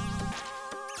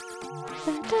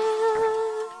 Da, da, da.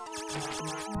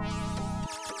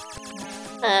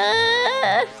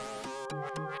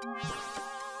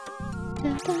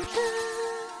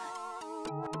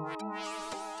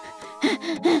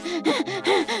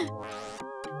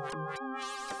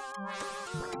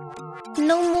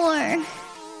 No more.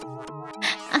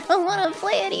 I don't want to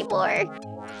play anymore.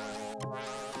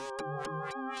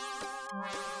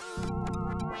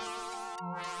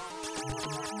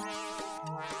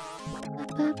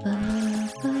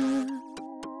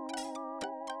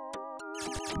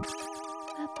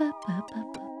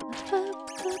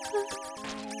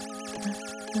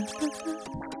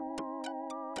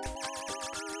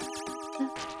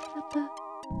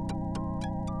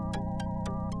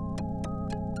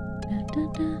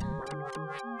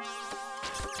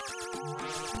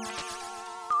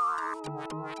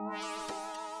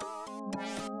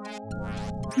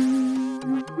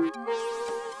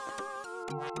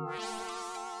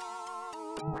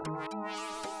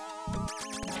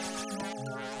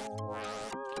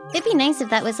 It'd be nice if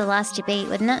that was the last debate,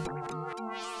 wouldn't it?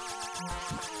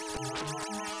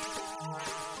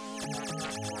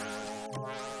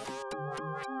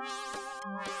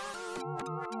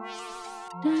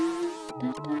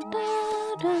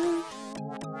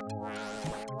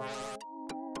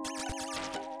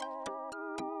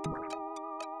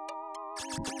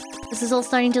 This is all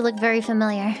starting to look very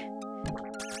familiar.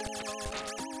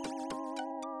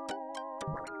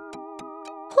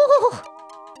 Oh!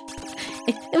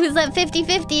 It was that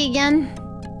 50-50 again.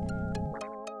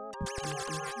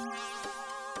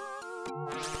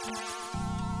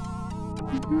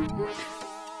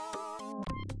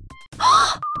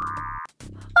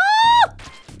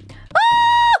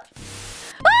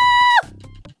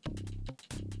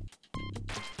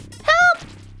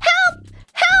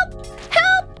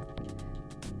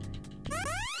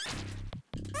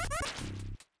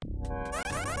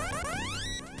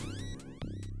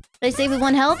 Did I save with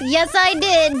 1 health? Yes, I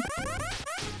did!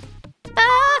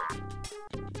 Ah!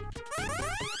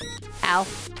 Ow.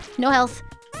 No health.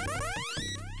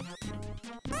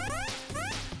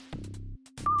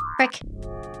 Frick.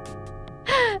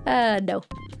 No.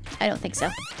 I don't think so.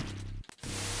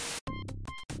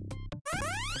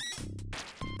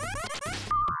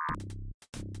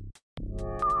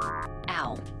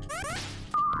 Ow.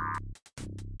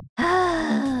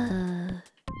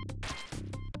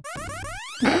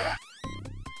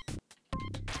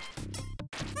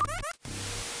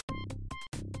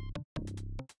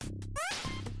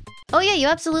 Oh yeah, you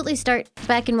absolutely start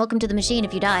back in Welcome to the Machine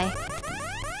if you die.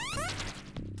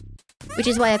 Which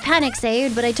is why I panic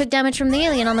saved, but I took damage from the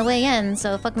alien on the way in,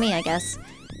 so fuck me, I guess.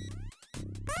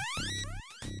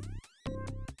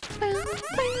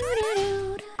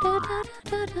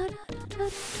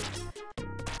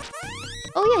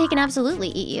 Oh yeah, he can absolutely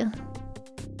eat you.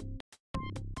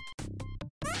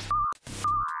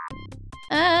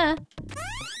 Ah!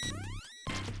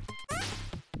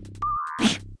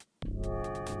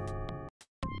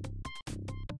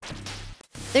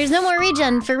 There's no more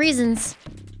regen for reasons.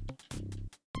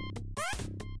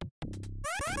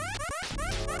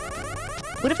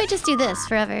 What if I just do this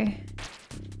forever?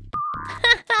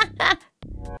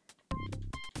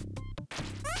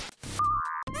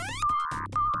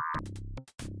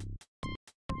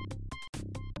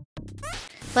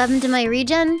 What happened to my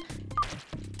regen?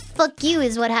 Fuck you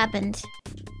is what happened.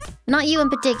 Not you in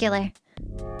particular.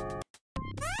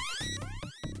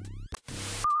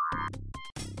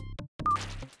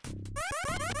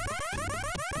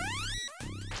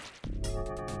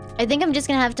 I think I'm just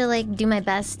gonna have to, like, do my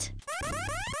best.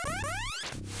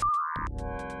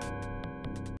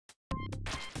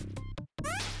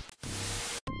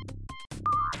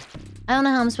 I don't know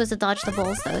how I'm supposed to dodge the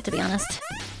bulls, though, to be honest.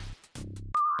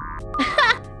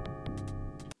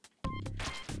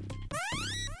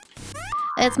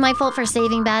 It's my fault for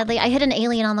saving badly. I hit an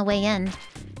alien on the way in.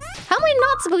 How am I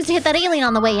not supposed to hit that alien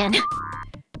on the way in?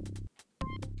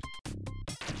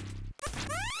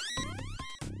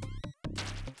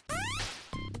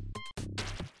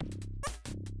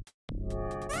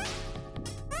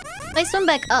 If I swim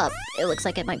back up, it looks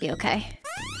like it might be okay.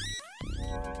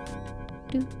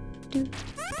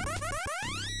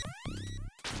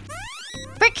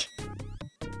 Frick!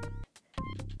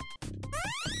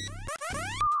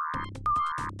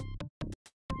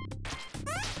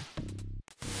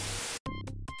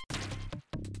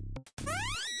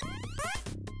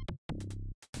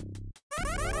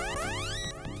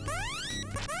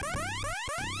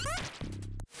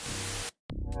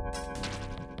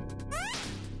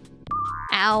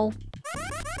 Ow.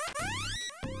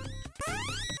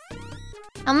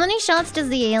 How many shots does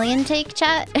the alien take,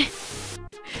 chat?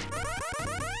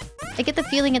 I get the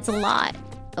feeling it's a lot.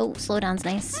 Oh, slowdown's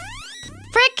nice.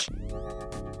 Frick!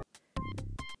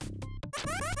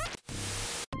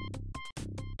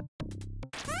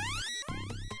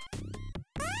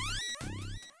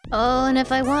 Oh, and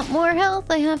if I want more health,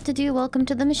 I have to do Welcome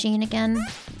to the Machine again.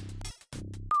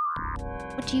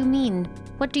 What do you mean?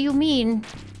 What do you mean?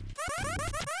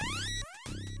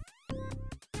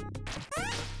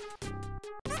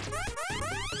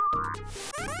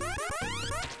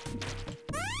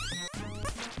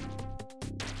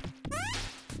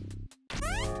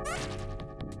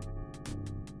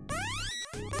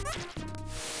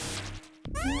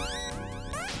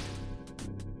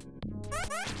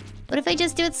 What if I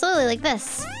just do it slowly like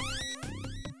this?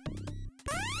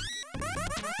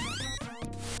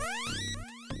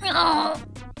 Oh.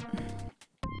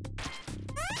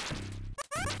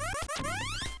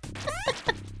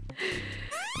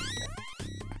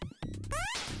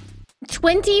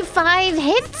 25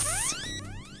 hits?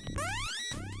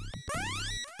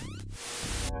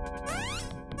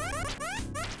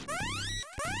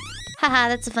 Haha,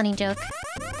 that's a funny joke.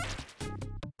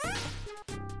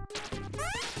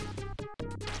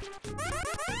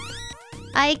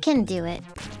 I can do it.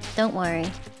 Don't worry.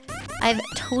 I've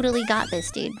totally got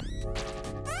this, dude.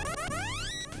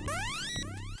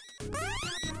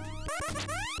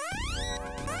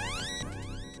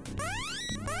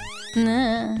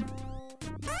 Nah.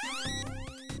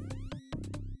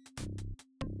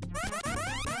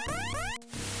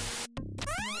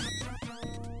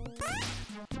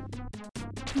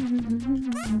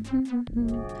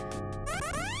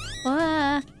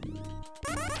 What?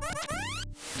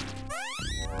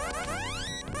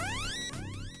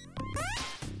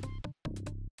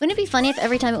 Wouldn't it be funny if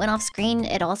every time it went off screen,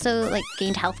 it also, like,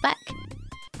 gained health back?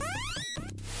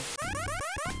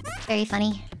 Very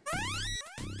funny.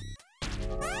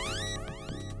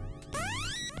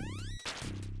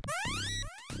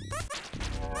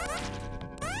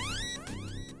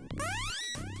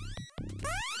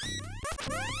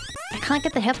 can't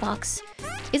get the hitbox.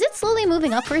 Is it slowly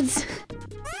moving upwards?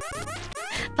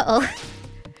 Uh-oh.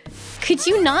 Could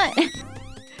you not?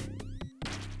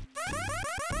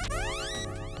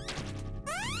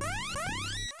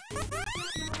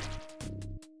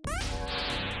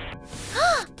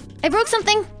 I broke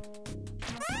something!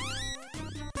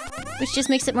 Which just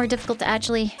makes it more difficult to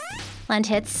actually land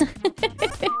hits.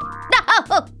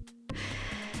 No!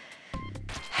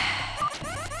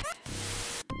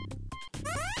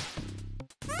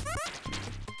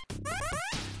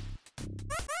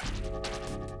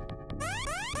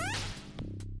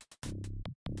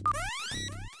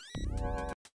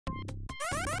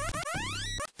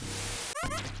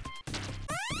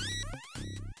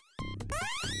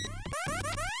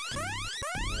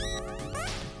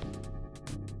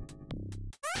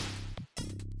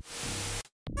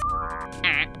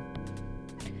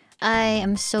 I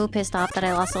am so pissed off that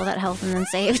I lost all that health and then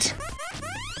saved.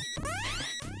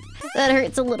 That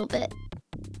hurts a little bit.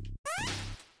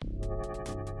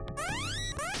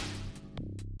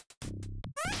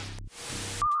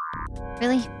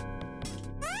 Really?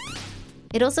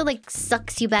 It also, like,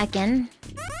 sucks you back in.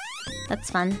 That's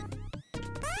fun.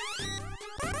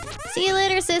 See you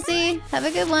later, sissy. Have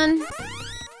a good one.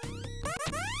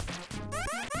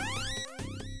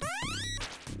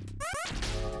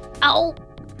 Ow!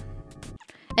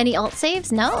 Any alt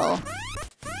saves? No.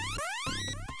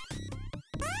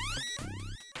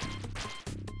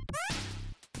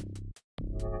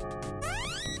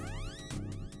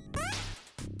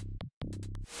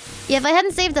 Yeah, if I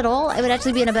hadn't saved at all, I would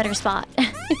actually be in a better spot.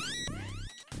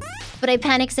 But I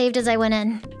panic saved as I went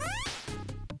in.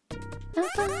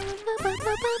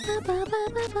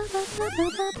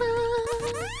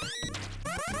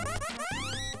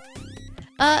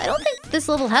 I don't think this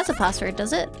level has a password,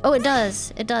 does it? Oh, it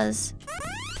does. It does.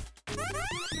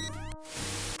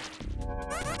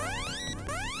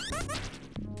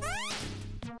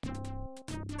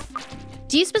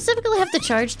 Do you specifically have to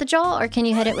charge the jaw, or can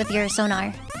you hit it with your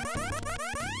sonar?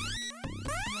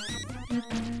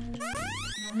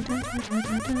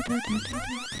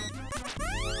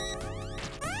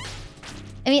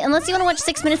 I mean, unless you want to watch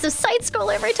 6 minutes of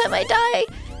side-scroll every time I die.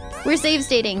 We're save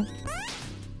stating.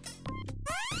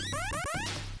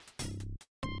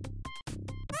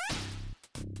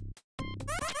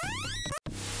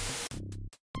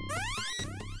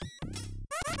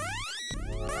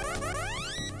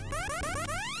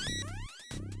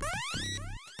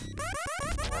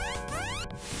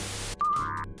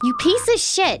 You piece of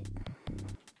shit!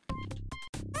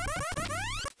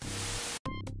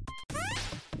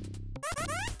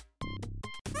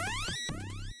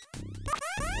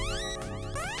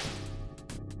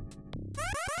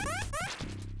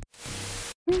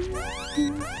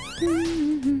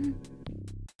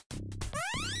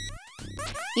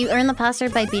 You earn the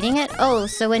password by beating it? Oh,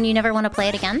 so when you never want to play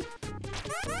it again?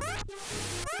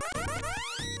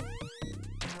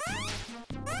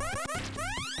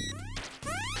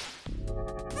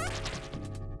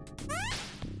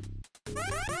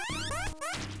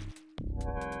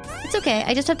 It's okay,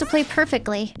 I just have to play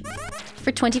perfectly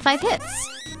for 25 hits.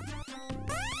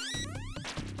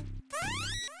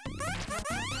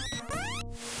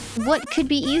 What could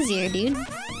be easier, dude?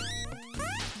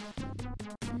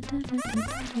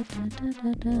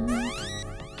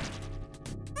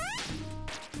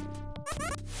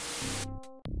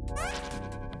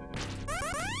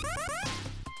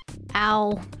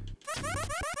 Ow.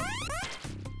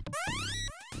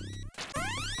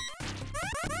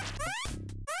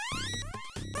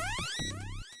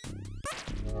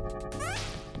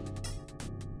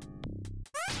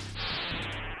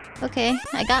 Okay,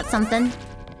 I got something.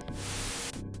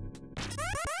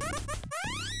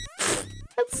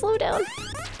 Let's slow down.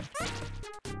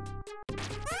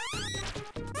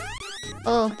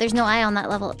 Oh, there's no eye on that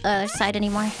level side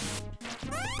anymore.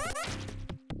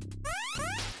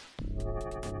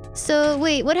 So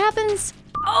wait, what happens?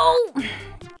 Oh!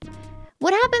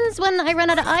 What happens when I run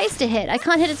out of eyes to hit? I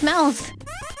can't hit its mouth.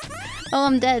 Oh,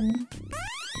 I'm dead.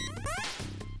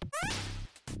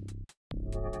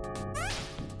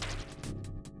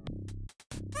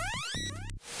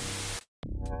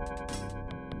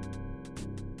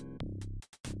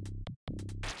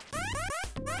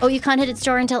 Oh, you can't hit its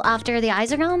jaw until after the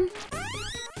eyes are gone?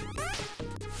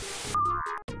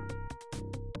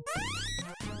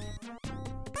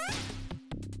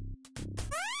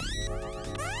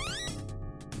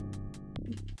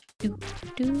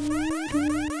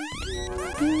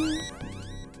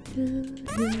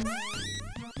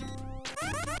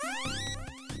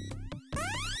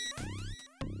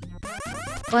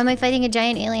 Why am I fighting a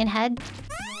giant alien head?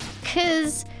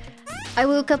 'Cause I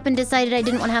woke up and decided I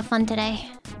didn't want to have fun today.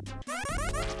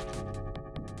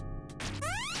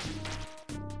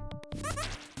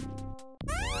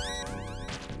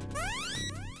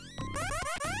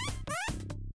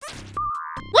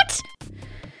 What?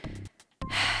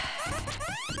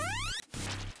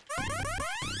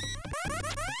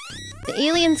 The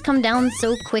aliens come down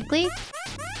so quickly.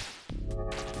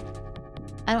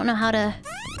 I don't know how to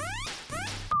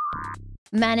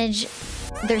manage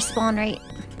their spawn rate.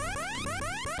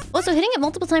 Also, hitting it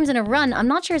multiple times in a run, I'm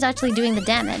not sure is actually doing the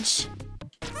damage.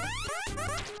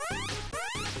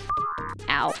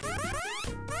 Ow.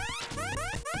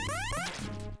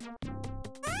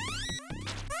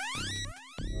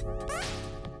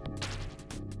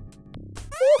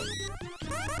 Woo.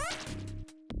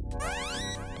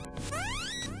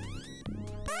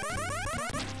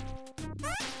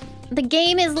 The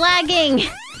game is lagging!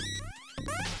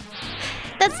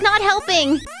 That's not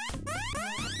helping!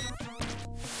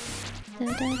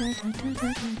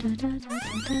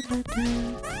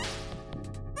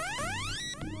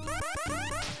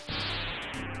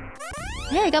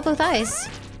 Hey, I got both eyes.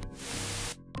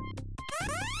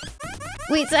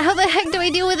 Wait, so how the heck do I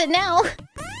deal with it now?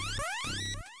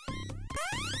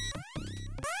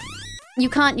 You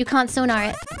can't sonar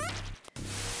it.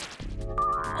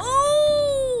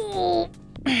 Oh!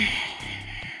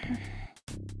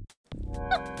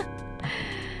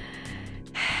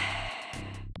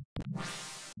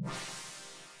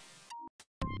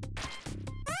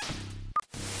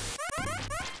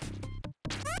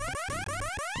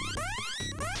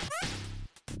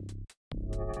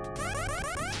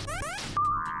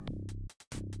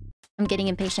 I'm getting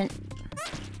impatient.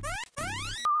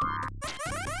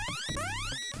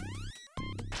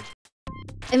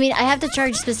 I mean, I have to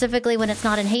charge specifically when it's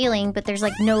not inhaling, but there's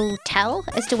like no tell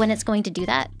as to when it's going to do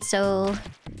that, so...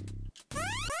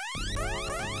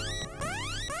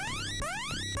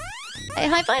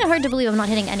 I find it hard to believe I'm not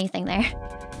hitting anything there.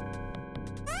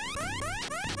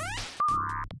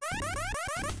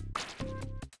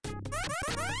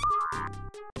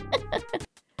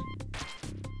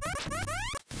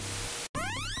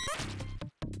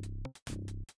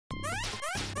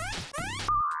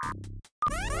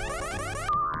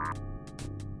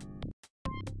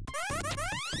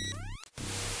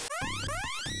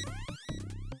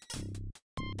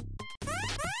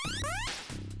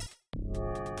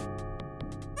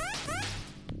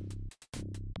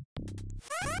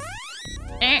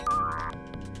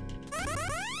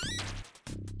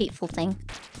 Hateful thing.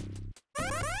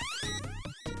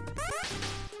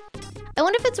 I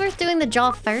wonder if it's worth doing the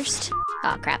jaw first.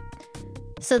 Oh, crap.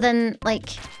 So then,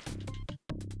 like...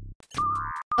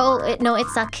 Oh, no, it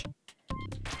suck.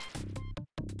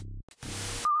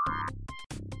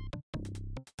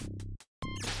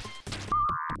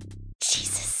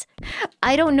 Jesus.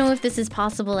 I don't know if this is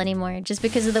possible anymore, just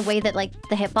because of the way that, like,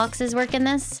 the hitboxes work in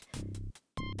this.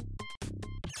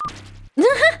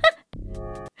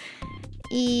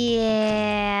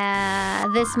 Yeah,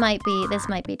 this might be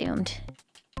doomed.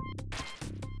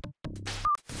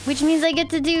 Which means I get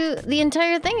to do the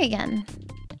entire thing again.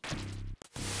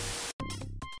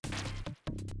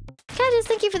 Cadis,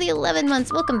 thank you for the 11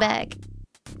 months. Welcome back.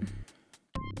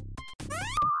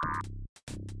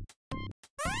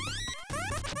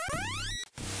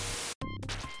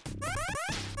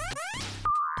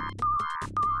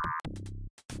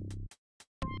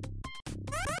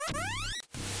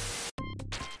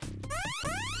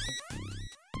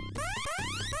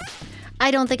 I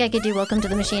don't think I could do Welcome to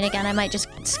the Machine again. I might just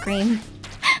scream.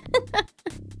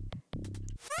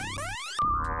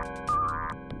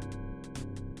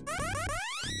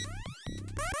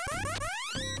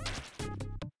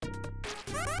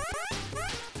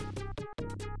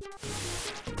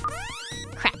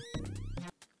 Crap.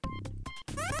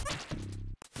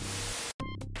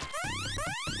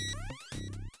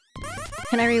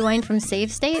 Can I rewind from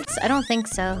save states? I don't think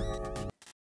so.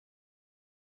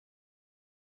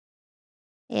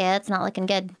 Yeah, it's not looking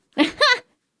good.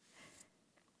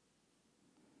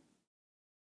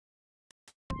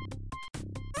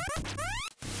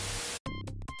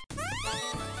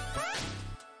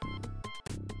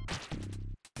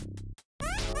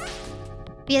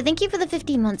 Yeah, thank you for the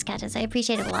 15 months, Catus. I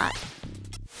appreciate it a lot.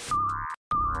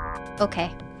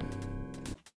 Okay.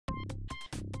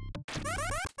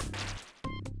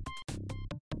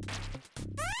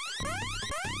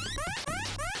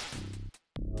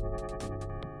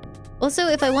 Also,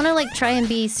 if I want to like try and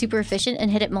be super efficient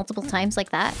and hit it multiple times like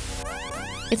that,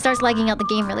 it starts lagging out the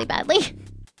game really badly.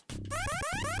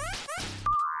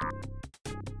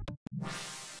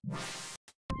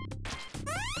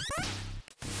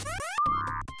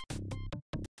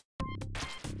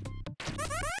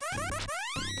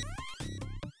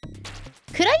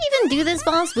 Could I even do this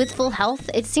boss with full health?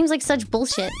 It seems like such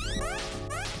bullshit.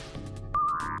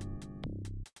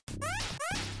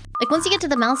 Like, once you get to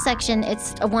the mouth section,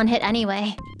 it's a one hit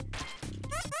anyway.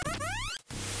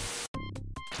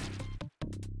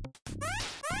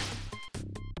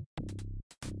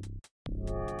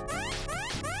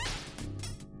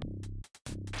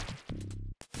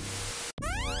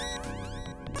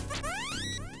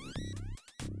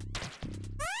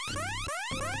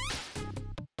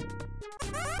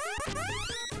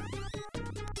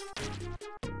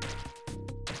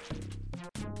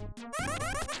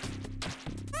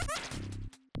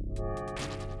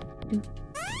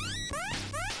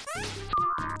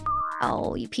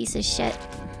 Oh, you piece of shit.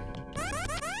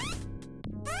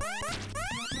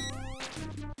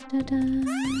 Ta-da.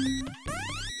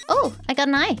 Oh, I got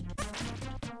an eye.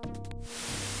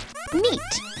 Neat.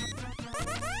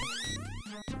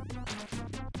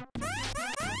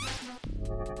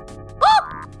 Oh!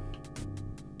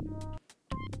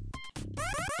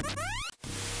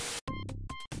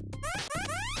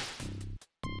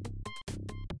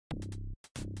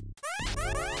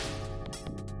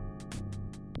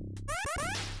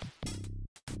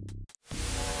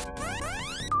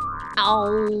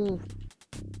 Ow.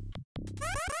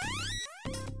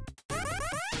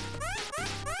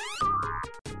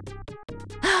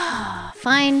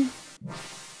 Fine.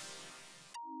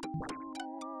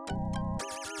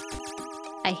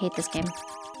 I hate this game.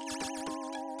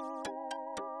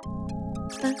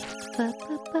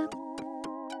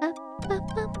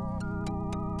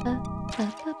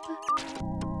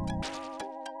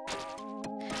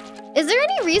 Is there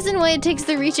any reason why it takes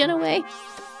the regen away?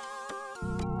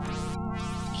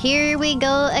 Here we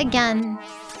go again.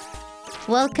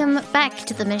 Welcome back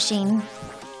to the machine.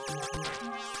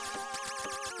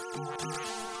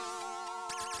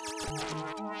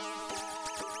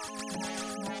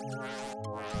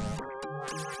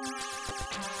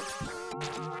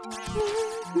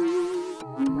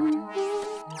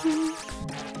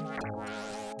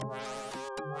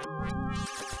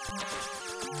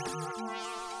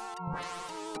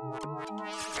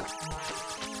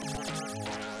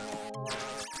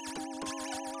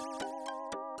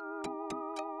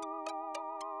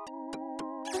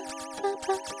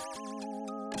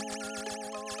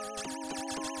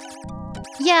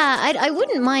 Yeah, I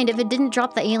wouldn't mind if it didn't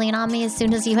drop the alien on me as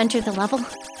soon as you enter the level.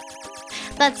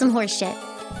 That's some horse shit.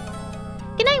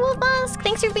 Good night, Wolf Mask.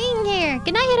 Thanks for being here.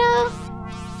 Good night, Hito.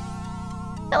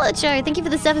 Hello, Char. Thank you for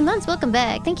the 7 months. Welcome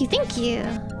back. Thank you, thank you.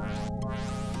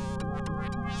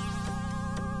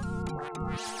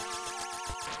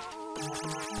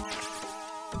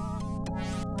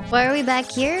 Why are we back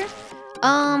here?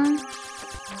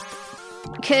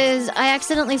 Because I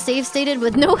accidentally save stated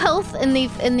with no health in the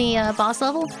boss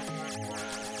level,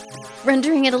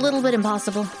 rendering it a little bit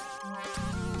impossible.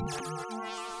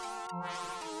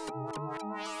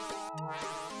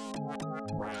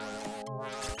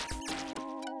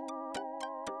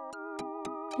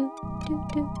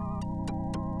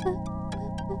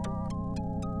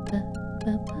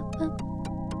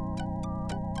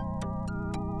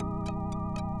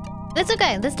 It's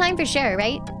okay. This time for sure,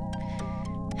 right?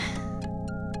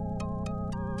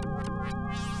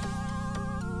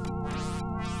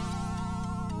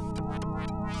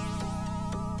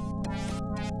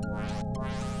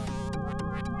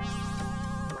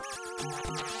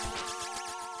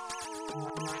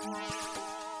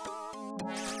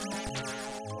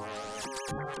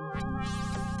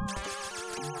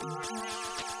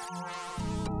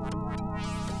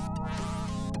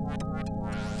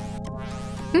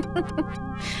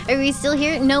 Are we still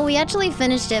here? No, we actually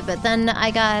finished it, but then I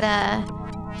got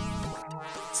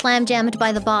slam jammed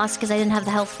by the boss because I didn't have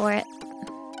the health for it.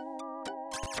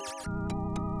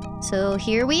 So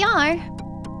here we are.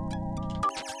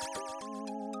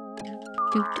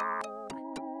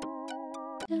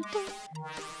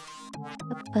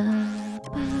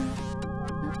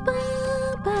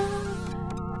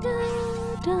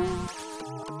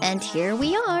 And here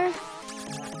we are.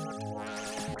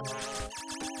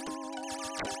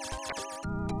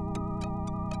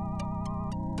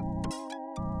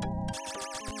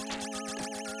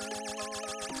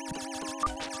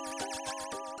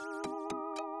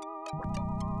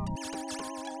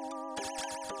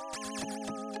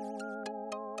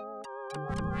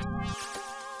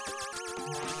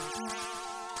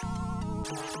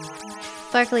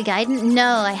 Sparkly Guidance?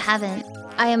 No, I haven't.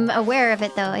 I am aware of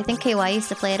it though. I think KY used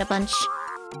to play it a bunch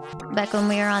back when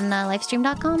we were on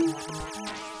livestream.com.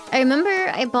 I remember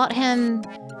I bought him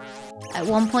at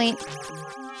one point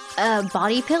a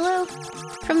body pillow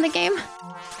from the game.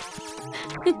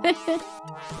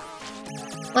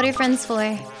 What are your friends for?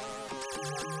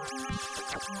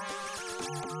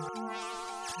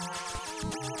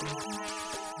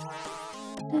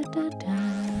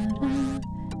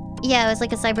 Yeah, it was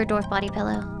like a cyber dwarf body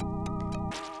pillow.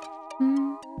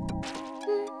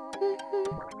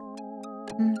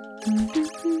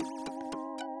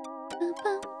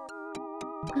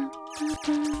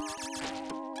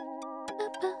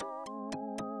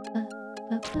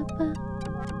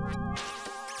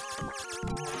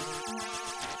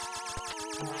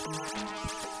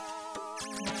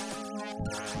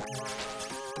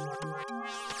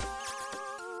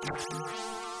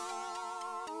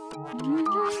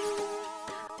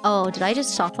 Oh, did I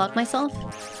just soft lock myself?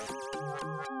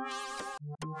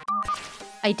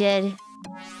 I did.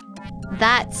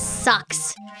 That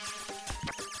sucks.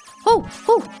 Oh,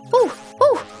 oh, oh,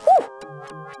 oh, oh.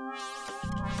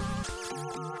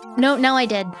 No, now I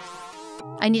did.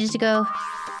 I needed to go.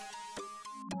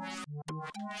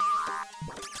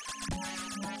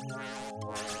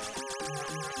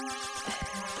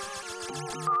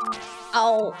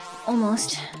 Oh,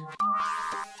 almost.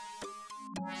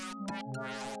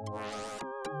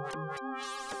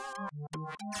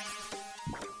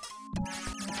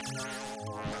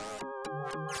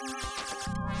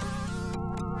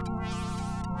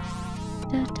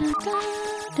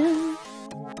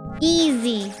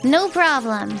 Easy, no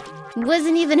problem.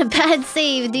 Wasn't even a bad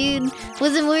save, dude.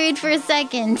 Wasn't worried for a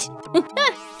second.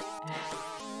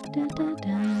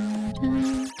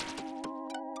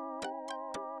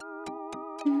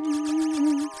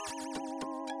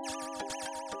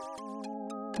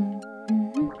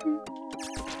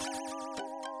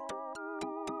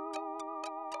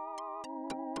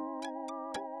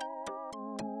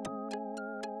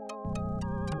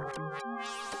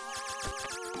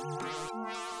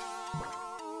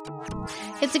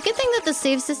 It's a good thing that the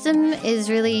save system is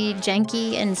really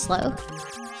janky and slow,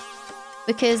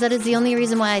 because that is the only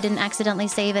reason why I didn't accidentally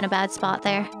save in a bad spot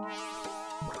there.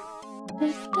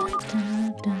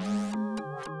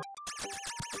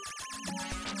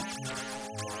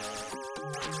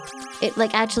 It,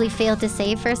 like, actually failed to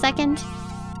save for a second.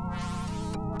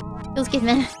 Feels good,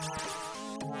 man.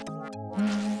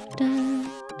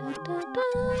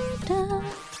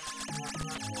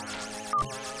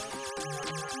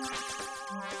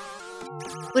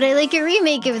 Would I like a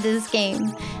remake of this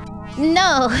game?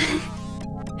 No!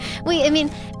 Wait, I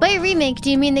mean, by a remake, do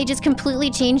you mean they just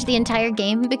completely changed the entire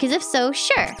game? Because if so,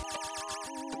 sure.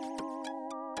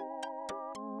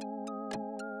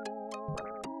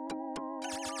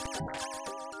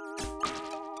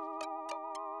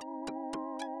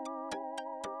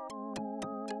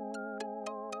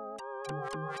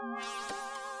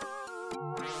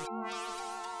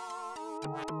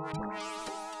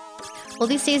 Well,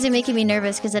 these days are making me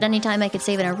nervous because at any time I could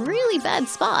save in a really bad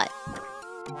spot.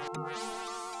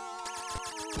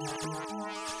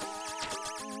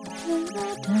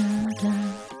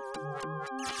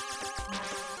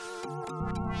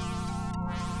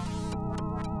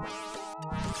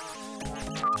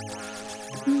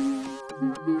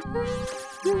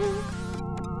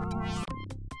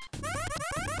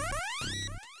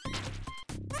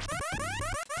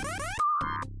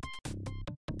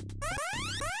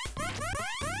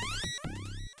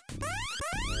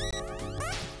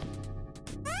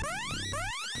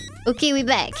 Okay, we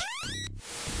back.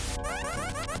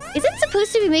 Is it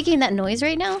supposed to be making that noise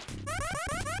right now?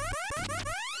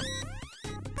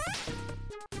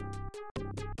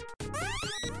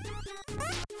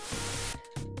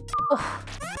 Oh.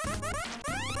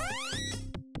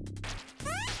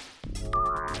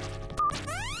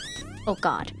 Oh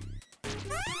god.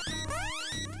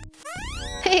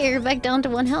 Hey, you're back down to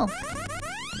 1 health.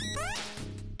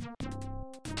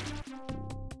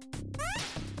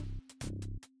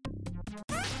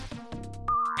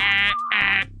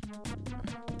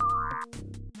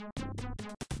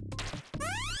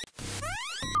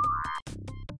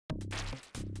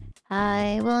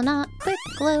 I will not quick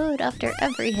load after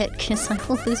every hit because I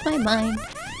will lose my mind.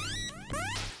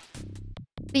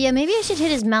 But yeah, maybe I should hit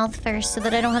his mouth first so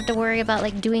that I don't have to worry about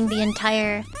like doing the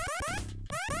entire...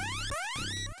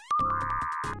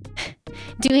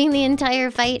 doing the entire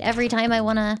fight every time I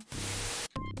want to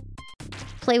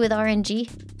play with RNG.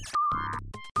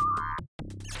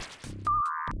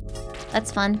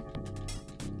 That's fun.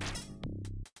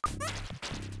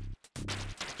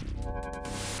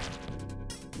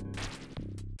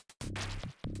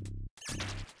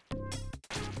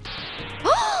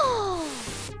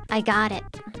 I got it.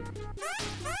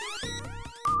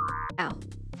 Ow.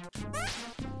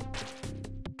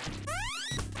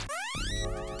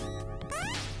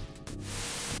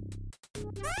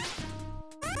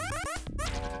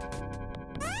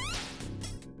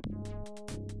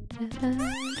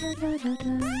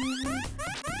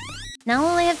 Now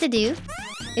all I have to do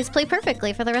is play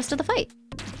perfectly for the rest of the fight.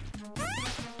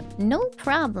 No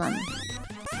problem.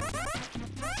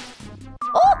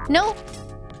 Oh, no!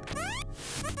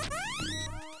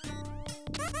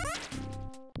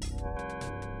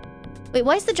 Wait,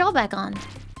 why is the jaw back on?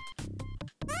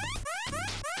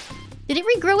 Did it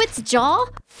regrow its jaw?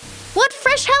 What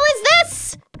fresh hell is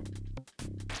this?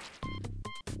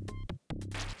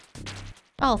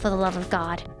 Oh, for the love of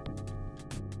God.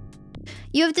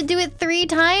 You have to do it 3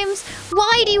 times?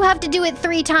 Why do you have to do it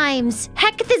 3 times?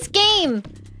 Heck this game!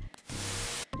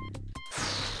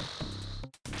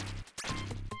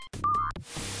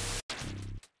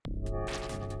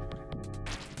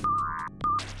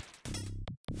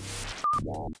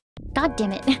 God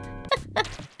damn it.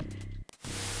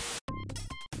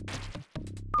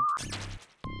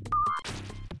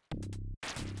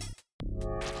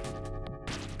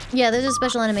 Yeah, there's a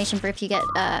special animation for if you get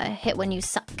hit when you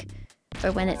suck.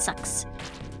 Or when it sucks.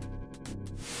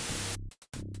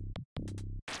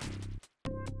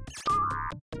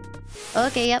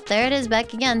 Okay, yep, there it is,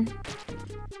 back again.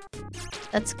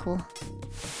 That's cool.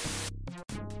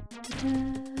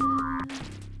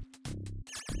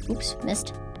 Oops,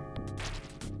 missed.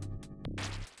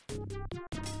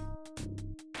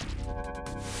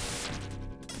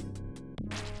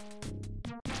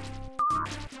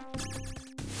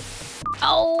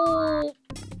 Oh!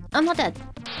 I'm not dead.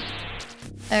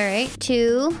 Alright,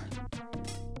 2.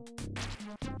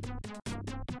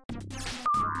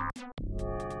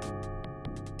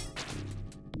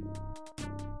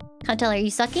 Can't tell, are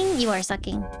you sucking? You are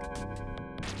sucking.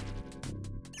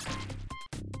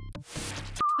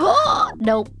 Oh!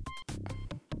 Nope.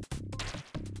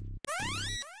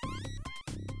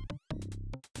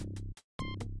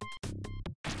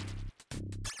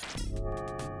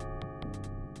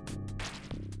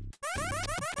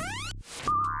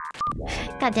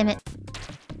 God damn it.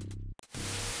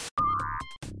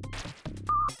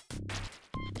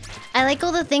 I like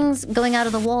all the things going out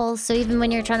of the walls, so even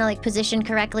when you're trying to like position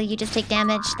correctly, you just take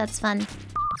damage. That's fun.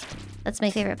 That's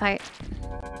my favorite part.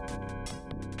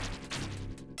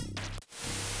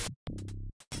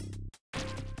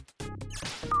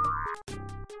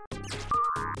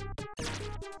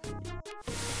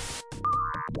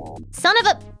 Son of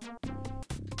a...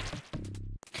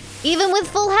 Even with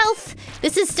full health,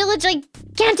 this is still a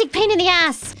gigantic pain in the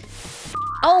ass.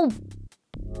 Oh.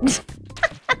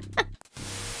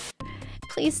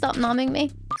 Please stop nomming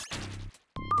me.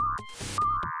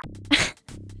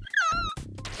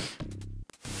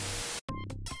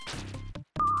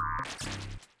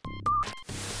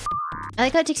 I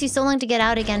like how it takes you so long to get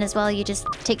out again as well. You just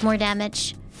take more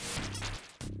damage.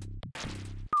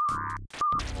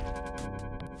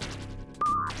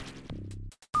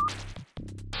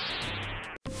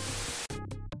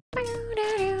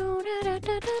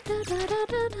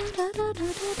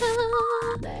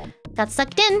 Got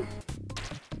sucked in.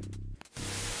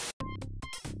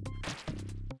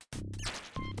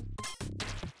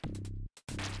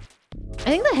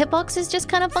 I think the hitbox is just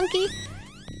kind of funky.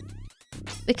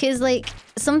 Because, like,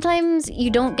 sometimes you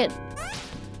don't get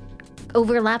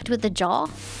overlapped with the jaw.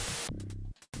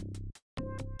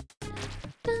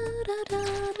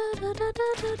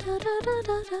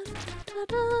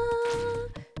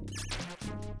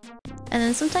 And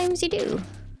then sometimes you do.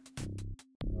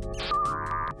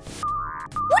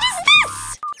 What is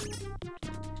this?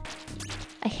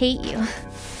 I hate you.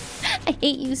 I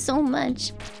hate you so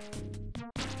much.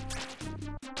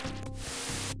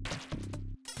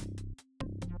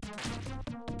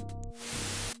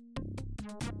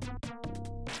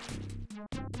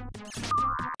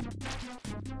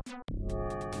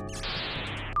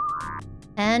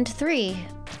 And 3.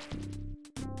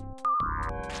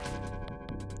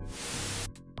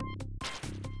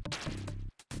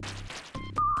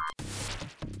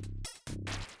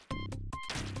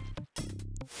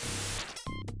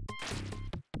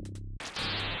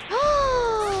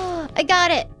 I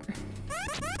got it!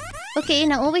 Okay,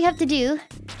 now all we have to do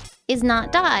is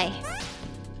not die.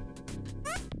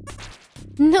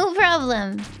 No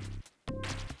problem.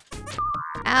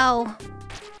 Ow.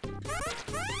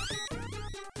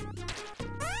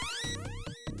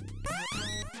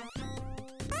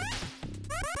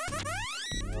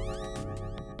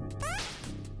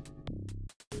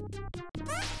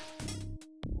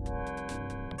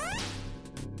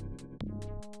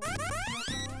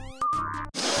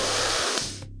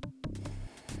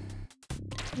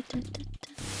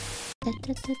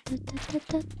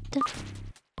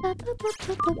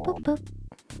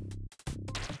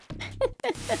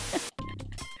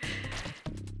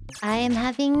 I am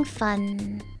having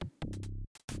fun.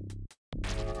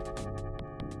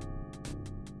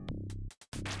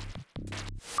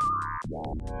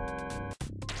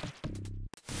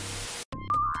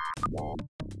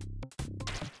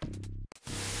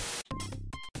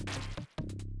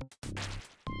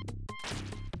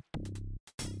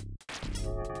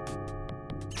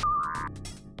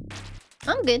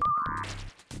 I'm good.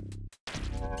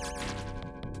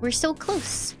 We're so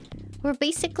close. We're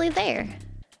basically there.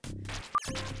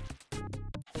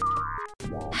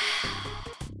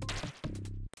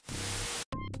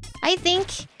 I think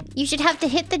you should have to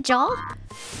hit the jaw,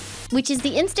 which is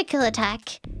the insta-kill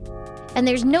attack. And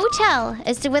there's no tell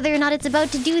as to whether or not it's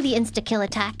about to do the insta-kill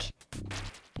attack.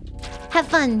 Have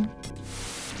fun.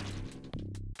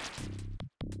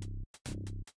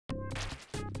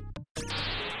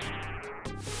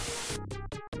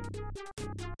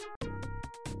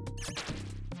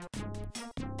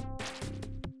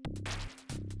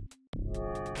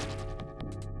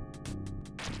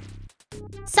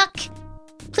 Suck!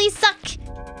 Please suck!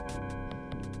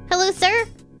 Hello, sir?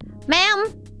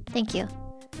 Ma'am? Thank you.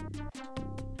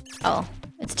 Oh,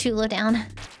 it's too low down.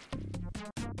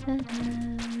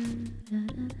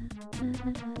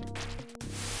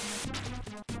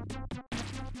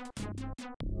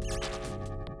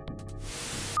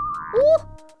 Ooh!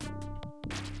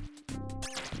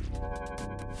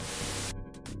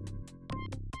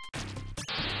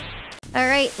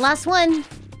 Alright, last one.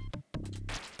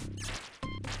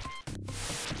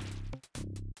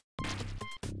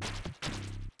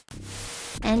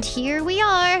 And here we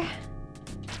are.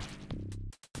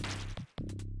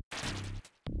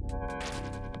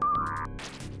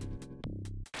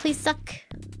 Please suck.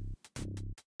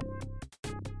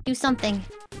 Do something.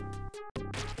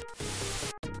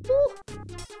 Ooh.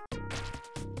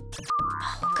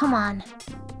 Oh, come on.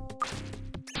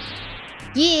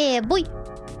 Yeah, boy.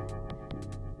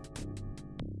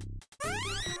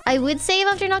 I would save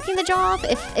after knocking the jaw off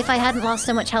if I hadn't lost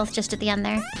so much health just at the end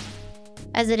there.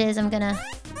 As it is, I'm gonna...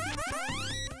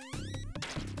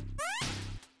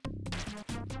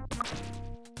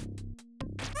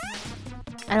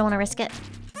 I don't want to risk it.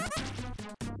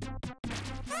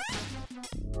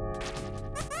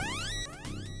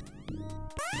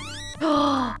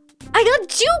 Oh, I got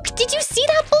juked! Did you see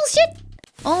that bullshit?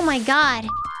 Oh my god.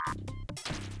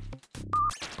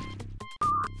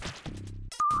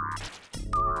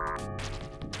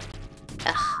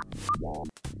 Ugh.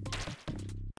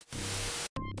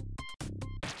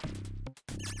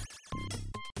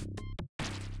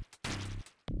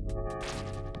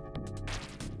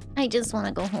 I just want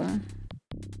to go home.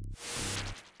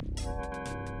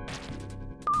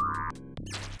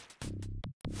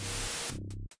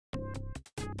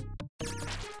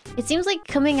 It seems like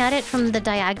coming at it from the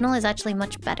diagonal is actually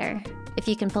much better, if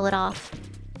you can pull it off.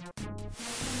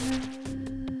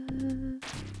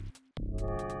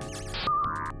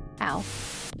 Ow.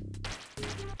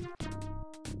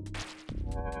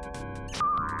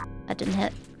 That didn't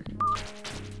hit.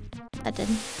 That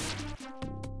didn't.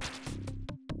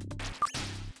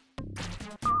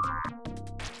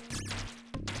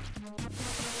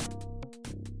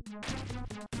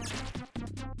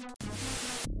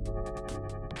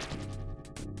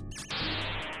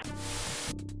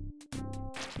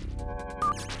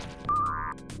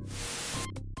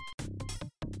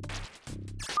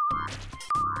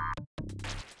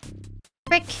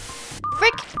 Frick!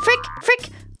 Frick! Frick! Frick!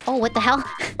 Oh, what the hell?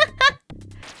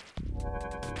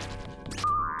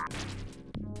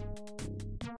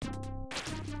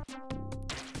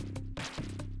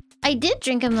 I did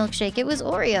drink a milkshake. It was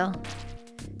Oreo.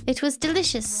 It was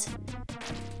delicious.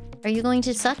 Are you going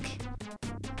to suck?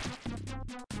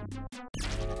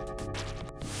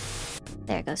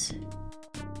 There it goes.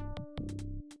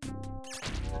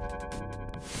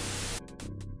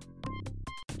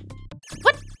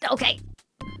 What? Okay.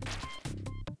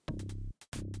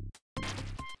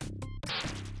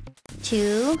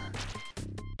 Two.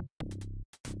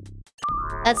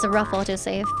 That's a rough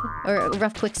autosave. Or a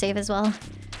rough quick save as well.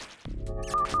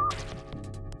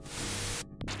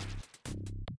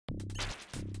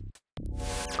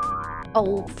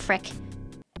 Oh, frick.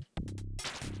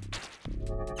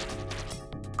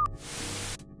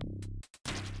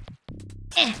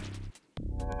 Eh.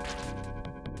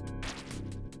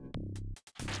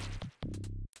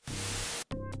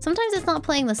 Sometimes it's not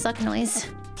playing the suck noise.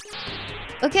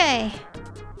 Okay.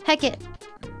 Heck it.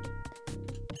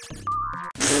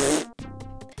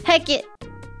 Heck it.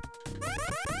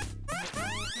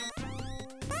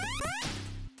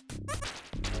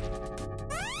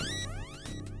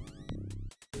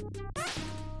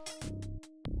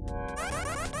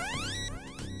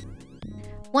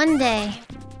 One day,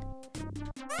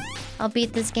 I'll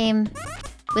beat this game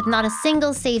with not a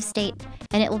single save state,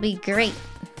 and it will be great.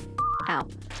 Ow.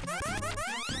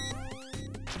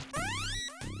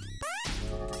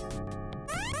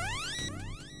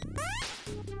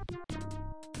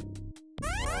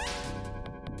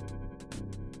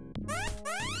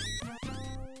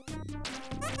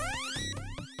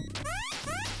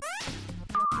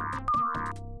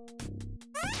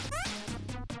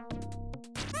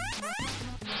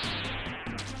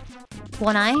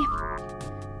 One eye?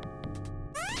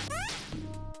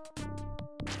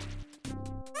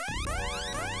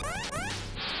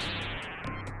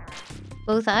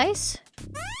 Both eyes?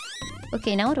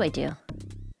 Okay, now what do I do?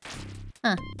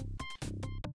 Huh.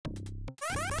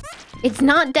 It's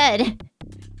not dead!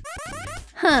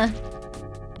 Huh.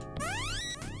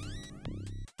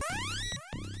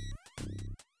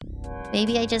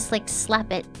 Maybe I just, like,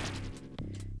 slap it.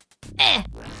 Eh!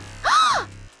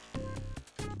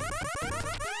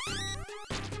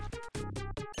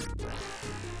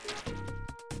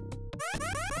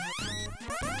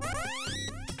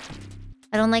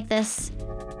 I don't like this.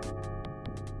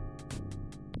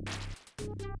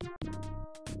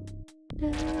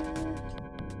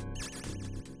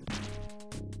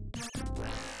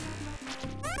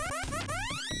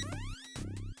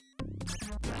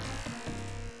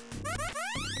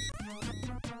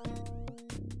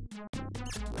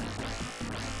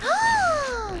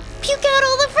 Puke out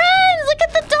all the friends! Look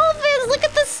at the dolphins! Look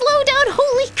at the slowdown!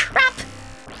 Holy crap!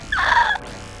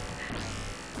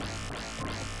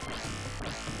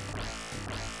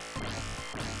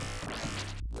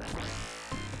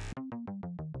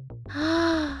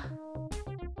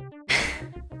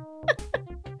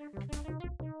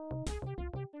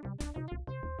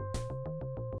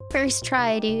 First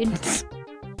try, dude.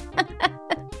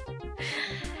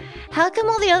 How come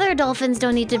all the other dolphins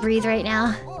don't need to breathe right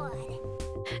now?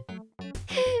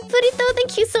 Purito,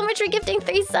 thank you so much for gifting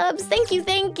 3 subs. Thank you,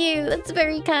 thank you. That's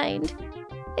very kind.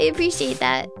 I appreciate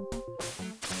that.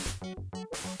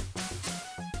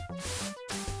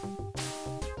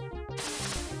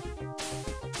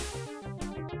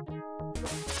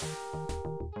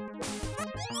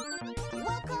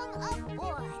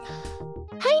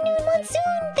 Hi, Noon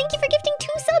Monsoon! Thank you for gifting 2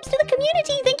 subs to the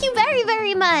community! Thank you very,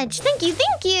 very much! Thank you,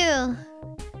 thank you!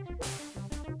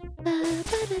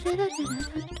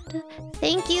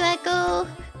 Thank you, Echo!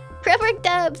 Prepwork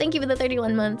Dub, thank you for the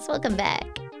 31 months. Welcome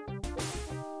back.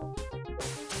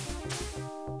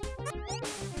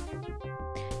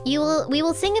 We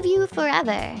will sing of you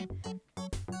forever.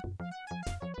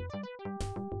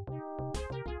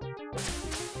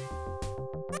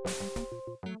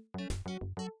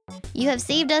 You have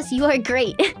saved us, you are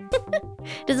great.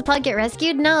 Does the pod get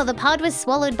rescued? No, the pod was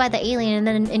swallowed by the alien, and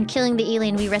then in killing the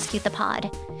alien, we rescued the pod.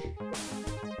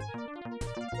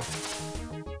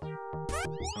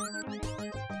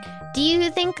 Do you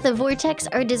think the vortex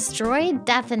are destroyed?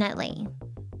 Definitely.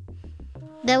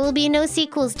 There will be no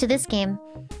sequels to this game.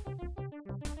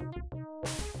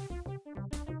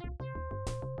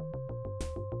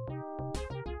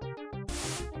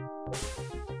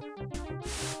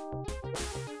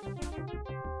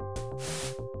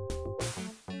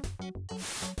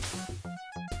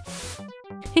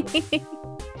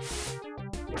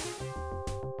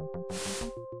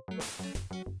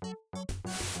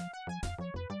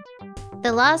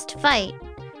 The last fight.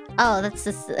 Oh, that's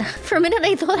this. For a minute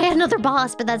I thought I had another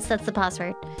boss, but that's the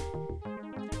password.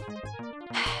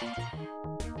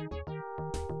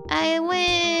 I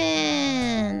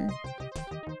win.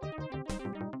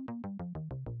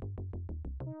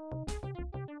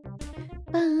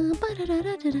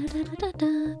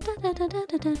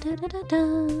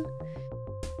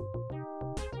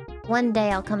 One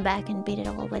day I'll come back and beat it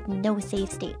all with no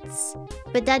save states.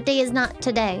 But that day is not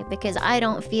today because I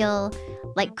don't feel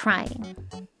like crying.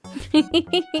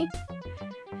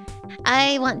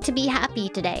 I want to be happy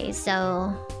today,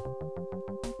 so...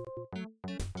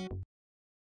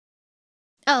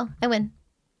 Oh, I win.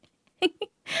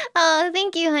 Oh,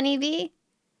 thank you, Honeybee.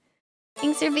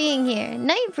 Thanks for being here.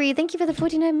 Nightbreed, thank you for the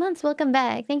 49 months. Welcome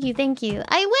back. Thank you, thank you.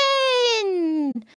 I